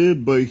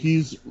created, but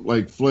he's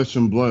like flesh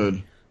and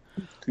blood.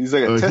 He's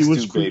like a test he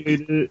was tube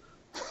baby. created.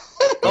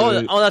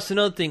 That's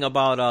another thing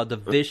about the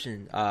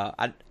Vision.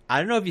 I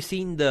don't know if you've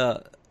seen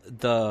the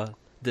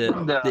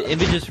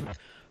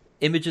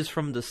images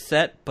from the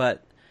set,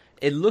 but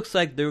it looks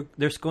like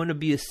there's going to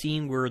be a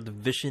scene where the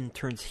Vision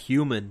turns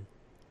human,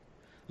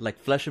 like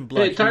flesh and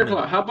blood. Hey,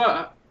 Tireclaw, how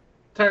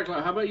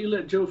about you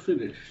let Joe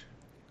finish?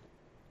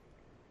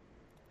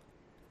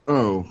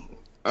 Oh,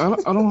 I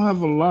don't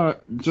have a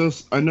lot.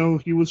 Just I know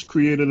he was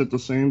created at the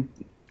same.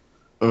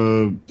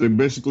 They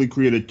basically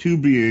created two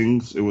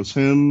beings. It was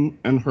him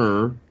and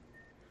her,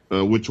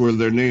 which were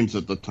their names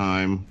at the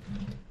time.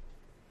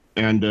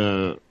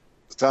 And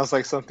sounds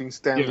like something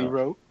Stanley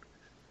wrote.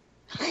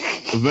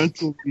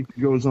 Eventually,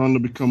 he goes on to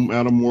become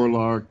Adam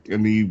Warlock,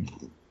 and he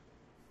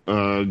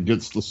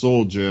gets the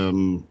Soul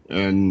Gem,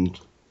 and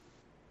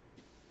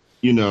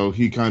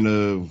he kind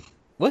of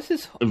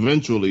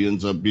eventually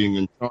ends up being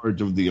in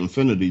charge of the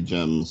Infinity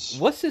Gems.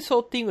 What's this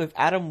whole thing with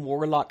Adam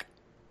Warlock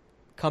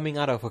coming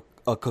out of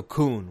a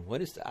cocoon?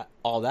 What is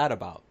all that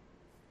about?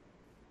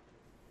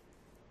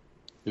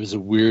 It was a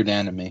weird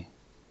anime.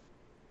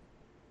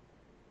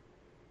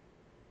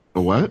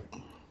 A what?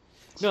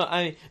 No,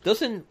 I mean,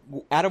 doesn't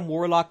Adam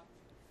Warlock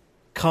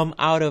come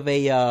out of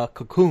a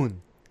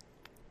cocoon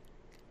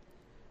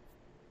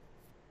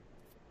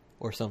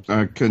or something?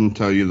 I couldn't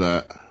tell you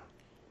that.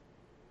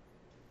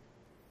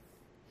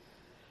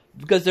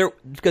 Because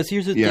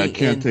here's the thing. Yeah, I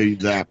can't tell you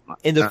that.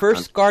 In the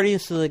first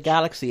Guardians of the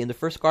Galaxy,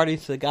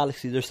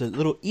 there's a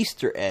little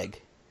Easter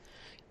egg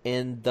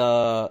in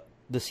the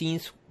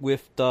scenes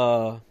with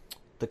the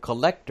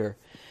Collector,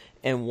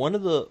 and one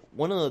of the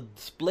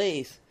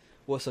displays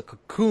was a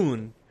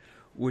cocoon,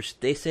 which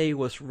they say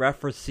was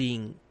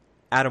referencing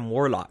Adam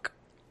Warlock.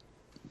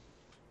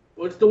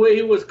 Well, it's the way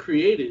he was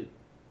created.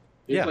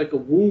 It's like a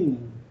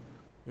womb,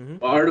 an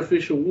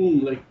artificial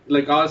womb,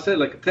 like I said,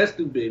 like a test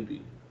tube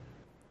baby.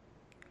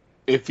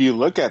 If you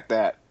look at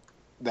that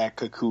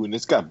cocoon,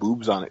 it's got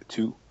boobs on it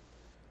too.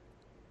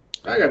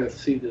 I gotta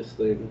see this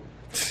thing.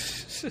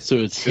 So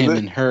it's him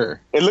and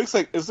her. It looks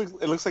like a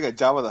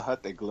Jabba the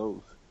Hutt that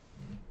glows.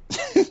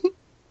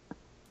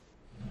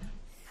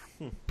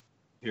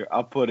 Here,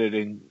 I'll put it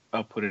in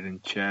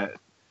chat.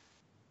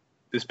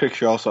 This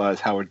picture also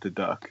has Howard the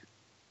Duck.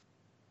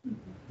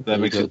 That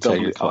makes it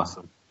doubly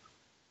awesome.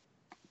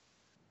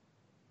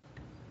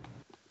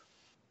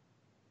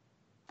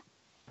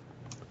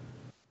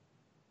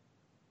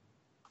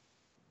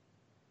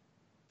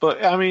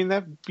 But I mean,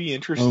 that'd be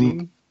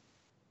interesting.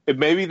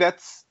 Maybe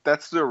that's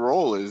their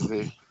role, is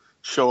they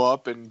show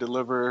up and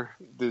deliver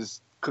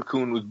this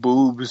cocoon with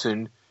boobs,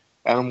 and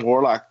Adam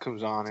Warlock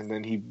comes on, and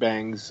then he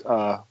bangs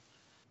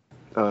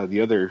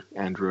the other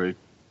android.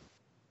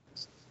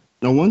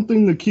 Now, one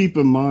thing to keep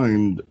in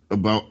mind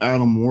about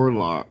Adam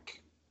Warlock,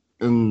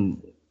 and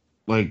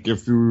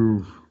if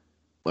you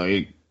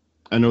I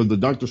know the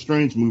Doctor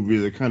Strange movie,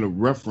 they kind of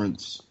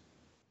reference,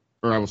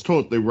 or I was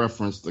told they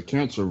referenced the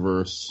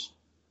Cancerverse.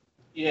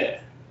 Yeah.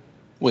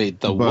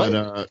 Wait,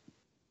 what?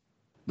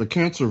 The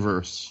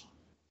Cancerverse.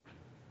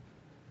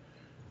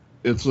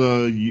 It's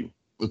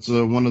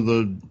one of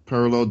the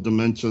parallel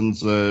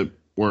dimensions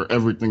where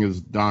everything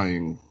is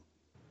dying.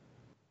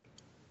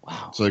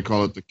 Wow. So they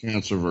call it the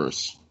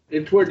Cancerverse.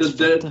 It's where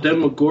the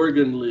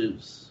Demogorgon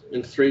lives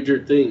in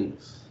Stranger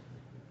Things.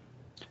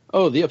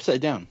 Oh, the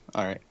Upside Down.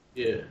 All right.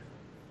 Yeah.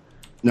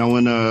 Now,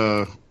 in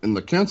the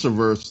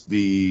Cancerverse,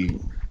 the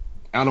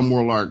Adam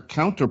Warlock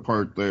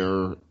counterpart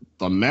there,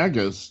 the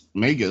Magus,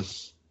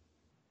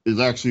 is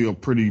actually a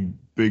pretty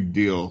big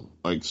deal.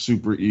 Like,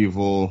 super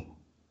evil.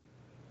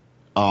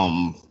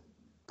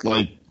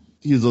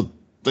 He's a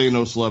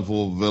Thanos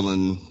level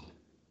villain.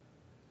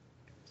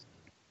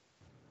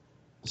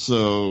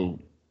 So,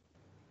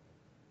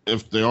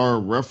 if they are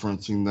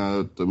referencing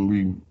that,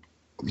 then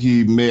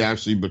he may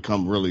actually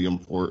become really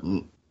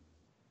important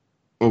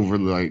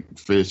over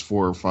phase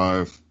 4 or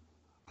 5.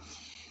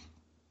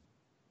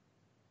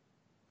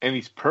 And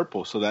he's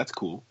purple, so that's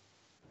cool.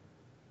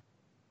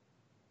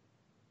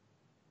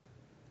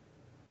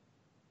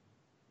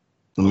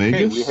 The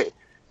Magus?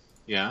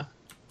 Yeah.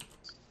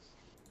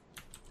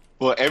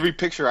 Well, every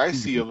picture I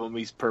see of him,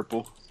 he's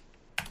purple.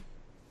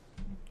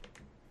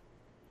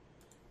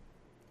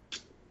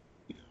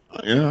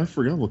 Yeah, I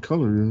forgot what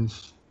color he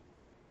is.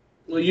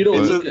 Well, you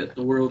don't look at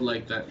the world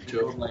like that,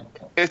 Joe.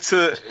 It's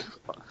a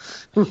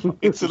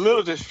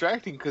little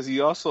distracting because they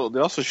also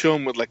show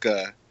him with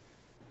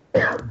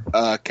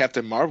a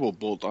Captain Marvel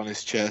bolt on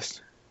his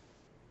chest.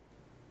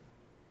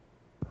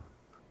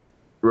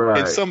 Right.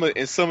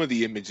 In some of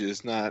the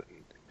images, not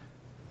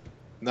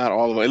Not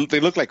all of them. They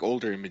look like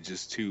older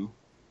images too.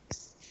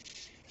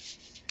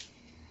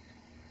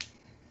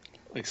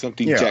 Like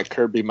something Jack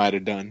Kirby might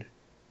have done.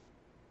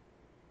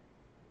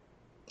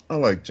 I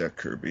like Jack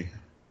Kirby.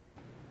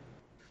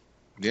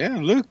 Yeah,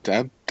 look,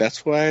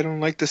 that's why I don't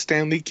like that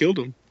Stan Lee killed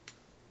him.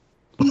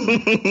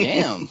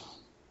 Damn.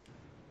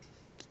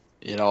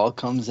 It all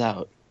comes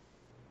out.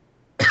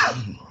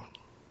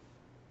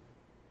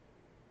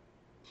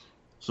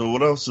 So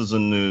what else is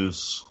in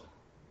news?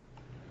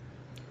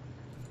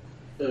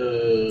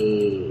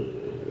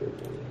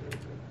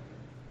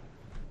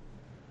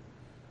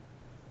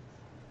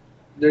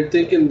 They're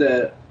thinking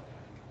that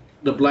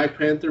the Black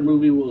Panther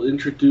movie will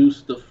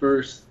introduce the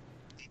first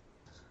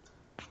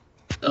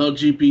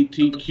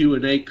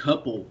LGBTQ&A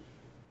couple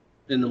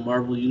in the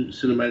Marvel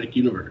Cinematic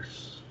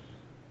Universe.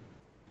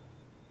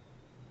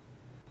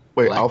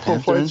 Wait, Black Alpha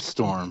Panther and Flight's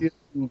Storm.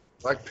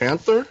 Black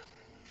Panther?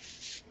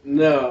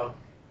 No.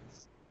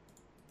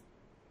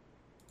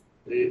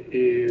 It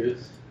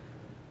is...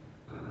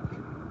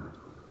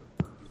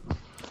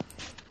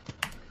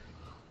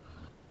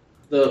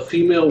 the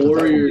female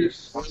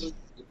warriors,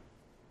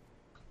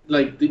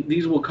 like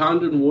these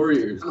Wakandan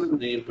warriors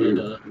named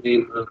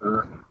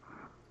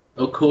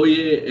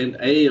Okoye and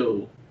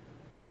Ayo.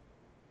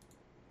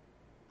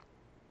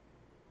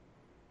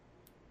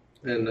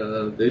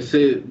 And they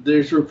say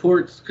there's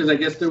reports, because I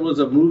guess there was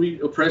a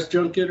press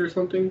junket or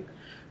something,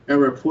 and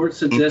reports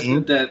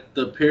suggested that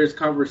the pair's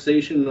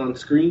conversation on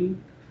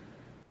screen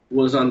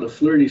was on the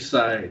flirty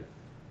side,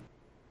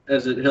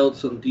 as it held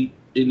some deep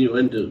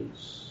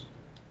innuendos.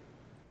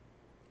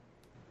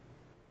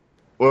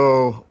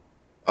 Well,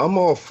 I'm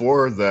all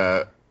for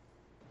that,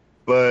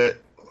 but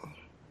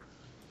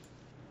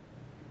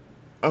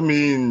I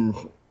mean,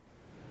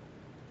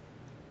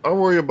 I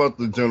worry about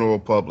the general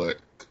public.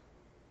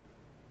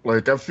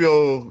 Like, I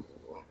feel,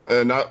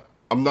 and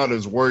I'm not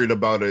as worried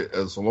about it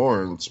as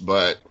Lawrence,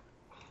 but,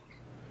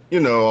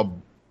 you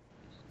know,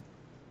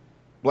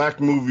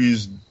 black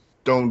movies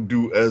don't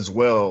do as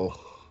well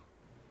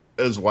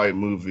as white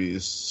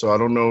movies. So I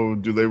don't know,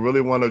 do they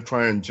really want to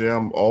try and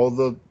jam all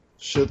the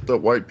shit that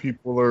white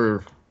people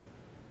are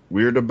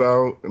weird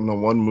about in the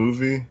one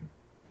movie?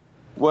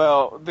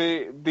 Well,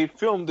 they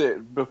filmed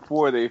it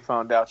before they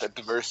found out that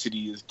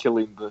diversity is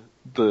killing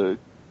the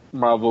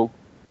Marvel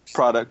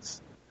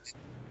products.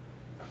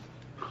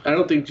 I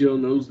don't think Joe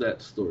knows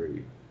that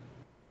story.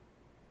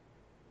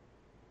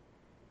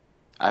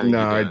 I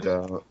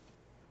don't.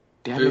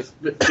 Damn it.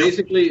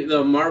 Basically,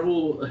 the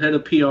Marvel head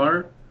of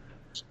PR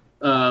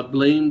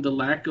blamed the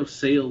lack of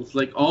sales.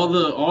 Like all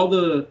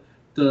the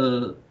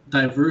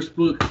diverse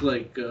books,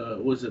 like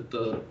was it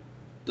the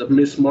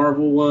Miss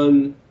Marvel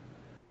one?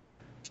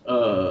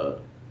 I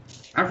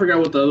forgot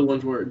what the other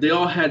ones were. They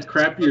all had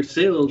crappier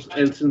sales,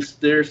 and since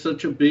there's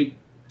such a big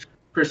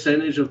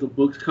percentage of the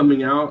books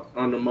coming out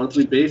on a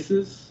monthly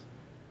basis,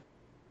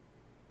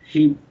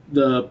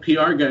 the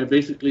PR guy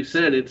basically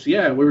said,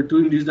 we're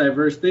doing these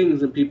diverse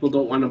things and people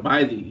don't want to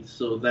buy these,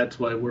 so that's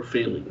why we're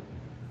failing.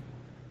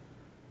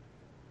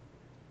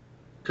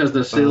 Because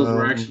the sales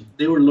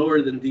were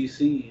lower than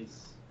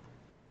DC's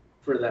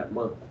for that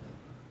month.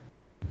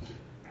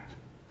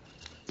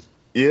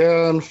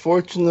 Yeah,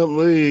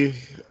 unfortunately,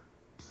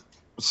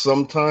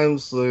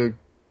 sometimes the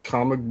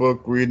comic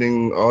book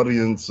reading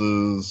audience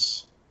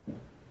is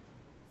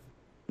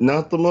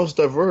not the most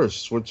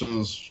diverse, which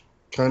is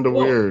kind of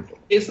weird.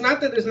 It's not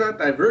that it's not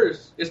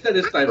diverse. It's that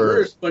it's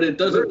diverse, but it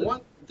doesn't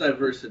want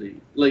diversity.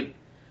 Like,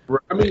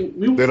 I mean,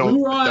 we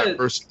were on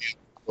diversity in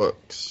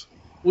books.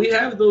 We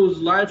have those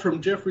Live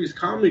from Jeffrey's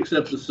Comics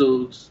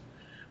episodes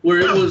where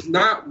it was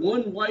not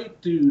one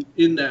white dude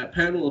in that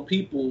panel of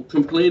people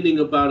complaining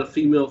about a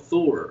female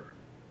Thor.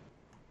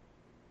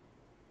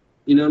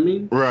 You know what I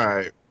mean?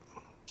 Right.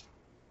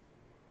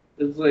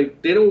 It's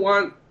like, they don't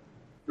want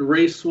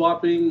race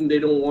swapping. They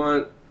don't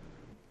want,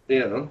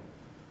 and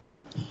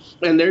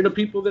they're the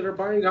people that are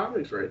buying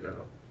comics right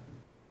now.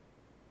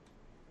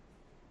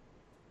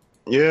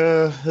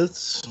 Yeah,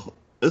 it's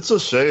a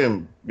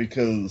shame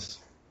because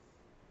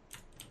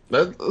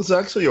that is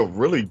actually a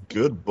really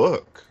good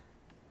book.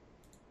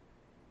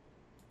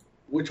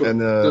 Which one?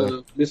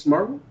 The Miss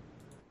Marvel?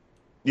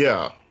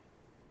 Yeah.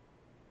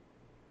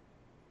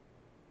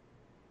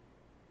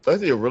 It's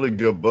actually a really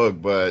good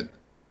book, but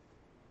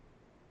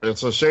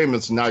it's a shame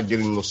it's not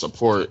getting the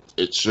support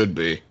it should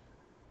be.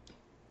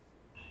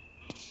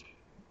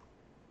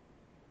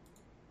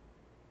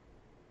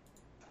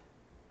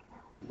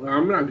 Well,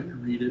 I'm not going to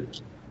read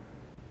it.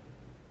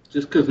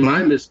 Just because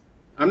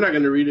I'm not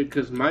going to read it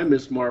because my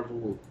Miss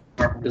Marvel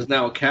is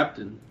now a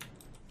captain.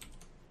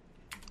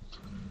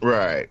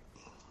 Right.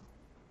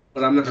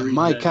 But I'm not reading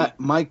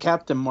my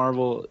Captain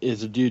Marvel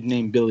is a dude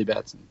named Billy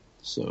Batson,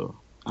 so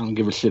I don't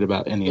give a shit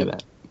about any of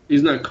that.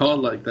 He's not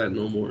called like that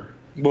no more.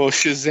 Well,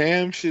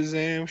 Shazam,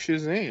 Shazam,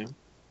 Shazam.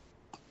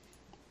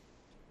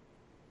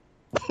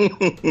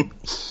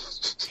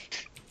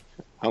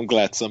 I'm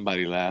glad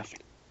somebody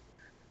laughed.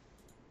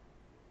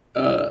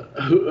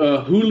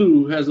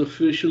 Hulu has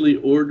officially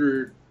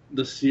ordered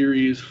the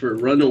series for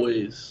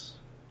Runaways.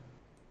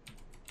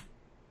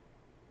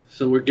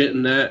 So we're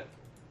getting that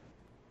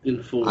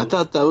in full. I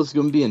thought that was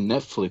going to be a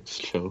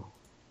Netflix show.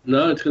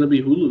 No, it's going to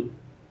be Hulu.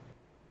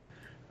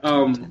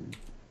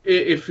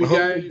 If you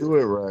guys do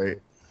it right,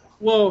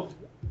 well,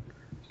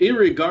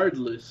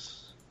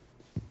 irregardless,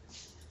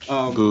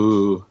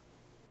 Boo.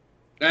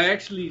 I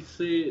actually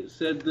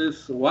said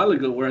this a while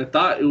ago where I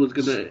thought it was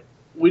gonna.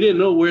 We didn't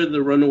know where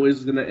the Runaways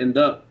was gonna end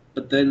up,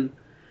 but then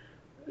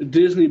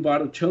Disney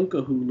bought a chunk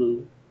of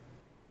Hulu.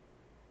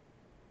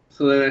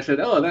 So then I said,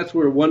 "Oh, that's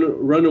where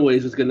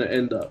Runaways is gonna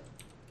end up,"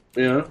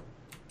 you know,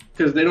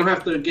 because they don't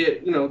have to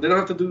get, they don't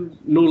have to do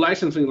no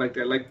licensing like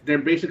that. Like they're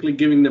basically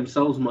giving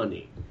themselves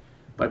money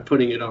by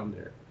putting it on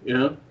there, you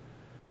know.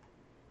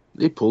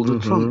 They pulled a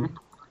trunk.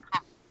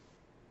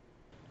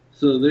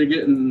 So they're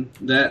getting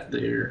that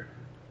there.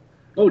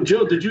 Oh,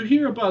 Joe, did you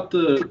hear about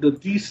the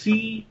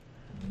DC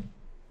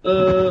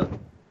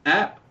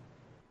app,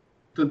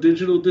 the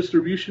digital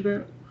distribution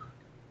app?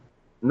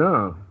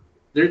 No.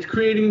 They're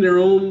creating their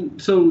own.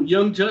 So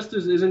Young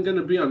Justice isn't going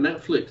to be on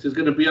Netflix. It's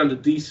going to be on the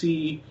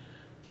DC,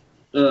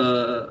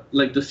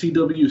 like the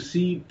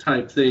CWC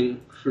type thing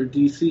for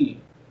DC.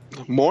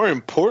 More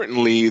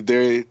importantly,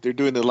 they're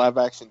doing the live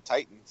action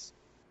Titans.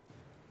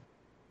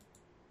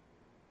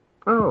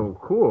 Oh,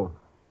 cool.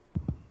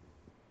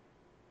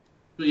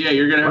 But yeah,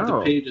 you're gonna have Wow.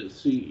 to pay to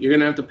see. You're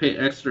gonna have to pay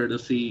extra to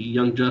see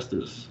Young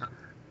Justice.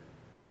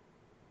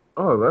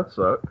 Oh, that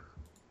sucks.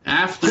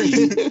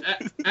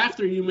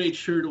 After you made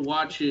sure to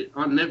watch it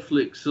on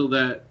Netflix so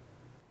that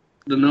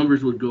the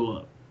numbers would go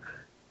up.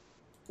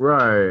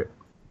 Right.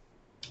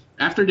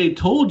 After they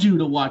told you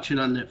to watch it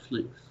on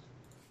Netflix.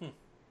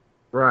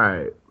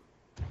 Right.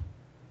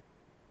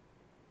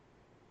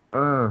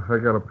 I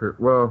gotta pick.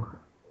 Well,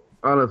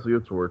 honestly,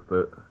 it's worth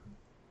it.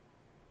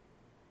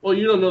 Well,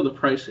 you don't know the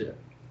price yet.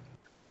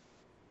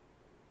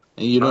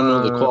 And you don't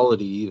know the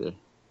quality either.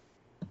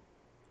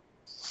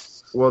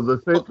 Well, the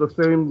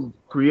same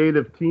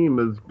creative team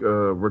is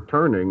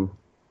returning,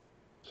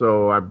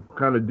 so I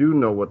kind of do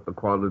know what the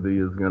quality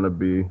is going to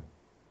be.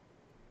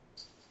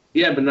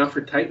 Yeah, but not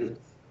for Titans.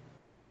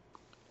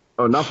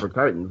 Oh, not for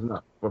Titans,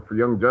 no, but for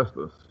Young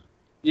Justice.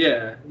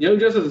 Yeah, Young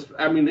Justice.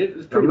 I mean,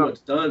 it's pretty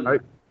much done.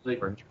 Like,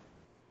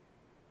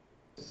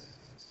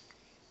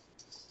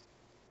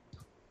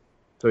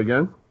 so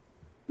again?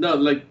 no,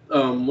 like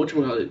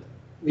whatchamacallit?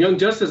 Young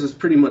Justice is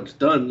pretty much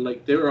done.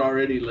 Like they were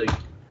already like,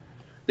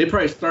 they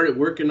probably started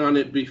working on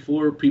it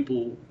before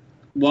people,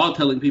 while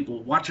telling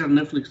people watch it on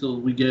Netflix so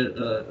we get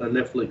a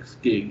Netflix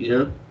gig. You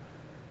know?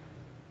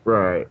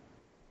 Right.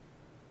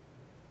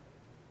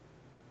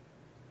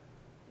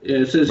 Yeah,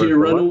 it says But here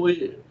for what?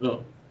 Runaway.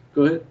 Oh,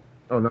 go ahead.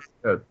 Oh, no,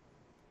 good.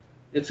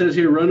 It says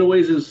here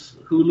Runaways is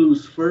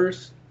Hulu's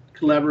first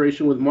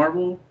collaboration with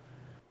Marvel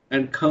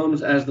and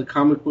comes as the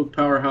comic book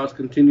powerhouse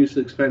continues to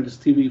expand its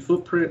TV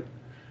footprint.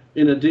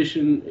 In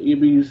addition,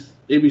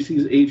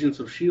 ABC's Agents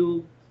of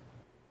S.H.I.E.L.D.,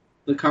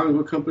 the comic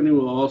book company,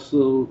 will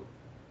also...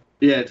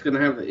 Yeah, it's going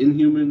to have the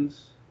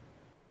Inhumans,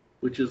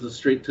 which is a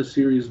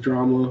straight-to-series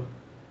drama.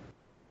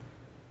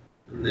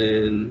 And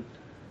then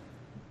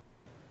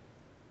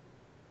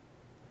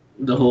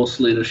the whole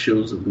slate of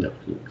shows of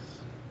Netflix.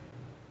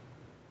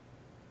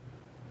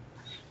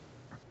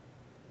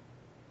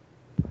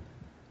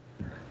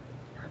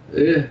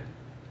 Yeah.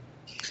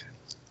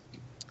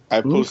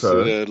 I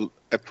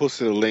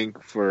posted a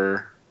link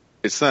for.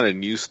 It's not a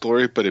news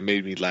story, but it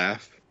made me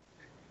laugh.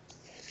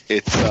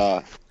 It's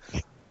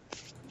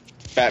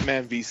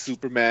Batman v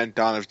Superman: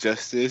 Dawn of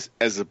Justice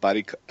as a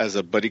buddy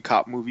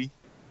cop movie.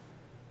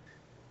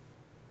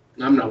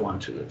 I'm not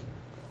watching it.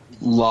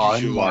 Law You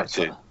should and watch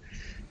Martha.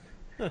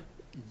 it.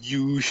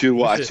 You should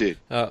watch it.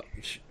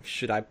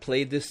 Should I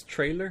play this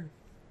trailer?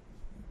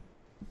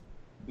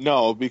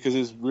 No, because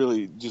it's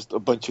really just a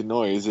bunch of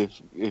noise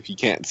if you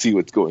can't see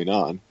what's going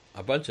on.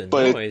 A bunch of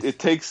But noise. it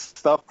takes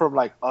stuff from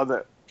like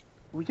other.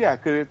 Well, yeah,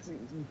 because it's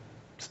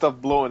stuff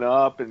blowing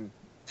up and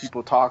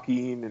people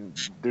talking,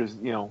 and there's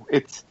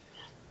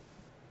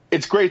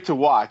it's great to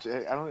watch.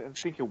 I don't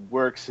think it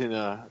works in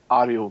a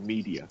audio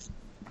media.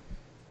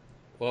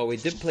 Well, we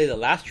did play the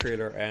last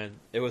trailer, and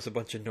it was a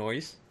bunch of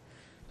noise.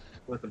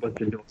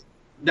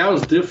 That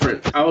was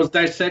different. I was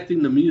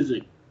dissecting the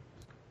music.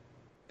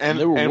 And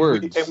there were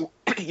words.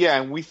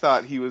 And we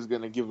thought he was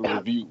going to give a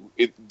review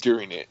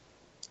during it.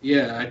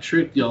 Yeah, I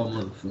tricked y'all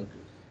motherfuckers.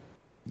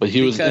 But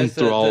he was Because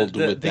enthralled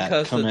the- with that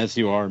because "Come the- As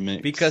You Are"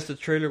 mix. Because the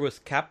trailer was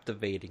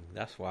captivating,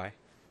 that's why.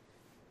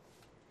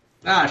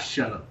 Ah,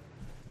 shut up.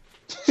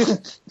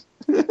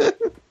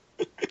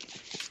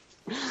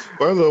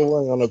 By the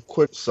way, on a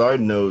quick side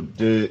note,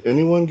 did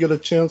anyone get a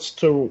chance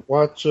to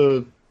watch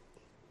the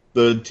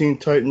Teen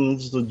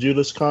Titans, the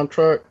Judas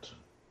Contract,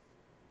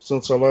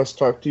 since I last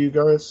talked to you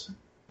guys?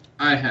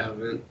 I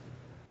haven't.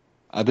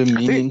 I've been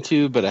meaning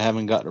to, but I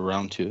haven't gotten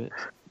around to it.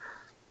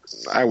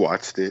 I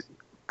watched it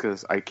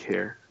because I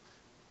care.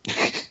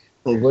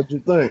 Well, what'd you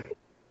think?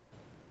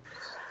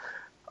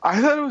 I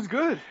thought it was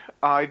good.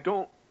 I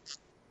don't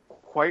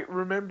quite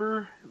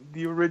remember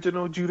the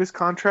original Judas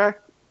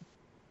Contract,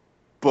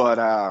 but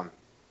I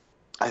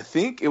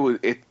think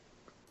it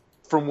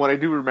from what I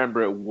do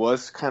remember, it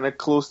was kind of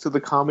close to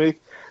the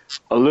comic.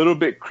 A little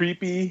bit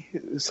creepy,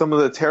 some of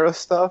the Tara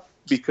stuff,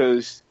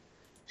 because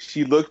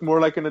she looked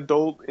more like an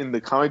adult in the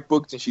comic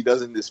book than she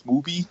does in this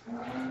movie.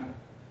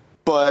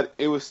 But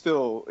it was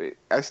still,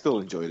 I still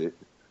enjoyed it.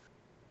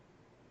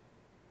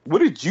 What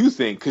did you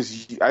think?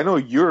 Because I know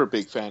you're a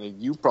big fan, and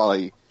you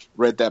probably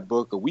read that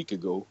book a week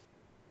ago.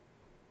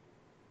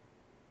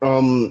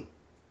 I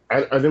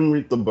didn't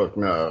read the book,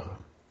 no.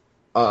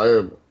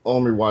 I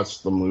only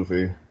watched the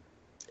movie.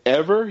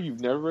 Ever?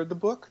 You've never read the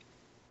book?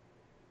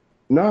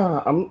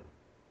 Nah,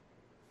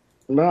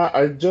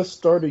 I just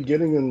started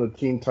getting into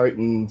Teen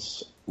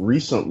Titans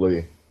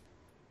recently.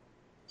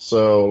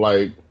 So,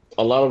 like,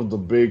 a lot of the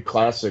big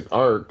classic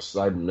arcs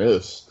I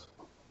missed.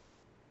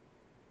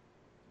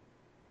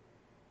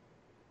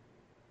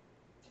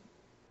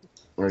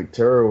 Like,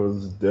 Tara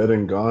was dead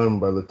and gone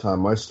by the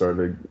time I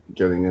started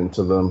getting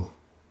into them.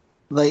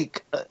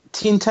 Like,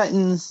 Teen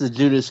Titans, the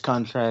Judas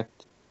Contract,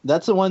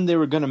 that's the one they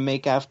were going to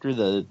make after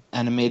the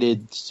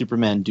animated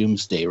Superman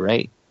Doomsday,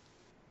 right?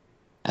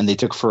 And they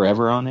took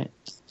forever on it?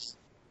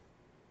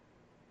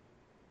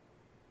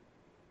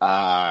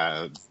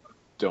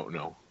 Don't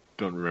know.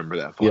 Don't remember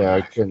that far. Yeah,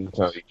 I couldn't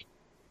tell you.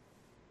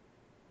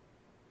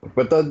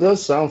 But that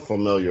does sound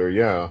familiar,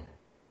 yeah.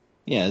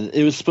 Yeah,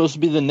 it was supposed to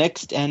be the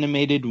next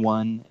animated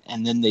one,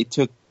 and then they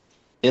quit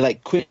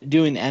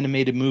doing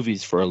animated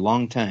movies for a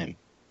long time.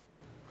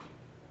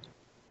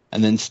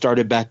 And then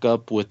started back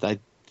up with, I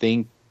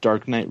think,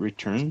 Dark Knight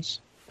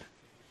Returns.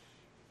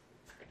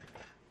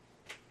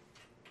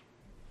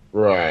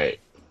 Right.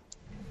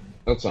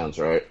 That sounds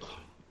right.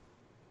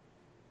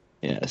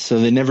 Yeah, so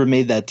they never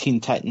made that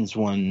Teen Titans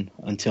one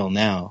until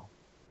now.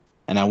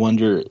 And I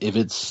wonder if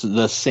it's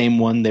the same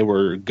one they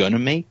were gonna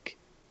make?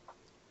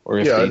 Or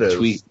if they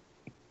tweet.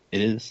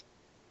 It is?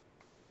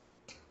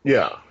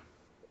 Yeah.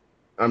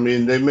 I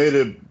mean, they made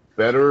it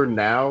better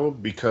now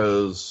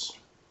because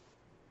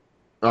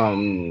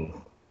the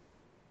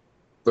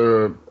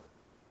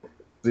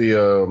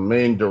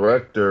main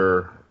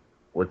director,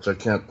 which I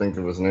can't think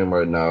of his name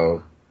right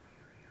now,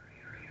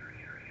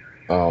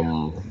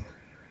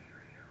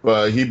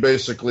 but he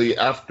basically,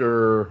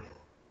 after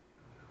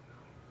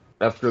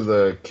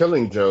the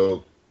Killing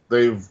Joke,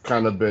 they've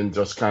kind of been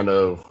just kind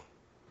of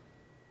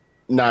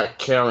not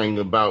caring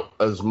about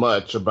as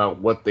much about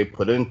what they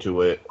put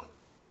into it,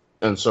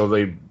 and so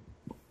they're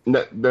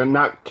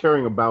not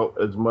caring about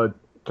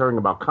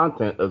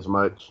content as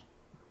much,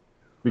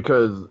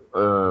 because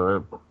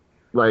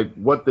like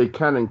what they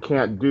can and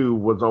can't do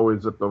was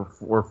always at the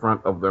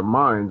forefront of their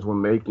minds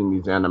when making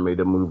these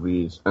animated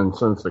movies, and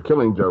since the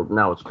Killing Joke,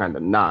 now it's kind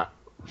of not.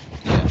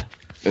 Yeah.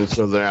 And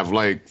so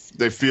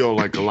they feel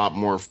like a lot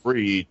more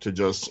free to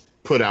just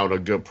put out a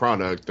good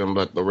product and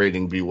let the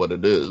rating be what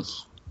it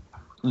is.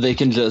 They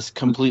can just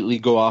completely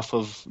go off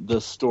of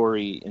the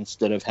story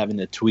instead of having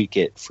to tweak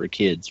it for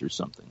kids or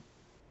something.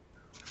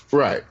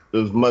 Right.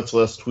 There's much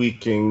less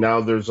tweaking.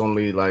 Now there's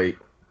only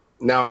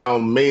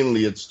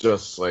mainly it's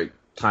just like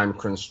time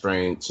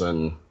constraints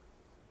and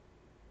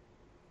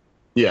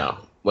yeah,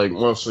 like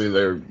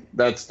mostly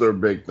that's their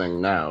big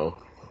thing now.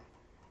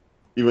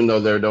 Even though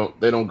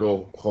they don't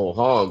go whole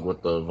hog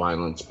with the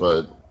violence,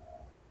 but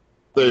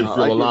they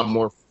feel a lot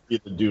more free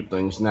to do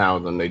things now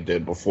than they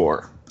did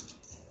before.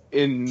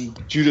 In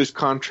Judas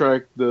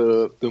Contract,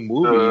 the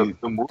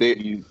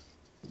movie,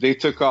 they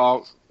took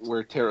out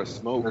where Tara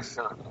smokes.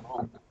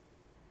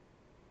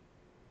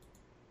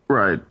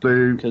 Right,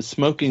 because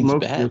smoking's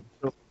bad.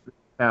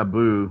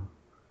 Taboo.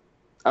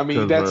 I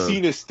mean, that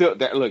scene is still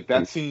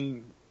that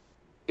scene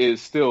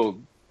is still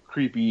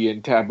creepy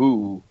and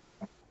taboo.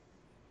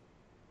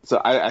 So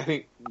I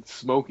think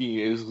smoking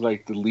is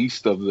like the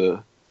least of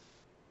the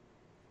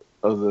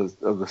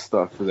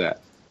stuff for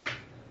that.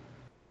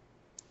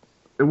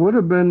 It would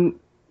have been,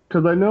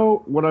 because I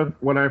know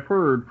what I've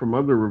heard from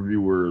other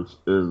reviewers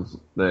is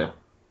that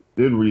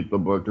did read the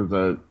book is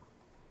that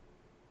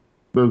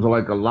there's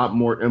like a lot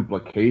more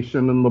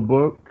implication in the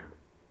book.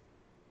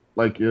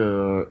 Like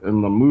in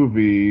the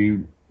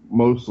movie,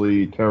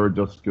 mostly Tara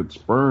just gets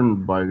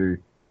burned by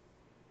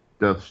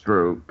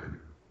Deathstroke.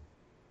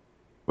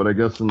 But I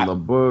guess in the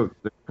book,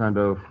 they kind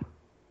of...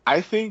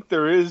 I think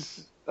there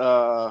is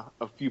a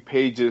few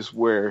pages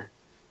where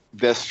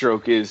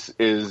Deathstroke is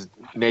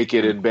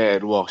naked in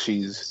bed while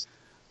she's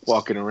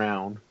walking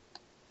around.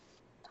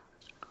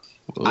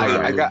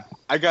 I got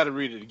to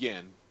read it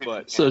again.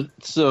 But so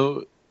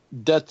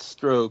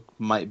Deathstroke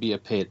might be a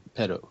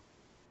pedo.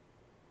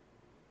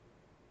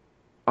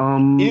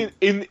 In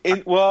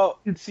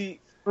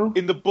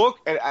the book,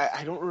 and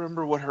I don't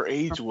remember what her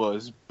age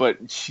was,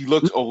 but she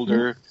looks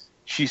older.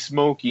 She's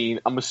smoking.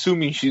 I'm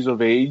assuming she's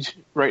of age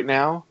right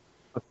now.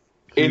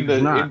 In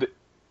the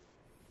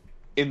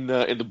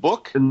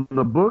book? In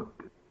the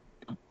book,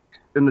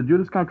 in the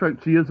Judas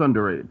Contract, she is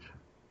underage.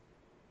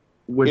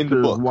 Which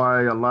is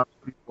why a lot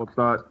of people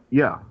thought,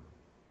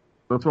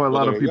 that's why a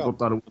lot of people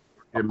thought it would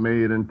get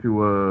made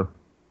into a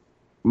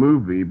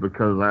movie,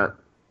 because that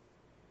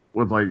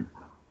was like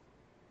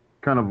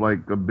kind of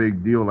like a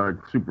big deal,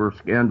 like super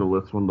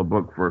scandalous when the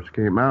book first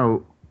came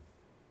out.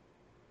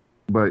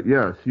 But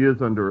yeah, she is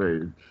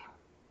underage.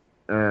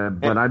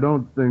 But I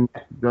don't think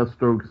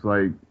Deathstroke's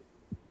like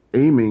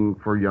aiming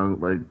for young,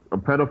 like a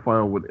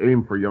pedophile would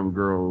aim for young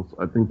girls.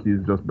 I think he's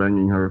just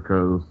banging her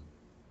because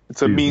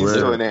it's a means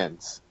to an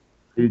end.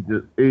 Age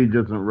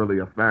isn't really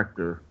a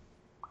factor.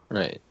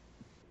 Right.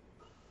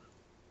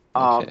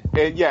 And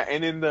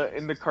in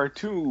the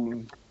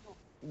cartoon,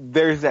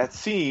 there's that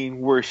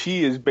scene where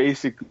she is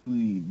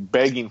basically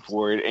begging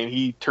for it, and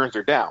he turns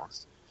her down.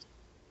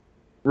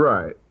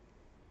 Right.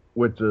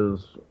 Which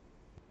is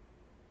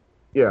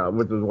I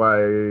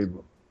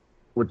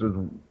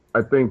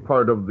think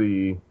part of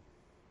the,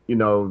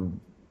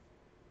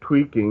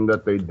 tweaking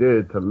that they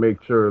did to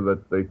make sure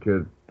that they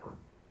could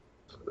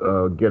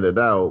get it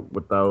out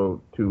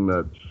without too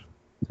much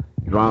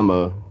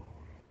drama.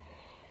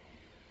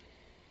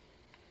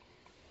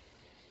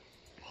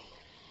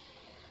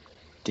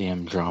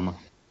 Damn drama.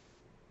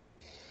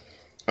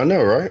 I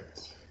know, right?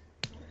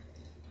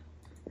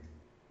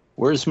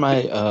 Where's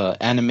my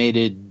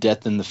animated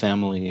Death in the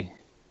Family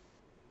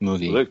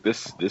movie? Look,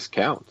 this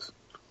counts.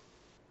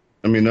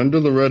 I mean, Under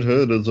the Red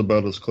Hood is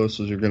about as close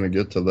as you're going to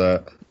get to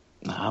that.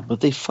 Nah, but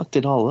they fucked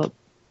it all up.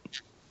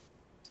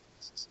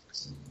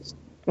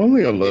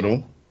 Only a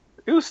little.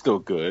 It was still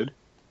good.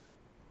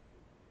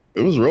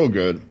 It was real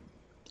good.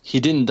 He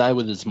didn't die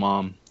with his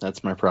mom.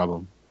 That's my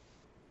problem.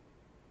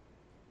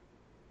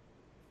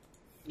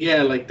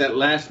 Yeah, like that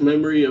last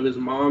memory of his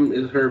mom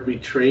is her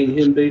betraying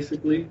him,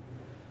 basically.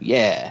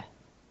 Yeah.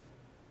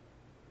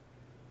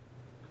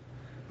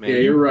 Man, yeah,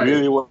 you're right.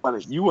 Really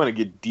want to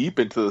get deep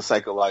into the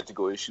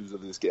psychological issues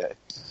of this guy.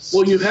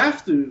 Well, you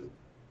have to.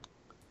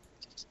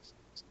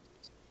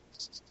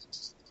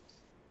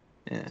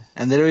 Yeah,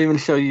 and they don't even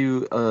show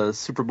you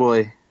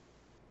Superboy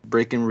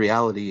breaking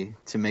reality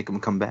to make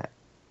him come back.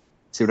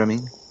 See what I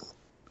mean?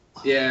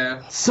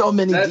 Yeah. So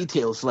many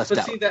details left out.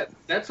 But see,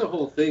 that's a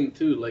whole thing,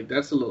 too. Like,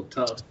 that's a little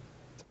tough.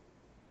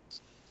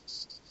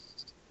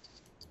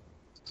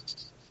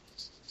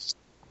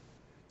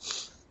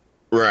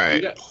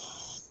 Right.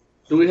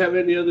 Do we have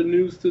any other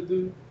news to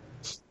do?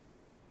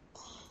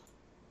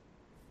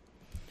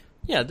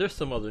 Yeah, there's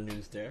some other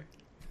news there.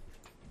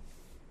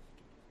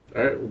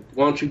 All right,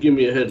 why don't you give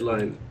me a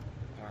headline?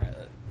 All right,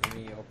 let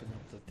me open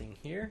up the thing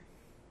here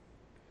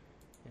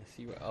and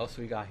see what else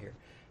we got here.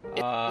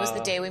 It was the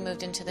day we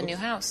moved into the new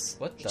house.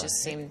 What it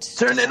just seemed...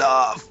 Turn it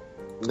off!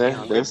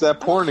 There's that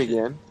porn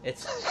again.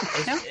 It's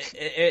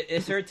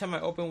every time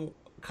I open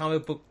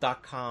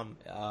comicbook.com,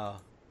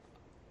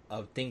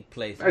 a thing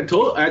plays. I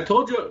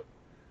told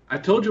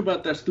you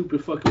about that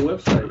stupid fucking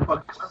website.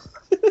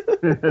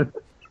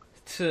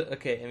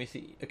 Okay, let me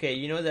see. Okay,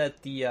 you know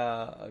that the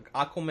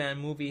Aquaman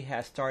movie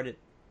has started.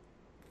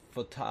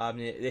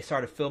 They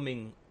started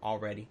filming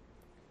already.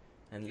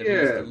 And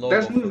yeah,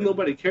 that's news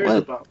nobody cares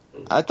about.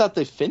 I thought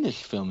they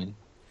finished filming.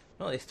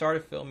 No, they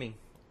started filming.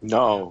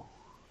 No,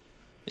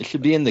 it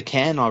should be in the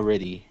can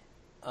already.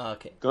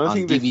 Okay. The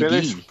only thing they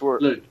finished for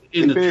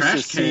in the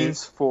trash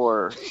scenes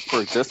for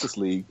Justice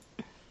League.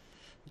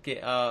 Okay,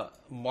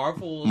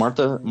 Marvel's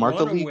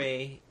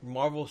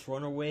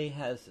Runaway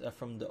has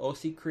from the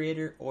OC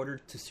creator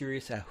ordered to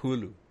series at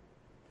Hulu.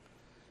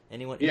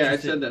 Anyone? Yeah,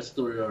 interested? I said that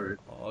story already.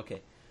 Oh,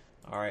 okay.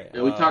 All right.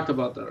 Yeah, we talked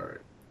about that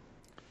already.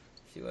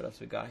 See what else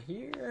we got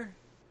here.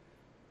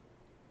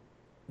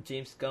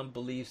 James Gunn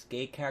believes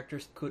gay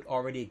characters could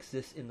already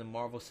exist in the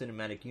Marvel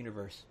Cinematic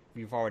Universe.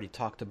 We've already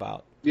talked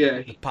about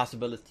the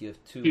possibility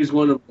of two. He's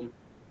one of them.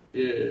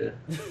 Yeah.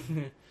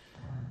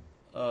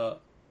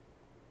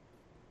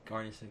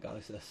 Guardians of the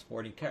Galaxy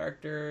sporting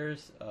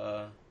characters.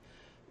 Have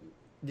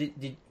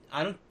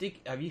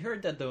you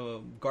heard that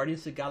the Guardians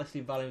of the Galaxy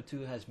Volume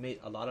 2 has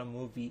made a lot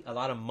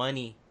of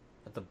money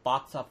at the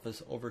box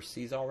office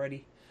overseas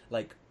already,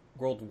 like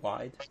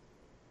worldwide?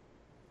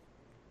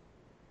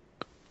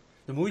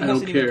 The movie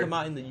hasn't even come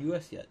out in the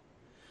US yet.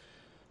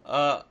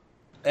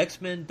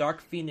 X-Men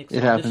Dark Phoenix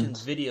audition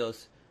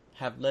videos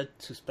have led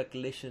to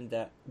speculation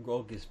that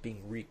Rogue is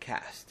being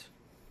recast.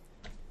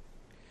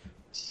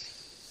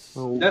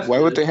 Why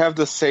would they have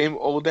the same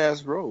old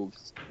ass Rogue?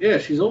 Yeah,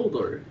 she's old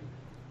already.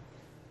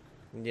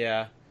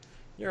 Yeah,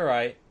 you're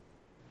right.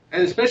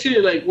 And especially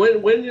like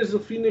when is the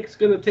Phoenix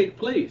gonna take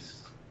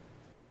place?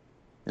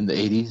 In the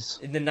 80s?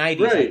 In the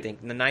 90s, right. I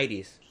think. In the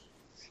 90s.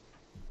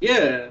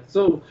 Yeah,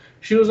 so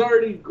she was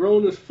already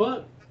grown as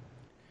fuck.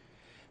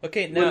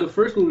 Okay, now when the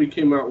first movie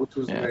came out, which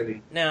was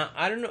 90. Now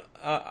I don't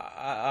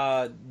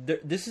know.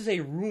 This is a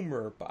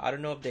rumor, but I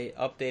don't know if they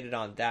updated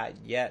on that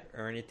yet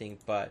or anything.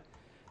 But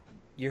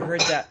you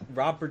heard that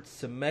Robert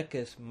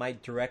Zemeckis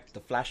might direct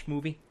the Flash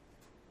movie.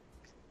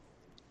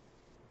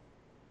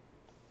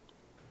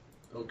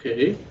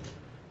 Okay.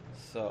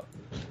 So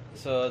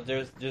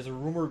there's a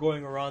rumor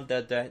going around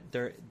that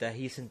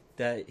he's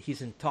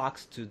in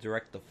talks to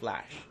direct the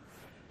Flash.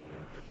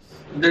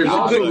 There's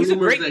he's a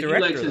great director.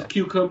 He likes his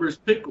cucumbers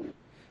pickled.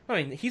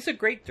 I mean, he's a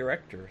great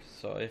director.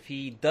 So if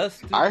he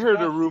does, I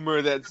heard a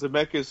rumor that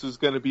Zemeckis was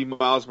going to be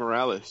Miles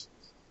Morales,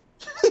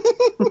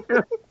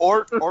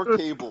 or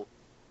Cable.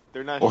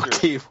 They're not sure.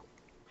 Cable.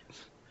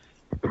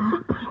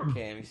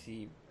 Okay, let me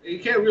see. You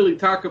can't really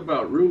talk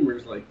about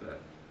rumors like that.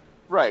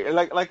 Right,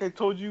 like I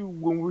told you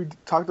when we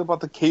talked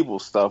about the Cable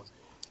stuff,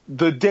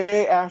 the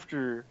day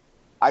after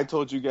I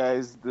told you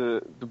guys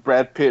the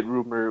Brad Pitt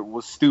rumor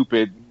was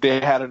stupid, they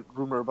had a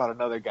rumor about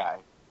another guy.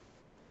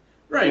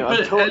 Right, you know,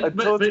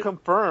 until it's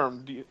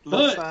confirmed, you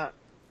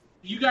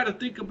got to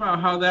think about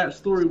how that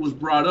story was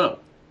brought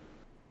up.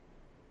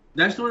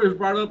 That story was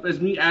brought up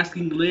as me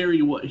asking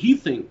Larry what he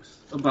thinks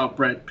about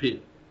Brad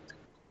Pitt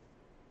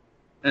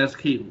as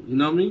Cable. You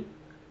know what I mean?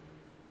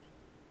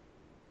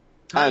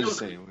 I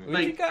understand.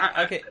 Like,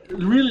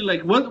 really,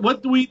 like,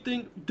 what do we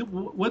think?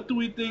 What do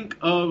we think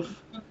of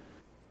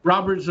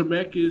Robert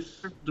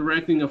Zemeckis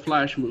directing a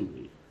Flash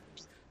movie?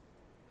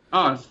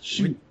 Oh,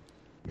 shoot!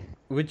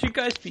 Would you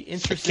guys be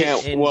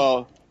interested in?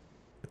 Well,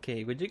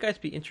 okay. Would you guys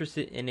be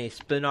interested in a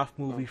spin-off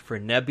movie for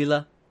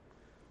Nebula?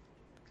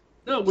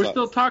 No, we're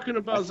still talking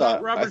about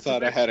Robert. I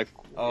thought I had a.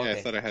 Oh, okay. Yeah,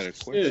 I thought I had a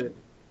question.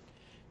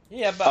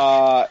 Yeah,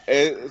 but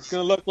it's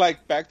gonna look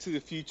like Back to the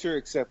Future,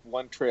 except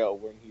one trail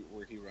where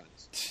he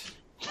runs.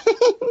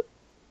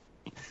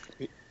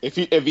 If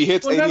he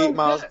hits 88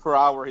 miles per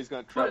hour, he's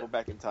gonna travel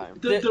back in time.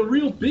 The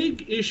real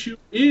big issue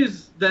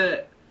is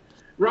that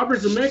Robert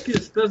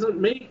Zemeckis doesn't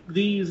make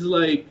these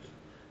like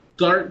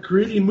dark,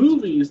 gritty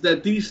movies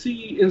that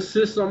DC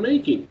insists on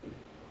making.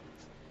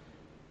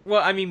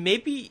 Well, I mean,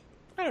 maybe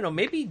I don't know.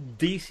 Maybe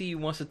DC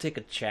wants to take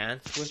a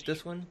chance with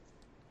this one.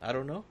 I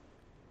don't know.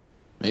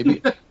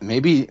 Maybe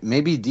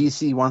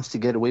DC wants to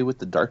get away with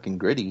the dark and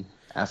gritty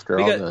after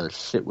all the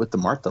shit with the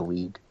Martha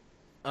League.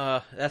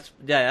 That's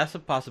a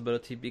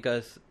possibility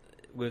because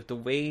with the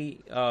way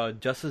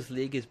Justice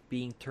League is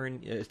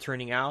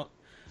turning out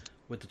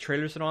with the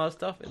trailers and all that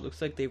stuff, it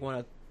looks like they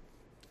want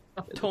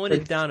to tone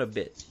it down a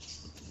bit.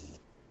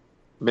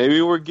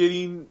 Maybe we're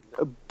getting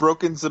a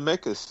broken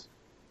Zemeckis.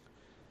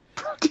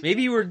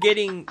 Maybe we're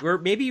getting.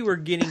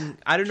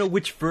 I don't know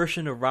which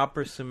version of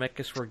Robert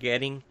Zemeckis we're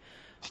getting,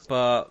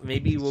 but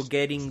maybe we're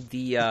getting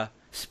the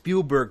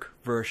Spielberg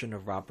version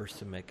of Robert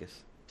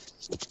Zemeckis.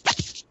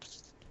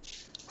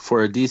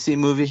 For a DC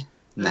movie?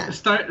 Nah.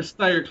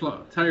 Tiger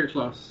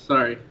Claw.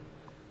 Sorry.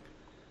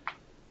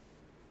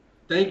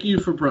 Thank you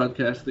for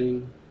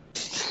broadcasting.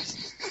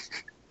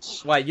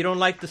 Why, you don't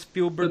like the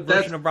Spielberg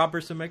version of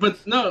Robert Zemeckis?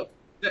 But no,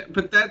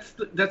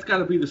 that's got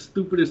to be the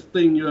stupidest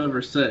thing you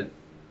ever said.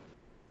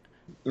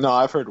 No,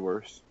 I've heard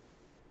worse.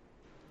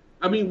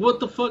 I mean, what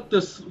the fuck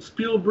does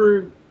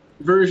Spielberg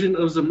version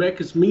of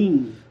Zemeckis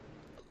mean?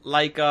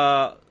 Like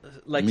some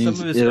of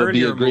his it'll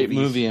earlier be a great movies.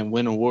 movie and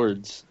win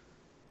awards.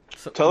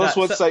 Tell us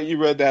what site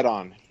you read that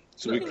on,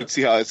 so we can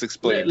see how it's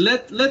explained.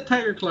 Let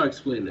Tiger Claw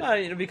explain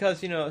it. Because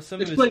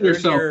some explain of his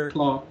yourself, earlier,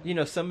 Claw.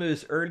 Some of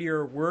his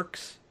earlier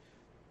works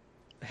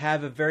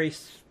have a very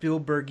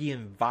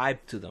Spielbergian vibe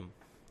to them.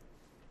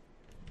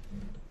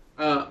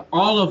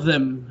 All of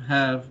them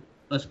have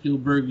a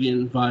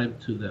Spielbergian vibe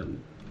to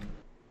them.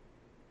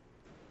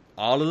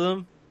 All of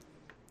them?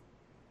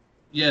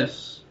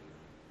 Yes.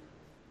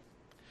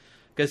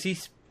 Because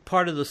he's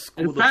part of the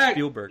school In fact, of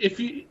Spielberg.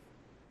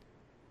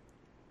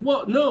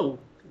 Well, no.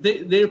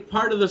 They're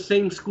part of the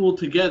same school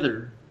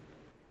together.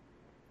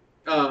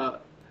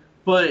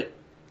 But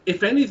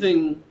if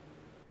anything,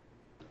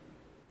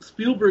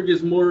 Spielberg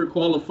is more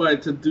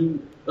qualified to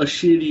do a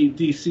shitty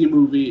DC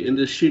movie in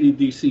the shitty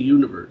DC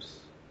universe.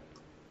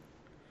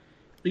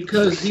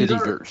 Because he's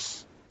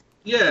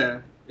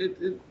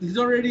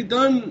already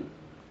done.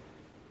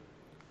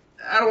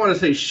 I don't want to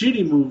say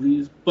shitty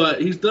movies,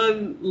 but he's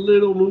done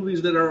little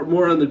movies that are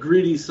more on the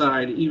gritty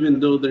side, even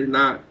though they're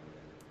not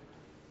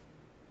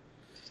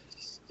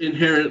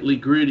inherently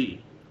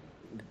gritty.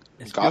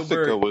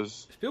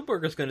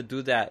 Spielberg is going to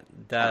do that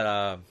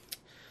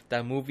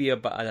movie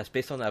about that's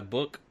based on that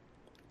book,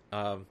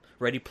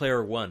 Ready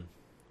Player One.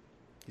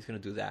 He's going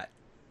to do that.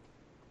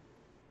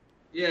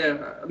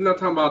 Yeah, I'm not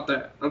talking about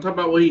that. I'm talking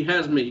about what he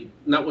has made,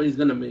 not what he's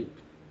going to make.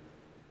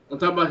 I'm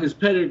talking about his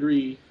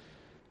pedigree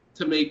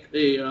to make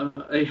a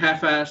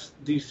half-assed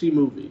DC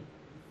movie.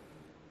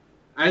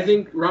 I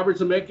think Robert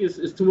Zemeckis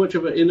is too much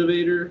of an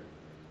innovator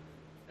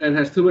and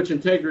has too much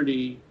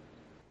integrity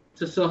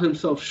to sell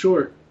himself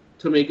short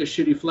to make a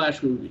shitty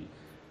Flash movie.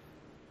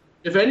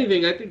 If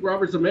anything, I think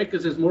Robert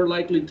Zemeckis is more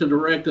likely to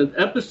direct an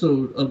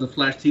episode of the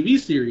Flash TV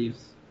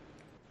series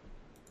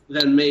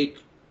than make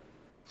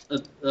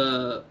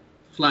a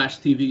Flash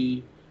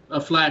DC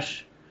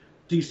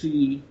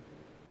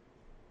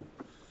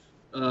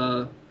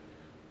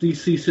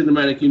DC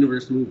Cinematic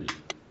Universe movie.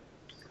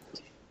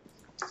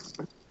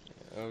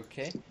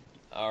 Okay.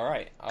 All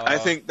right. I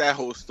think that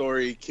whole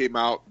story came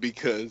out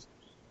because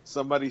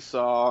somebody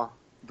saw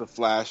the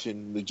Flash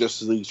in the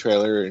Justice League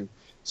trailer and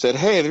said,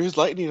 "Hey, there's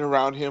lightning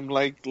around him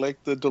like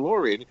the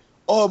DeLorean."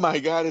 Oh my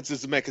God, it's a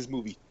Zemeckis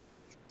movie.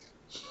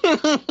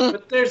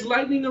 But there's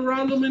lightning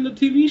around him in the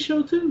TV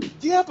show too.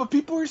 Yeah, but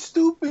people are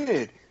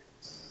stupid.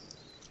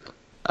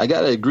 I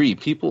gotta agree,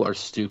 people are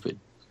stupid.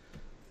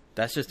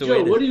 That's just the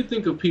Joe, way. What do you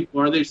think of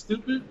people? Are they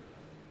stupid?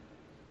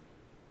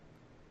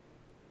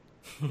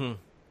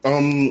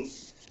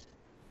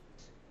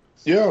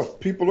 Yeah,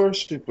 people are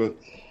stupid.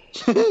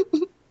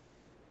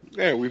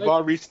 Yeah, we've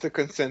all reached a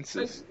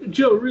consensus.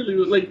 Joe,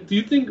 really, do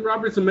you think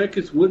Robert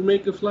Zemeckis would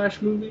make a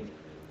Flash movie?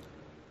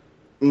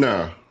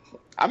 No.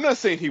 I'm not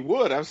saying he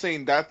would. I'm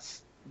saying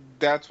that's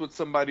what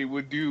somebody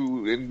would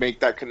do and make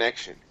that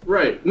connection.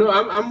 Right. No,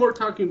 I'm more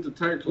talking to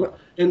Tiger Claw.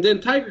 And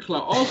then Tiger Claw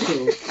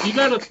also, you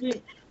gotta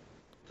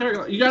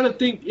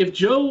think, if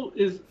Joe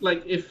is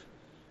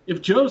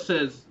if Joe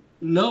says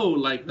no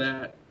like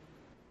that,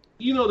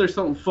 there's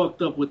something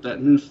fucked up with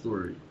that news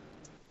story.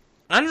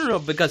 I don't know,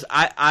 because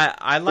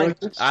I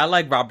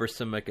like Robert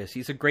Zemeckis.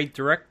 He's a great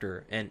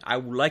director, and I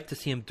would like to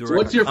see him direct.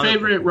 What's your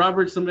favorite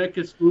Robert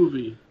Zemeckis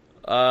movie?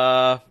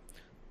 I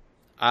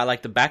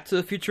like the Back to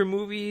the Future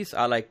movies.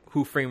 I like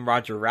Who Framed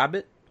Roger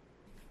Rabbit.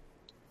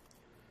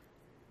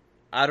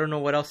 I don't know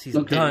what else he's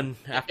done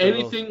after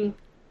anything.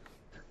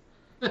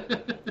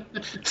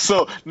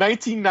 So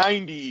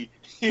 1990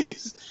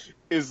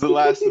 is the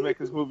last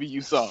Zemeckis movie you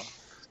saw.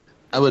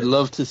 I would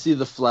love to see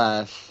The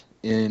Flash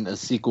in a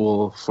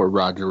sequel for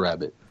Roger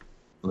Rabbit.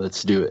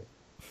 Let's do it.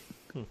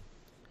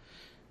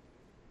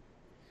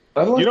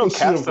 I'd like you know, to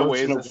see a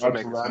Castaway version of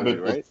Roger Rabbit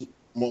right?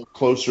 More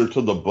closer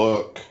to the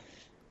book.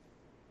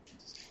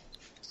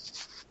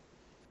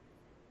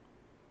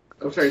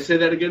 I'm sorry, say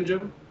that again,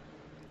 Joe?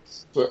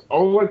 So I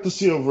would like to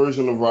see a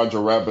version of Roger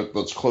Rabbit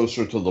that's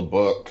closer to the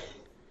book.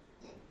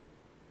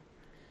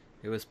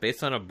 It was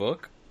based on a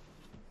book?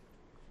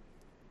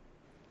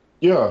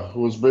 Yeah, it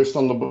was based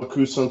on the book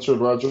Who Censored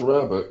Roger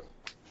Rabbit.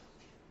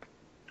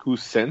 Who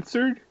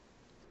censored?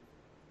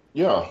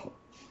 Yeah.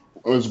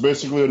 It was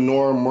basically a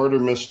noir murder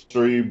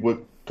mystery with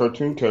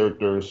cartoon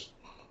characters.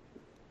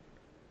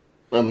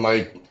 And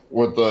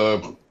with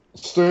the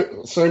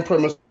same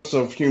premise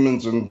of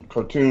humans and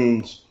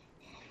cartoons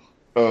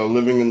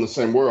living in the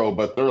same world,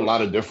 but there are a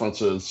lot of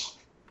differences.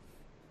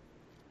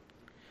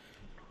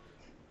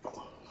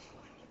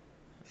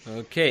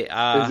 Okay.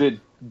 Is it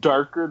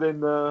darker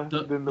than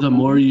the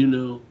more you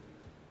know?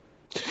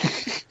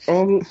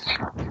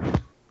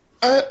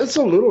 It's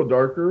a little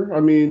darker.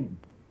 I mean,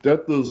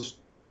 death is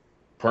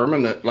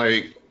permanent.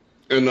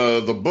 In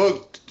the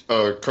book,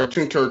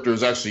 cartoon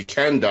characters actually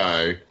can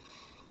die.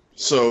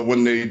 So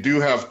when they do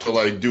have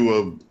to do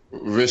a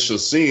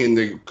vicious scene,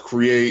 they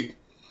create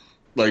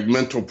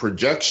mental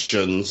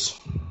projections.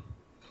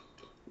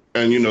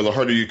 And the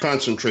harder you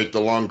concentrate,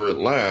 the longer it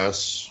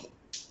lasts.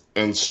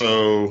 And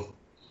so,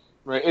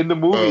 right in the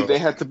movie, they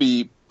had to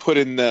be put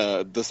in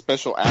the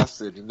special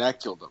acid, and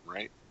that killed them,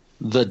 right?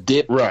 The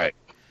dip, right.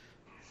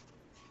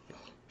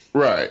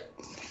 Right.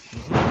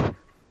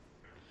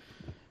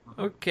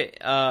 Okay.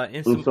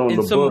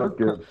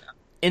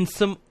 In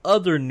some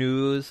other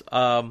news,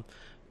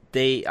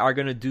 they are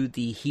gonna do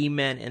the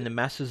He-Man and the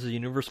Masters of the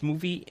Universe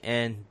movie,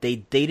 and they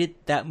dated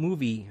that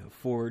movie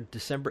for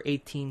December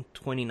 18,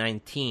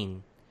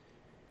 2019.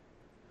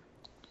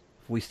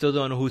 We still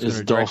don't know who's going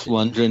to direct it. Is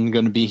Dolph Lundgren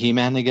going to be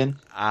He-Man again?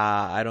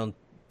 I don't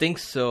think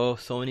so.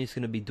 Sony's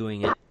going to be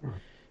doing it.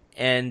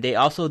 And they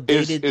also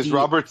dated. Is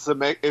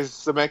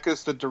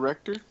Zemeckis the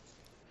director?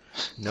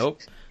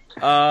 Nope.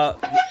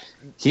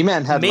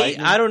 He-Man had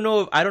lightning. I don't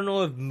know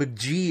if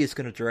McGee is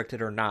going to direct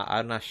it or not.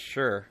 I'm not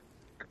sure.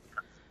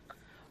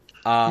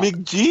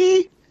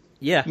 McGee?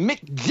 Yeah.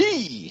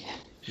 McGee.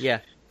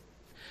 Yeah.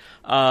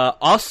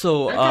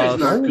 Also, that guy's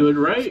not good,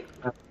 right?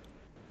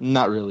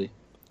 Not really.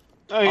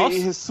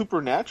 His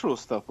supernatural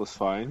stuff was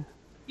fine.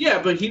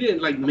 Yeah, but he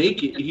didn't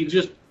make it. He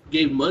just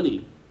gave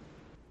money.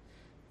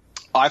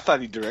 I thought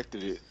he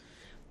directed it.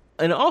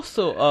 And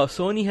also,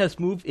 Sony has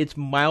moved its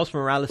Miles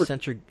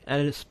Morales-centric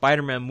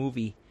Spider-Man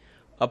movie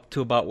up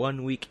to about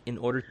 1 week in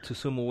order to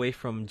zoom away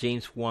from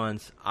James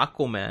Wan's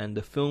Aquaman.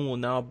 The film will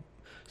now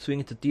swing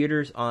into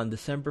theaters on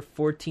December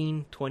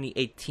 14,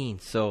 2018.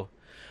 So,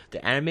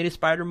 the animated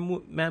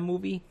Spider-Man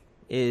movie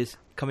is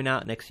coming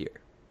out next year.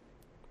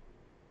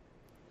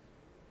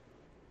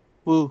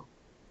 Woo.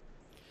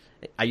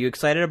 Are you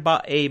excited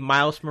about a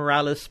Miles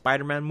Morales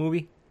Spider-Man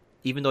movie,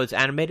 even though it's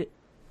animated?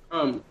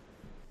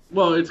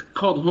 Well, it's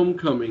called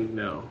Homecoming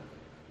now.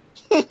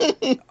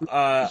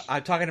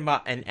 I'm talking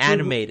about an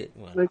animated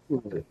one.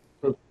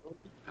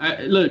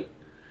 Look,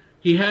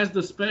 he has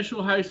the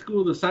special high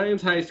school, the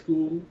science high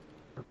school.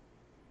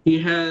 He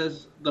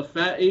has the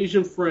fat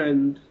Asian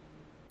friend.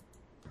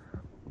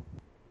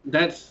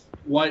 That's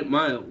White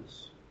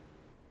Miles.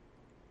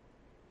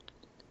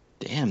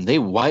 Damn, they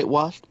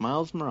whitewashed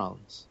Miles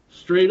Morales.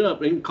 Straight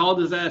up, and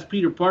called his ass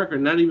Peter Parker,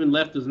 not even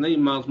left his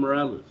name Miles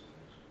Morales.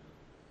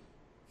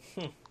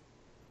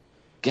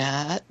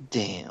 God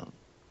damn.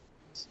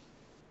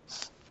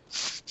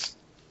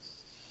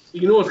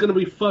 You know what's going to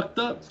be fucked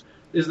up?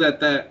 Is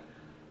that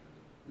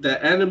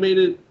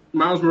animated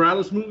Miles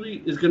Morales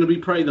movie is going to be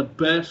probably the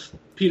best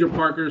Peter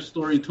Parker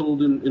story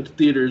told in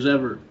theaters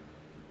ever.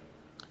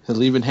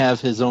 He'll even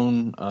have his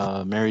own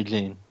Mary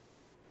Jane.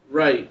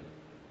 Right.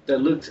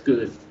 That looks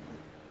good.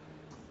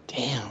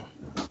 Damn.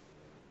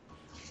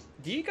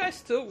 Did you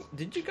guys? All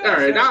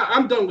right,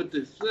 I'm done with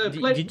this.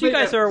 Did you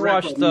guys ever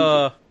watch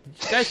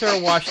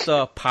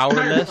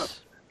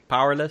Powerless?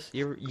 Powerless?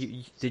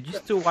 Did you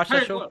still watch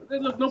that show?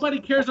 Look, nobody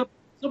cares.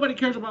 Nobody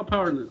cares about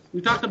Powerless.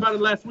 We talked about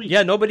it last week.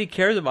 Yeah, nobody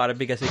cares about it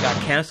because it got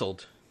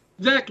canceled.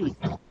 Exactly.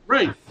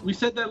 Right. We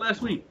said that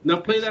last week. Now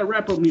play that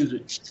wrap-up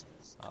music.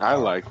 I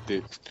liked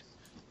it.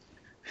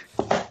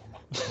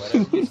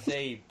 Whatever you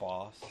say,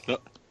 boss. No.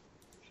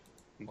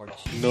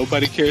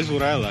 Nobody cares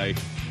what I like.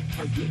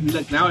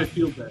 Now I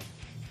feel bad.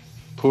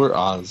 Poor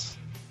Oz.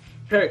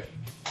 Hey,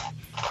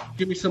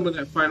 give me some of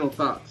that final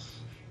thoughts.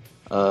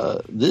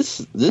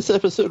 This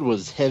episode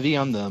was heavy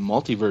on the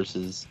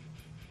multiverses,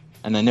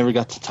 and I never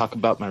got to talk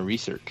about my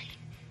research.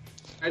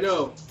 I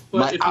know. But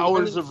My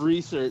hours of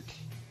research.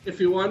 If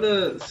you want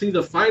to see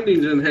the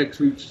findings in Hex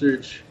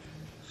Research,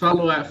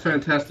 follow at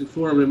Fantastic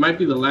Forum. It might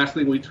be the last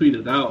thing we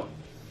tweeted out.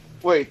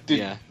 Wait,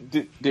 did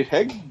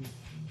Hex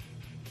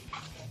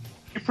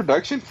do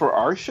production for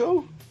our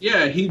show?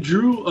 Yeah, he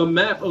drew a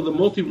map of the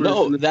multiverse.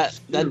 No,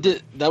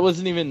 that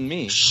wasn't even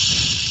me.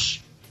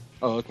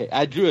 Oh, okay.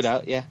 I drew it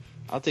out. Yeah,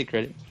 I'll take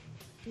credit.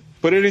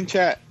 Put it in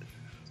chat.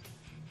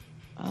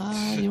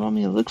 You want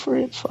me to look for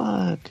it?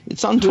 Fuck.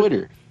 It's on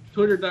Twitter.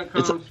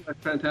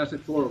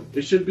 Twitter.com/Fantastic Forum.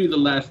 It should be the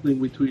last thing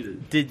we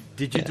tweeted. Did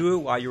you do it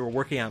while you were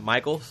working at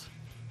Michael's?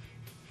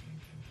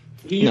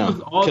 No,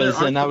 because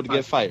then I would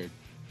get fired.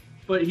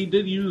 But he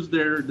did use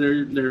their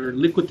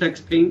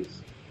Liquitex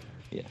paints.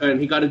 Yeah. And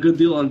he got a good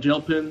deal on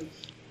gel pens.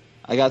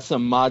 I got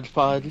some Mod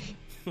Podge.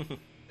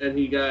 And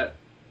he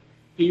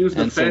used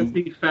the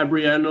fancy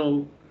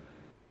Fabriano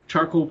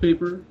charcoal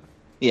paper.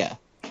 Yeah.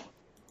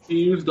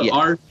 He used the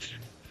Arch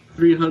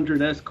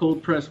 300S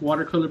cold press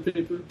watercolor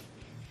paper.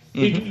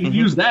 He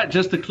used that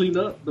just to clean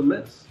up the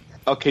mess.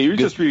 Okay, you're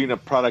just reading a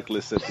product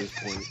list at this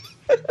point.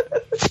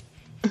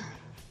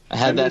 I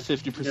had that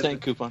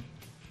 50% coupon.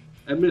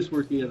 I miss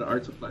working at an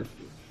art supply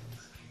store.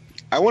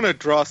 I want to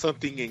draw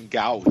something in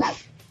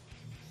gouache.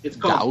 It's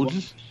called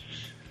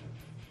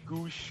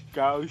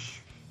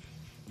gouache.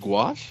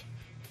 Gouache?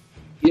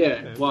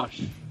 Yeah,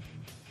 gouache.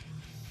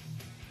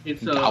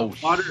 It's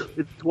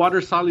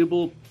water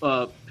soluble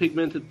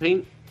pigmented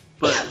paint,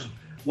 but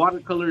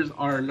watercolors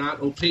are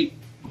not opaque.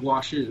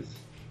 Gouache is.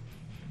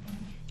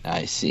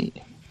 I see.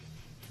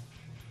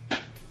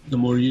 The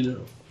more you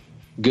know.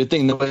 Good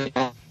thing nobody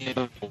has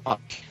to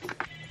watch.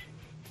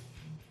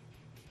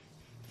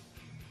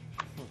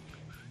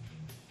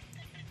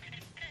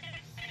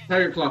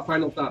 Tiger Claw,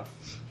 final thoughts.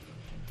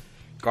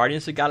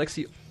 Guardians of the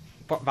Galaxy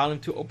Volume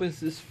 2 opens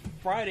this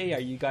Friday. Are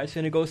you guys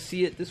going to go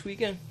see it this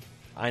weekend?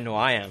 I know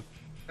I am.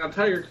 Now,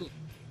 Tiger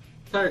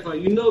Claw,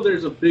 you know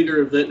there's a bigger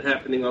event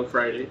happening on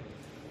Friday.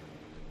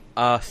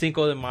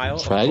 Cinco de Mayo.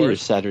 Friday or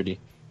Saturday?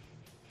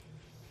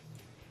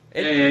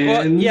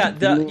 Cinco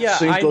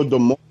de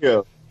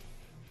Mayo.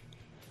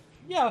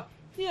 Yeah,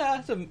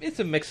 it's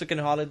a Mexican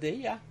holiday,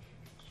 yeah.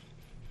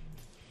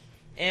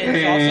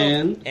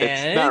 And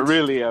it's not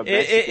really a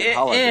Mexican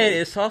holiday. And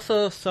it's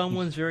also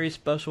someone's very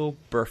special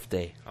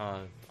birthday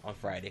on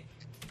Friday,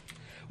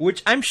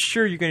 which I'm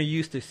sure you're going to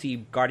use to see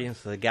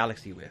Guardians of the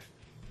Galaxy with.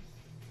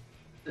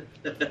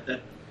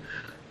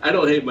 I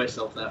don't hate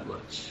myself that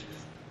much.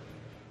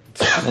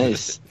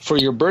 Nice. For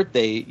your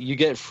birthday, you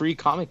get free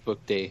comic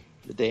book day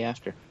the day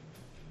after.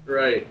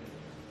 Right.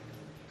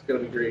 It's going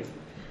to be great.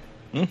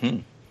 Mm-hmm.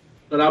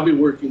 But I'll be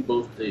working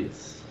both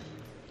days.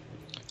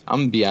 I'm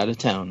going to be out of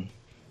town.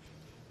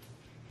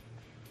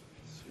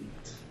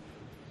 Sweet.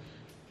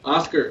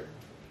 Oscar,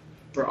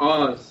 for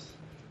Oz,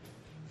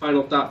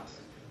 final thoughts.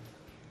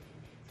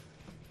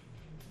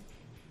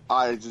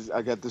 I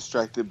got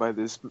distracted by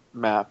this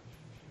map.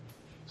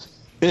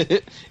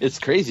 It's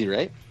crazy,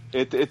 right?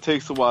 It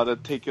takes a while to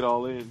take it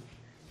all in.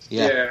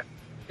 Yeah.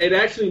 It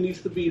actually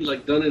needs to be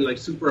done in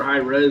super high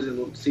res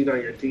and seen on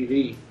your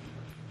TV.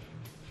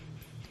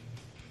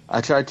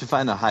 I tried to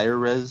find a higher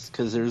res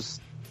because there's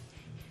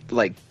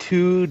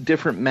 2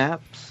 different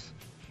maps.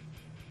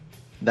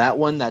 That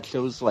one that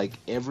shows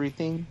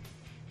everything,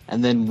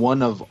 and then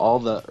one of all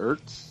the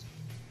Earths.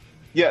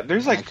 Yeah,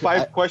 there's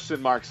 5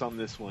 question marks on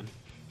this one.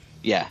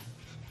 Yeah.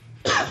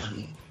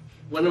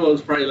 One of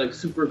them's probably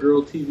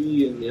Supergirl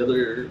TV and the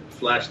other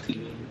Flash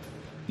TV.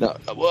 No,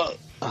 well,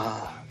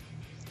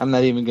 I'm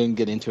not even going to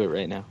get into it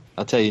right now.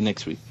 I'll tell you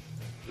next week.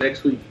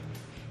 Next week.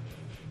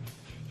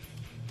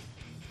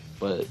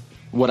 But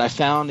what I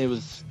found, it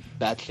was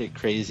batshit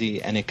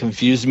crazy, and it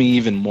confused me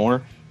even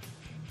more.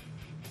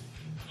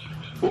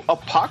 Well,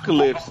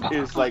 Apocalypse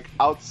is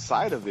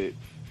outside of it.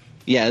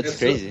 Yeah, it's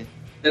crazy.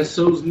 And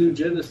so's New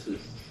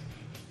Genesis.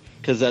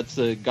 Because that's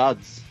the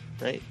gods,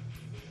 right?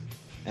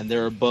 And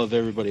they're above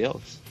everybody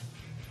else.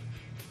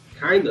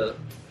 Kinda,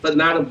 but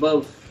not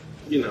above,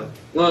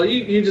 Well,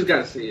 you just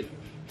gotta see it.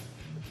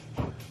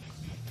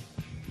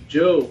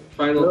 Joe,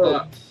 final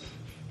thoughts.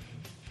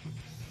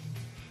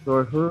 So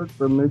I heard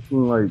they're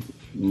making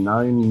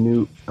 9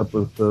 new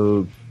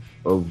episodes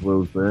of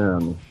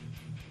Roseanne.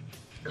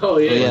 Oh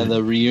yeah. Oh, yeah,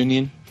 the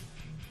reunion.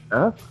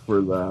 Ask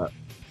for that.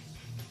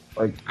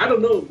 I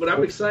don't know, but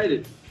I'm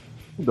excited.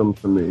 Them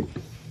to me.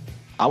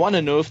 I want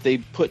to know if they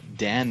put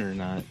Dan or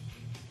not.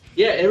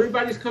 Yeah,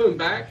 everybody's coming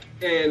back,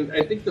 and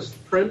I think the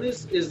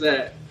premise is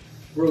that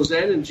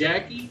Roseanne and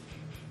Jackie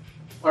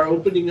are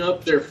opening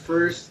up their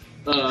first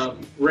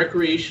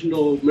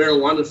recreational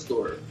marijuana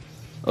store.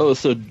 Oh,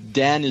 so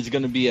Dan is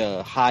going to be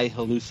a high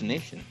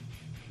hallucination.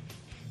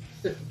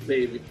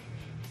 Maybe.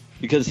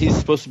 Because he's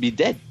supposed to be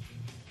dead.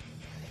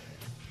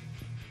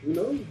 Who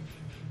knows?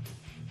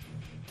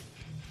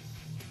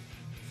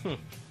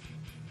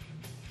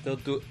 They'll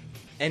do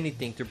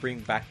anything to bring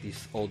back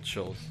these old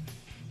shows.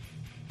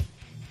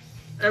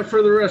 And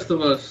for the rest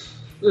of us,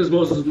 this is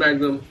Moses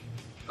Magnum.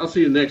 I'll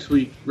see you next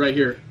week right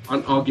here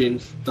on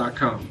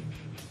allgames.com.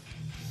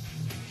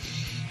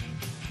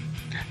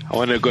 I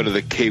want to go to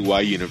the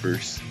KY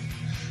universe.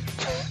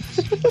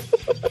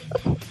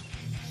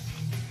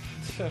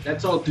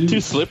 That's all dudes.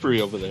 Too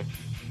slippery over there.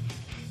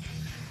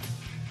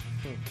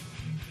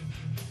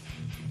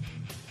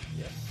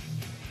 Yeah.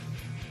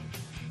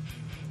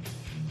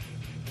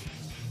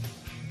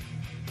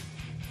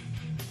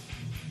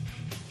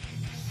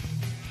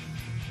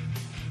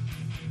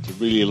 It's a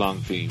really long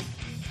theme.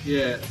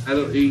 Yeah,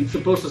 he's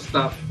supposed to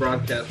stop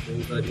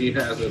broadcasting, but he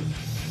hasn't.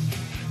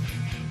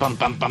 Bum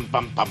bum bum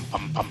bum bum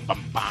bum bum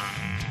bum bum.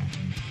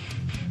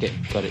 Okay,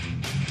 got it.